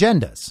certain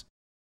agendas.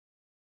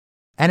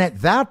 And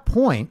at that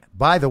point,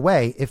 by the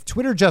way, if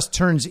Twitter just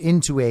turns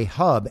into a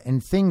hub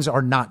and things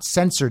are not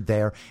censored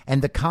there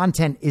and the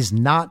content is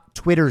not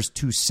Twitter's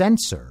to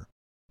censor,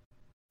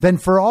 then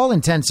for all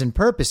intents and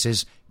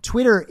purposes,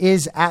 Twitter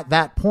is at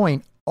that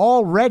point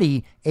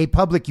already a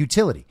public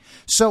utility.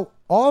 So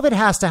all that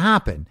has to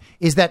happen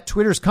is that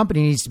Twitter's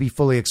company needs to be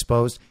fully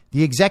exposed.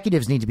 The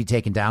executives need to be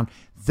taken down.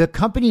 The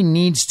company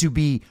needs to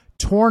be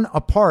torn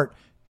apart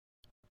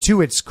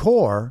to its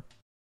core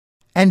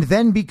and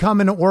then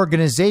become an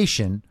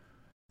organization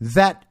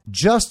that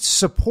just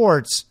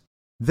supports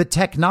the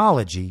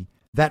technology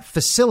that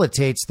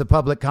facilitates the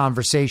public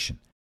conversation.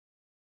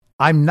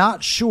 I'm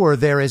not sure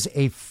there is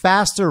a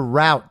faster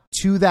route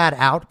to that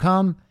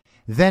outcome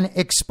than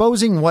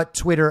exposing what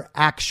Twitter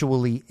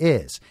actually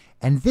is.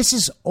 And this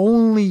is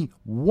only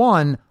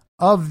one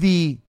of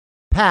the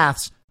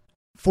paths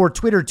for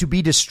Twitter to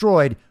be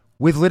destroyed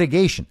with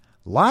litigation.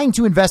 Lying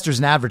to investors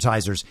and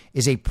advertisers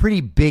is a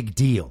pretty big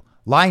deal.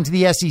 Lying to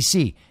the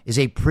SEC is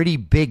a pretty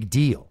big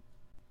deal.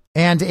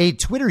 And a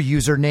Twitter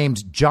user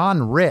named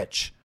John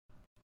Rich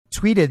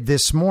tweeted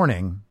this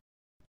morning,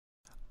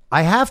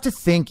 I have to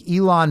think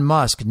Elon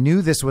Musk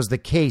knew this was the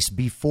case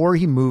before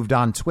he moved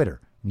on Twitter.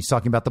 He's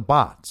talking about the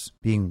bots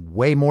being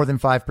way more than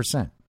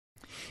 5%.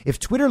 If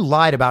Twitter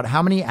lied about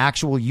how many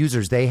actual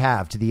users they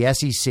have to the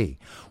SEC,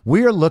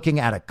 we are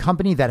looking at a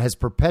company that has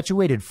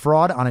perpetuated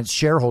fraud on its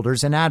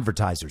shareholders and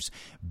advertisers.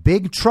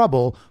 Big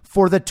trouble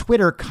for the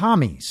Twitter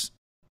commies.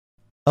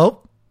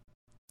 Oh,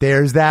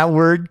 there's that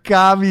word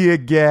commie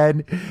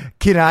again.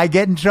 Can I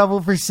get in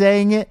trouble for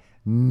saying it?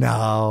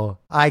 No,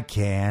 I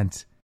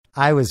can't.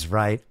 I was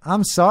right.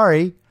 I'm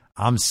sorry.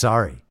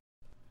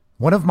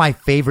 One of my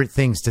favorite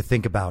things to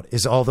think about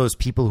is all those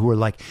people who are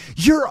like,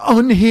 you're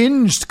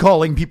unhinged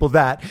calling people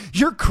that.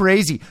 You're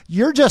crazy.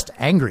 You're just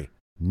angry.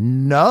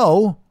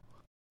 No,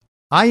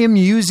 I am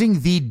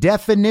using the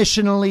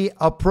definitionally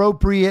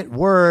appropriate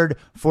word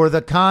for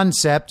the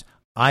concept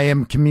I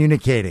am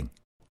communicating.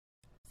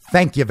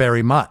 Thank you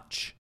very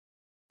much.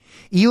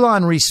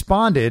 Elon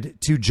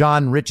responded to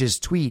John Rich's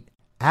tweet,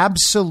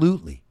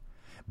 absolutely.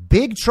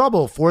 Big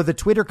trouble for the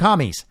Twitter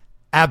commies.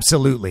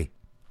 Absolutely.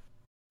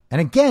 And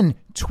again,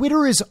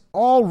 Twitter is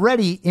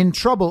already in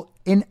trouble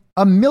in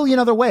a million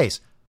other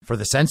ways. For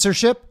the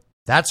censorship,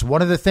 that's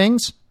one of the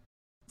things.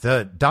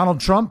 The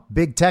Donald Trump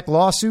big tech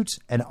lawsuits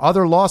and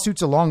other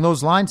lawsuits along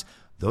those lines,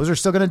 those are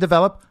still going to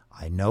develop.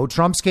 I know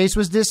Trump's case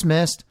was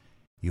dismissed.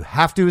 You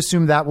have to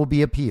assume that will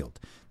be appealed.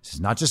 This is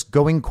not just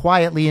going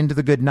quietly into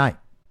the good night.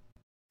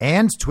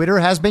 And Twitter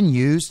has been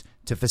used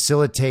to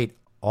facilitate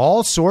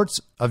all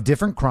sorts of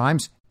different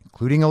crimes,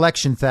 including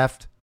election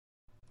theft.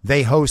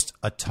 They host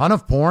a ton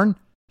of porn,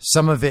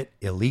 some of it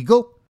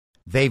illegal.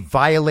 They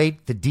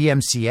violate the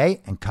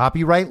DMCA and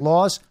copyright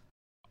laws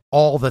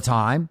all the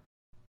time.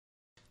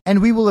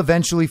 And we will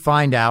eventually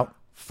find out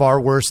far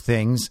worse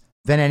things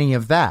than any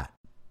of that.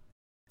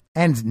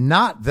 And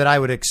not that I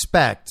would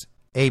expect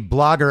a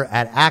blogger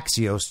at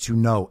Axios to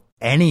know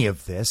any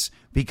of this,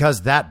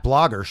 because that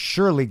blogger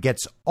surely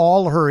gets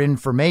all her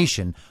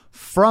information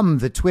from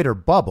the Twitter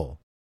bubble.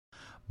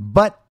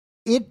 But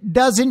it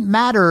doesn't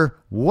matter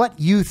what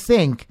you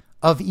think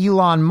of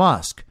Elon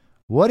Musk.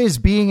 What is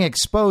being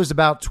exposed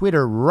about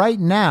Twitter right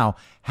now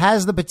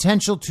has the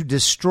potential to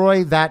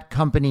destroy that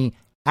company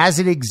as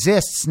it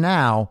exists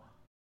now,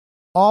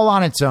 all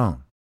on its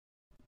own.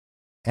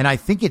 And I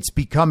think it's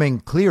becoming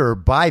clearer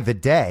by the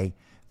day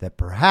that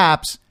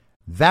perhaps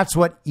that's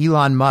what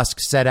Elon Musk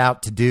set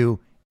out to do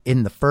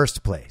in the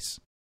first place.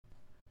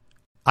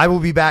 I will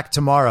be back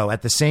tomorrow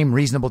at the same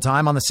reasonable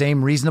time on the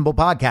same reasonable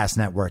podcast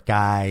network.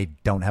 I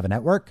don't have a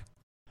network.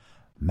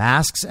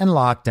 Masks and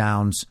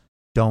lockdowns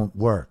don't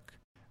work.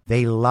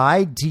 They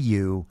lied to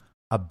you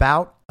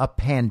about a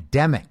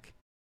pandemic.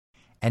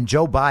 And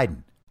Joe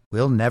Biden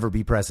will never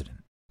be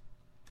president.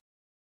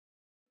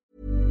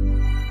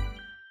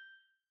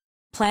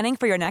 Planning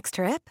for your next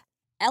trip?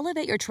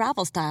 Elevate your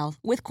travel style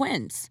with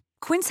Quince.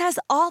 Quince has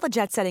all the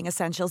jet-setting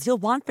essentials you'll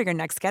want for your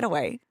next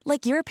getaway,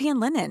 like European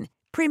linen,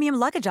 premium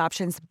luggage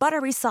options,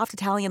 buttery soft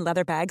Italian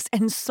leather bags,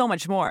 and so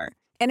much more.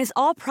 And is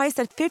all priced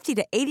at 50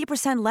 to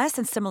 80% less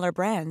than similar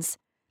brands.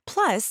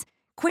 Plus,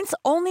 Quince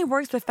only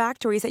works with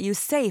factories that use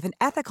safe and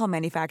ethical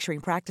manufacturing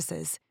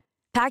practices.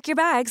 Pack your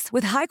bags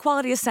with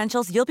high-quality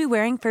essentials you'll be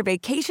wearing for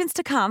vacations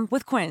to come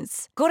with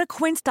Quince. Go to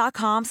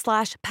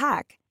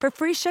quince.com/pack for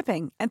free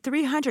shipping and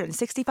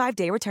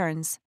 365-day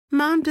returns.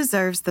 Mom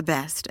deserves the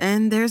best,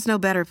 and there's no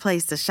better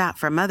place to shop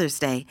for Mother's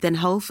Day than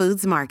Whole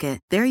Foods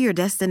Market. They're your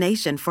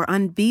destination for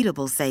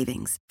unbeatable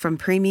savings, from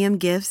premium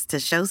gifts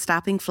to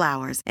show-stopping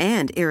flowers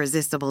and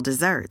irresistible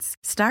desserts.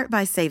 Start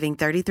by saving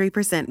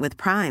 33% with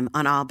Prime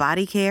on all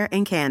body care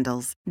and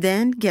candles.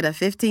 Then get a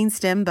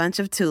 15-stem bunch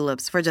of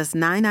tulips for just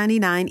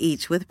 $9.99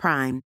 each with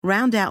Prime.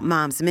 Round out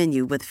Mom's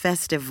menu with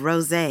festive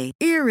rosé,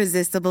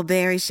 irresistible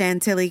berry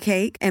chantilly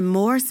cake, and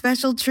more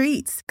special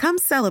treats. Come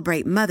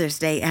celebrate Mother's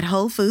Day at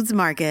Whole Foods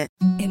Market.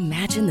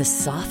 Imagine the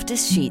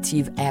softest sheets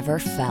you've ever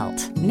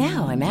felt.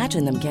 Now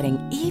imagine them getting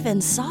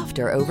even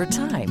softer over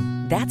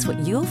time. That's what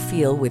you'll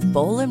feel with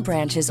Boll &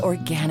 Branch's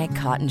organic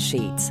cotton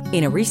sheets.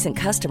 In a recent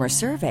customer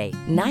survey,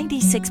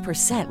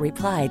 96%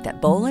 replied that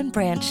Boll &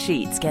 Branch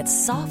sheets get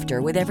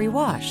softer with every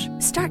wash.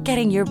 Start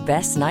getting your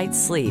best night's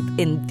sleep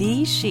in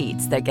these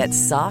sheets that get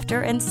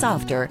softer and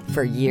softer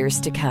for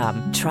years to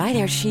come. Try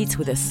their sheets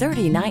with a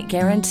 30-night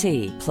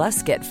guarantee.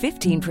 Plus, get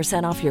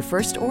 15% off your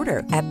first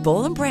order at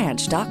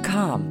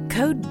bollandbranch.com.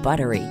 Code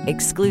BUTTERY.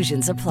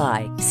 Exclusions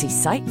apply. See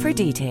site for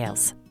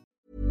details.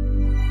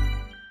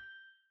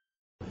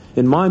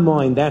 In my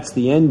mind, that's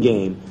the end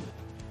game.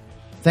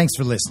 Thanks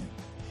for listening.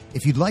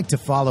 If you'd like to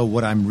follow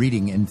what I'm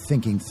reading and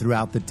thinking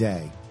throughout the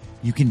day,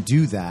 you can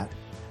do that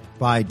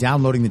by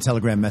downloading the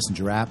Telegram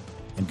Messenger app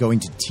and going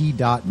to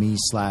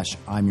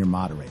t.me/I'm your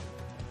moderator.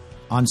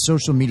 On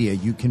social media,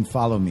 you can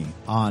follow me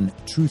on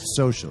Truth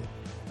Social,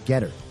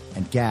 Getter,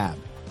 and Gab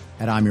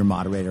at I'm your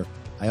moderator.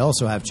 I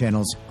also have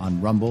channels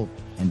on Rumble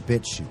and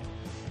BitChute.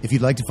 If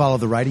you'd like to follow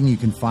the writing, you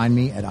can find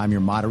me at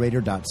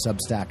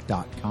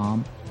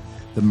imyourmoderator.substack.com.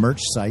 The merch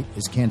site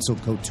is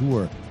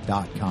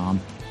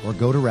cancelcouture.com or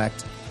go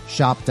direct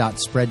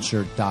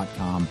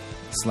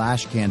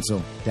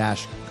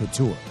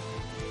shop.spreadshirt.com/cancel-couture.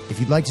 If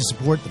you'd like to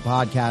support the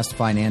podcast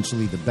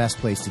financially, the best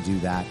place to do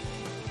that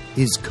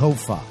is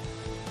Ko-Fi.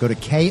 Go to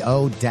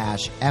ko-fi.com/I'm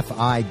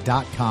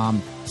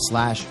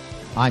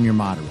your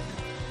moderator.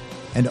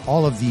 And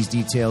all of these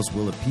details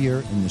will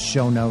appear in the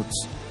show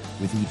notes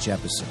with each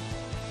episode.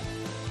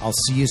 I'll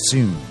see you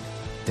soon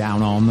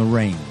down on the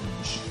range.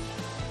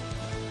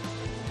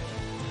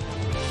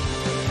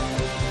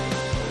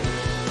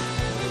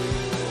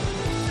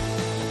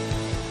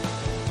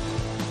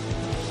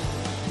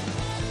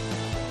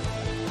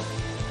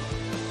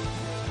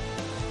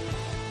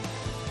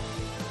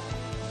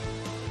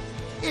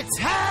 It's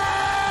happening!